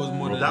guy. Rocco's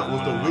Modern That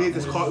was the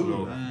weirdest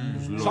cartoon.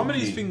 man. Some of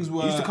these things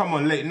were. Used to come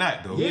on late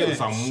night though. Yeah,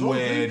 Some so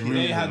weird creepy. They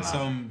reason, had like.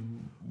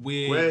 some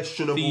weird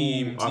Questionable.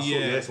 themes. I saw,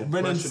 Yeah, some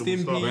Ren and questionable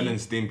Stimpy. stuff. Ren and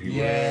Stimpy.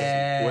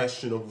 Yeah.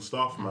 Questionable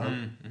stuff,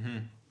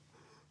 man.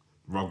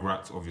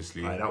 Rugrats,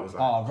 obviously. Like, that was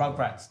like, Oh,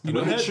 Rugrats. You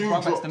know, when the tune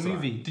Rugrats dropped, the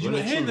movie. Did you When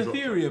not the hear tune the dropped.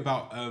 theory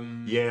about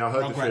Yeah, I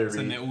heard the Rugrats theory.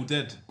 and they're all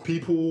dead?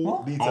 people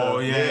What? need to. Oh,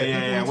 yeah. people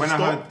need to When I stop.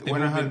 heard- They've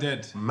all been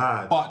dead.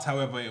 Mad. But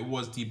however, it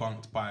was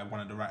debunked by one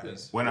of the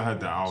writers. When I heard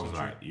that, I was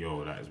like,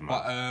 yo, that is mad.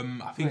 But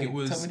I think Wait, it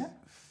was tell me that.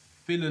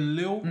 Phil and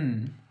Lil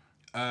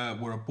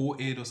were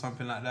aborted or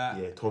something like that.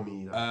 Yeah,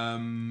 Tommy.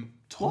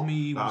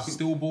 Tommy Nah, I was think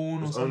stillborn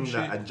or it was some only shit.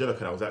 like Angelica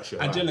that was actually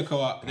alive.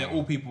 Angelica, they're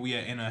all people,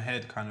 in her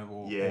head, kind of.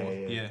 Or, Yeah.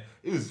 yeah.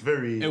 It was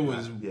very. It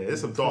was Yeah,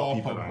 there's some dark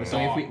people. proper Like, So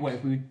dark.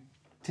 if we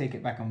take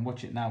it back and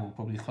watch it now, we'll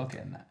probably clock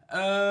it in that.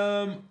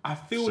 I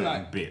feel Certain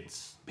like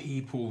bits.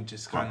 people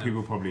just But kind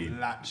people of probably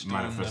latched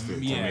manifested on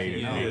them. to Yeah, make it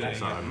yeah, big yeah, or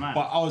something. Mad.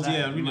 But I was That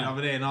is reading it mad. the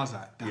other day and I was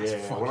like, that's yeah,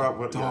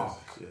 fucking dark.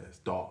 Yeah, it's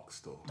dark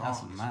still. That's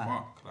Dark as mad.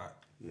 fuck. Like,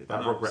 Yeah,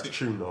 that know, Rugrats sick.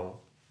 tune though,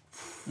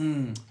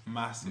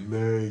 massive.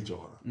 major.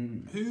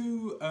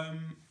 Who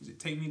is it?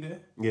 Take Me There.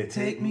 Yeah,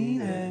 Take me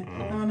there.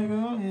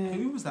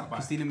 Who was that by?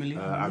 Christina Milian.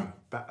 I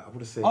would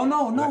have said. Oh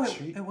no,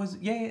 Blackstreet. it was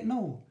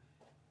no.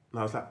 No,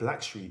 it was like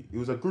Blackstreet. It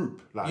was a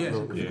group. Like, Yeah, you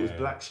know, it's a it was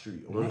group.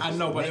 Blackstreet. I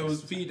know, but it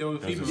was there were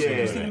female. Yeah,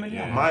 Christina yeah, Milian.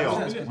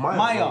 yeah.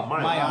 Maya.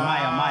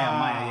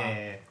 Maya.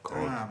 Yeah.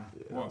 Damn,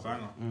 what a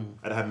banger.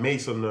 And I had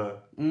Mace on the.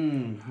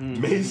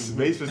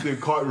 Mace was doing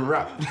cartoon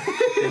rap.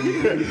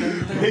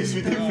 Mace,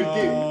 we didn't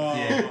forget.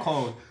 Yeah,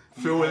 cold.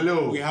 Phil and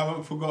Lil. We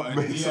haven't forgotten.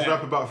 Mace was Yeah.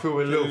 rap about Phil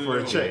and Lil for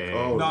a check. Yeah.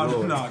 Oh, No,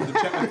 Lord. the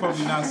check was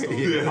probably now still.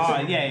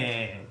 Oh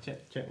yeah.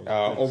 Check.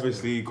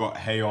 Obviously, got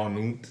Hey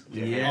Arnold.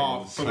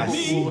 Oh, for That's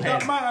me, full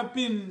that head. might have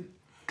been.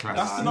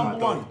 That's the Nah,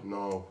 number one.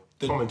 No.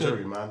 The- Tom and the-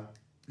 Jerry, man.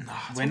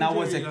 When I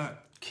was a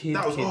kid,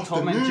 That was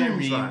Tom and afternoons,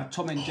 Jerry, like,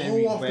 Tom and Jerry.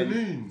 whole when-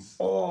 afternoons.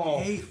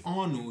 Hey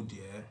Arnold,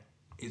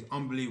 is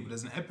unbelievable.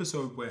 There's an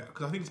episode where,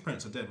 because I think his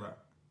parents are dead, right?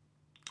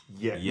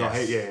 Yeah, Yes.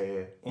 no,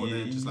 yeah. Or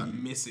they're just like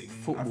missing.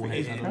 Football I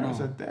head, think I don't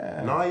know.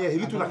 there. No, yeah, he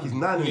looked like his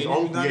nan and his Yeah,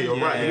 uncle. Yeah, you're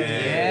right.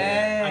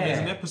 Yeah. And there's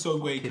an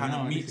episode where he Fucking kind of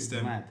hell, meets this is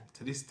them mad.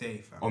 to this day,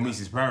 fam. Or meets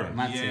his parents.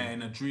 Mad Yeah, thing.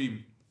 in a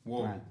dream.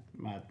 Whoa.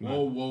 Mad.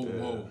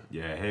 Whoa.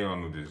 Yeah, Hey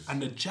Arnold is.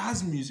 And the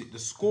jazz music, the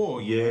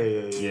score. Yeah.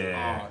 Yeah.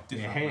 Yeah,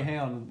 Different. hey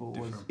on the ball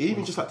was.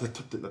 Even just like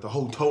the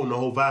whole tone, the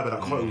whole vibe of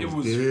that cartoon It was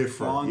was different.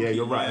 funky. Yeah,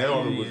 you're right. Yeah, Hell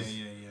Arnold yeah, was.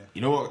 yeah.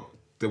 You know what?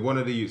 The one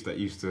of the youths that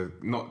used to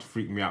not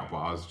freak me out, but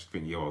I was just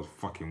thinking, yo, it was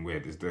fucking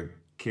weird. Is the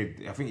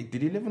kid? I think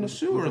did he live in a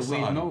sewer or With a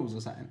weird something? nose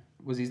or something?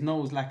 Was his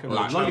nose like a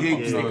Like lollipop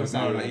pig stick or nose, no,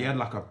 something? like he had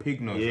like a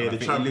pig nose. Yeah, and I the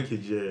think tramp he lived,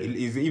 kid, yeah.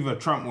 He's either a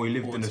tramp or he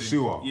lived in a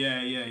sewer. Yeah.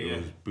 It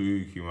was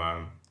spooky,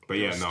 man. But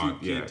yeah, no, Stoop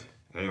yeah. kid.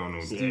 Hey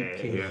Arnold. Yeah.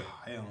 Yeah.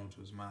 Hey Arnold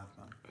was mad,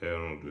 man. Hey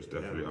Arnold was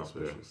definitely up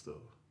there.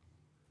 Still.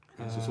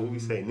 So what we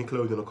say,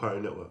 Nickelodeon or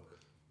Cartoon Network?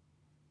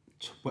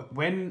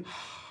 When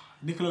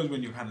Nickelodeon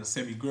when you're kind of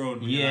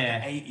semi-grown, when you're Yeah.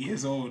 like 8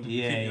 years old.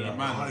 Yeah, thinking, yeah.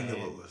 Man, Cartoon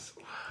Network was.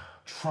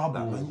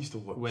 Trouble Man used to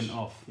watch. went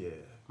off. Yeah.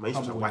 Man used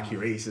to Trouble watch went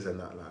wacky races and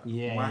that. Like,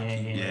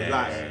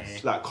 Yeah.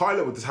 like Cartoon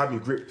Network just had me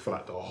gripped for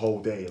like the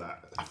whole day. Like,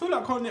 I feel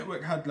like Cartoon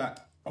Network had like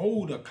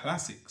older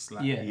classics.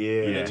 Like, Yeah.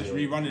 yeah. just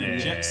rerunning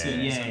the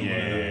Jetsons. Yeah, and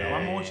yeah, whatever.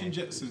 I'm watching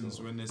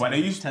Jetsons when there's. But they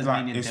used to like.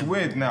 Tasmanian It's Devil.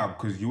 weird now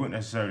because you wouldn't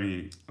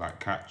necessarily like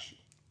catch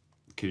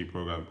kiddie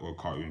programs or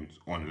cartoons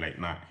on late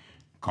night.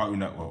 Cartoon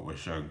Network was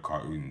showing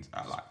cartoons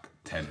at like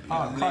 10 p.m.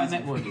 Oh, Cartoon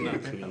Network.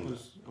 That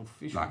was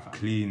official. like fam.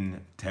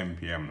 clean 10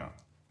 p.m. now.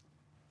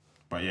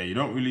 But yeah, I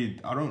don't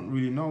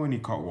really know any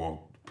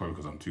well, probably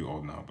because I'm too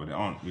old now, but there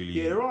aren't really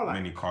Yeah, there are, like,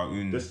 many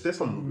cartoons. There's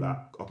some like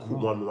a cool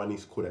one I need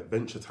to call it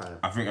Adventure Time.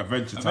 I think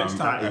Adventure Adventure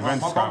Time. Time.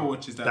 My brother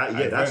watches that. That-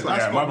 yeah, that's like-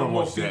 that's my got brother the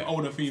more watched it.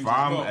 older themes Fam,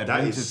 as well. That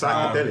Adventure is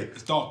Time. psychedelic.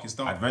 It's dark.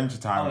 Adventure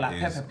Time like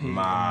is Peppa Pig.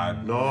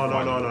 mad. No. funny.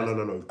 I Adventure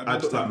don't,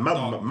 like, Time,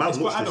 man it's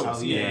for watch this.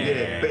 adults,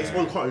 Yeah, but it's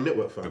on Cartoon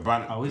Network, fam. The is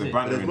the it?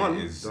 banter There's in one.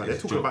 it is Like, they're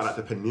is talking about jokes.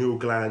 like the pineal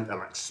gland and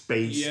like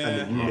space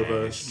and the Yeah.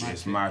 universe.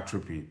 It's mad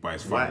trippy, but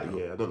it's Right? funny.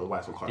 though. Yeah, I don't know why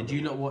it's on Cartoon. Did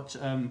you not watch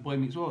Boy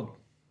Meets World?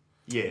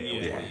 Yeah.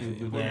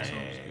 With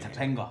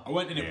Topanga. I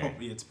went in it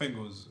properly. Yeah, Topanga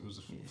was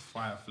a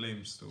fire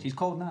flame still. She's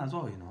cold now as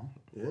well, you know.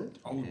 Yeah.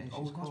 Old, Yeah, she's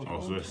old, cold. Oh,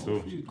 so Cold it's still-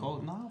 food,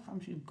 cold. No, fam,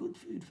 she's good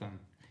food, fam.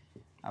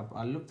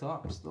 I looked her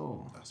up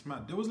still. That's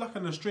mad. There was like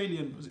an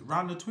Australian. Was it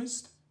Round the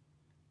Twist?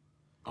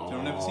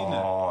 I've never seen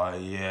that. Oh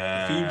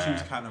yeah. The theme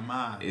tune's kind of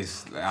mad.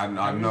 It's I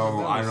know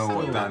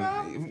what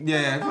Dan.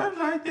 Yeah,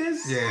 like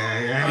this.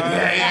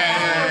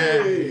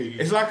 Yeah.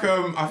 It's like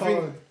I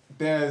think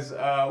there's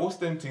what's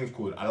them things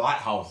called? A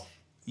lighthouse.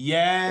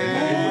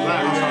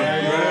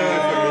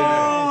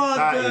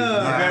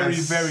 Very,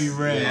 very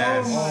rare.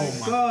 Yes. Oh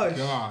my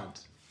god.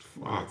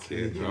 Fuck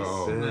it.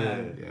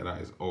 Yeah,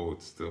 that is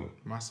old still.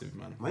 Massive,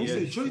 man. Man, you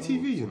say Joy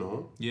TV, you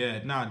know?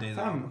 Yeah, nowadays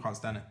I can't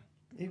stand it.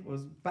 It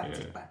was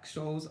back-to-back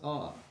shows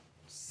are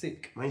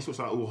sick. Man, you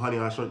saw like, Honey,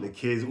 I Shrunk the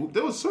Kids.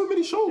 There was so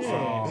many shows,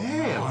 fam.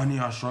 Damn. Honey,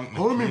 I Shrunk the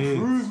Home Kids.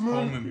 Improvement.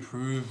 Home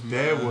Improvement.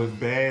 There was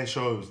bare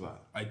shows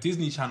like.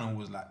 Disney Channel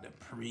was like the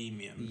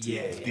premium.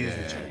 Yeah. Disney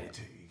Channel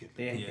too. You get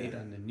They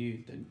done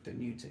the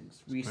new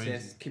things. Recess,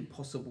 crazy. Kim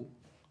Possible.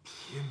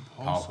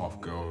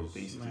 Powerpuff Girls.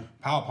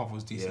 Powerpuff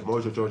was Yeah, decent.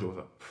 Mojo Jojo was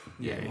like.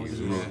 Yeah,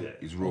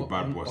 He's real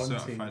bad boy. on-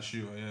 Certified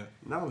shooter, yeah.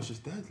 Now it's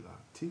just dead,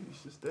 like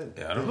TV's just dead.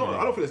 Yeah, I don't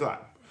I don't feel it's like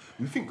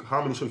You think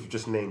how many shows you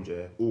just named,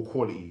 yeah? All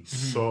quality,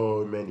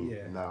 so many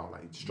now,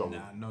 like struggle.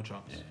 Nah, no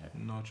chance.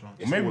 No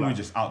chance. Or maybe all we're like-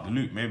 just out the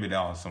loop. Maybe there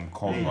are some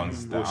cold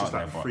ones Or that it's are out just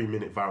there, like but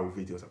 3-minute viral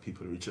videos that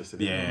people are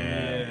interested in.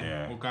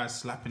 yeah. Or guys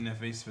slapping their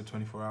face for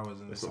 24 hours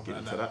and Let's stuff not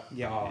get like into that. that.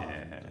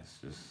 Yeah. It's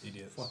just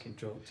Idiots. Fucking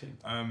joke too.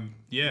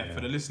 For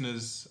the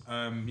listeners,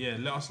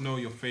 let us know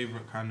your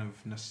favourite kind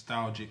of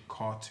nostalgic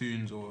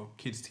cartoons or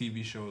kids'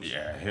 TV shows.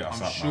 Yeah, hit us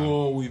I'm up,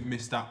 sure we've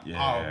missed out.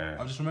 Yeah.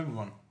 I just remember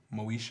one.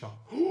 Moesha.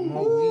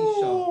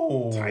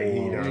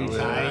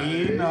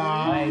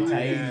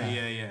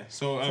 Yeah.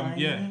 So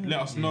let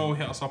us know.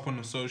 Hit us up on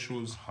the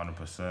socials.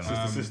 100%.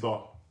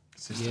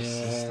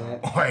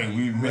 Sister. Wait,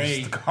 we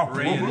missed a couple.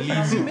 Ray and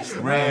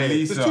Lisa. Ray and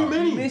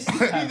Lisa.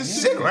 The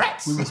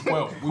cigarettes. We were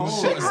spoiled. We were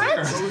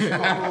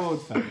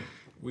spoiled.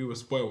 We were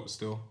spoiled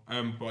still.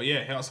 But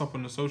yeah, hit us up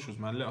on the socials,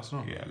 man. Let us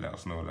know. Yeah, let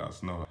us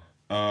know.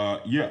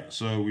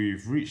 So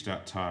we've reached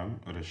that time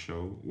of the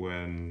show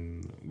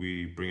when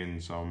we bring in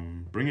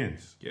some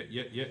bring-ins.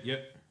 Yeah.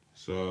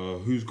 So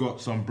who's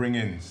got some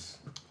bring-ins?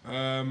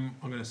 I'm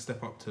gonna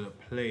step up to the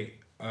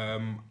plate.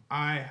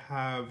 I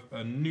have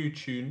a new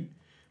tune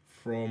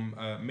from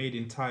Made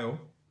in Tile,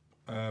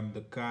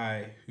 the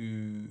guy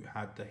who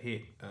had the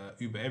hit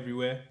Uber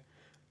Everywhere.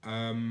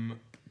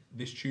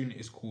 This tune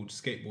is called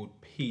Skateboard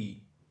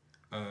P.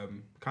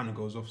 Kind of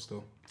goes off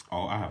still.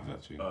 Oh, I have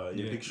that too.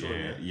 Big Sean.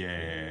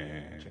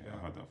 Yeah. I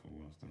heard that for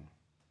once then.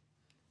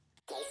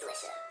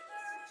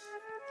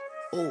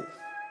 Ooh.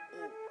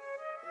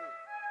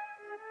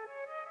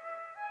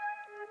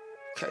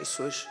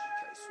 K-Swish.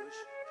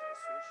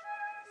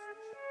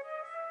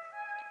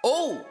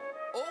 Ooh.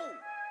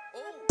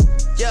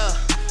 Yeah,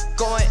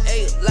 going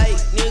 8 like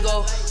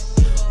nigga.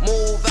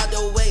 Move out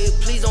the way,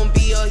 please don't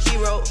be a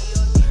hero.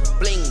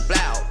 Bling,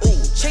 blow,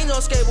 ooh, chains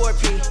on skateboard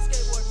P.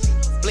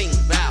 Bling,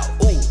 blow,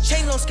 ooh,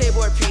 chains on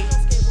skateboard P.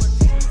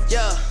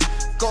 Yeah,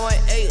 going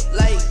 8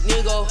 like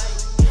nigga.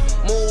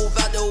 Move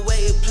out the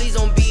way, please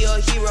don't be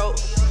a hero.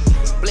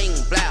 Bling,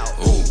 blow,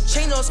 ooh,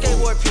 chains on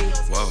skateboard P.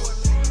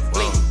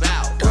 Bling,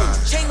 blow, ooh,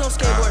 chains on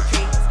skateboard P.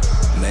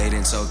 Made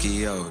in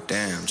Tokyo,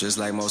 damn, just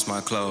like most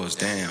my clothes,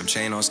 damn.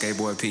 Chain on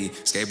skateboard P,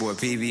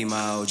 skateboard P be my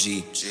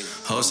OG.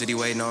 Whole city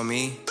waiting on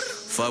me.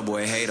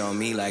 Fuckboy hate on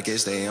me like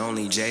it's they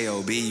only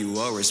J.O.B. You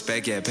owe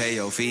respect, yeah, pay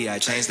your fee. I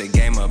changed the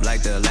game up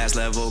like the last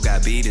level,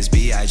 got beat as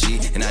B.I.G.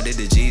 And I did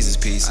the Jesus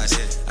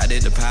pieces, I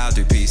did the Power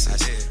 3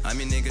 pieces. I'm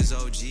your niggas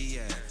OG,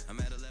 yeah. I'm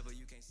at a level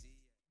you can't see.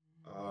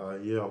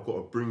 I've got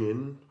to bring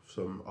in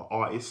some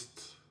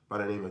artist by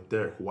the name of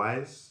Derek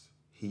Wise.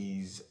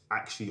 He's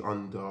actually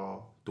under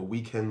The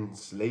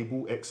Weeknd's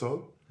label,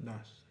 EXO.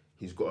 Nice.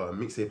 He's got a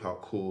mixtape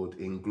out called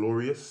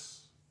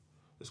Inglorious.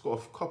 It's got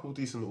a couple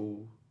decent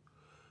little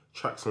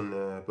tracks on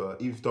there, but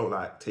if you don't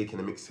like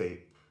taking a mixtape,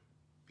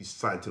 he's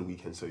signed to The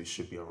Weeknd, so he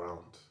should be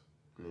around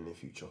in the near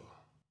future.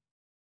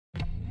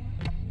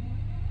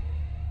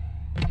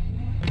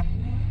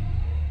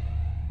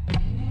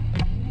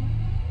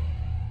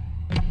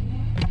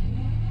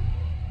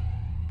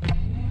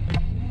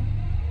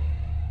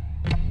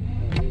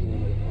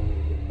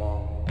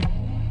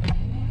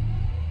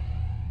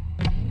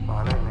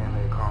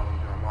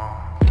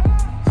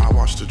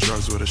 The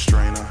drugs with a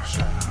strainer.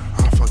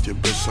 I fucked your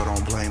bitch, so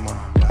don't blame her.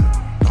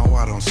 No,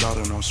 I don't sell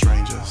to no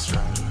strangers.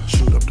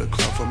 Shoot up the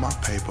club for my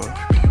paper.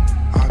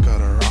 I got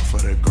her off for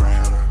the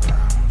gram.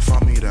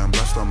 Fuck me, then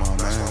blessed on my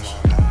mans.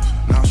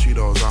 Now she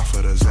does off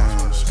for the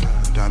Zans.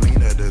 That mean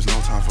that there's no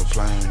time for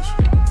plans.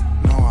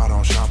 No, I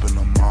don't shop in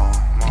the mall.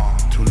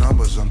 2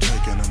 numbers, I'm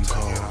taking them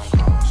calls.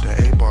 The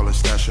 8-ball is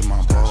stashing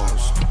my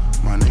balls.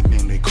 My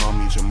nickname, they call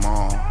me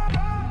Jamal.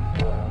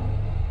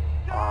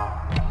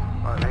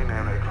 My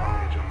nickname, they call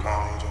me Jamal.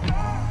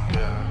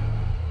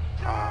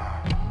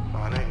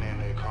 My nickname,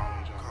 they call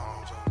me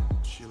Jamal.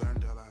 She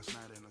learned that last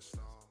night in the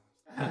stall.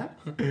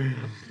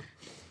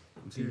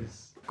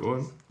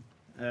 Go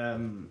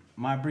on.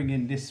 My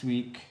bring-in this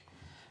week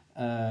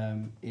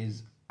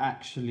is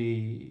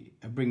actually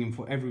a bring-in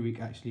for every week,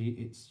 actually.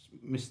 It's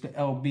Mr.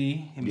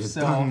 LB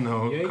himself.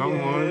 Come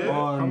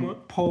on.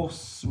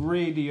 Pulse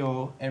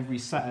Radio every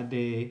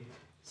Saturday,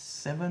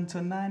 7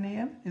 to 9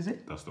 a.m. Is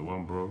it? That's the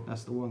one, bro.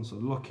 That's the one. So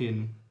lock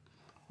in.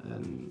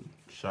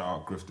 Shout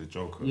out Griff the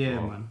Joker. Yeah,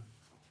 bro. man.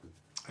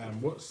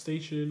 What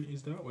station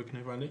is that? Where can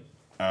I find it?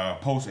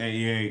 Pulse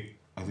 88,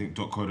 I think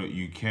 .co.uk.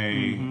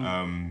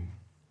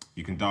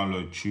 You can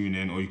download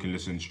TuneIn, or you can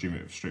stream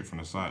it straight from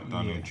the site.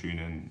 Download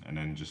TuneIn, and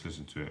then just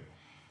listen to it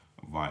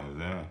via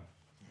there.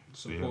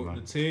 Support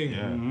the team.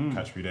 Yeah,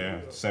 catch me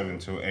there 7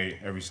 till 8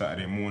 every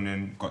Saturday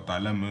morning. Got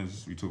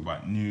dilemmas. We talk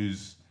about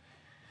news.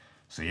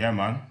 So yeah,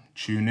 man,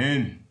 tune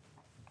in.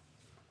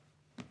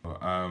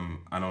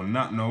 And on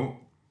that note,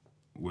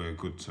 we're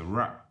good to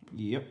wrap.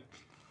 Yep.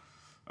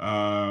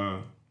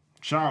 Shout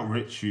out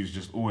Rich, who's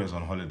just always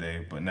on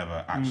holiday, but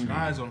never actually.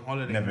 Guy's on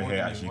holiday. Never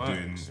here actually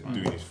doing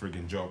his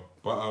frigging job.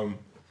 But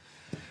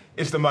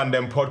it's the Man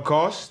Them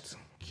Podcast.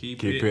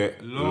 Keep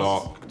it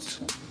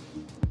locked.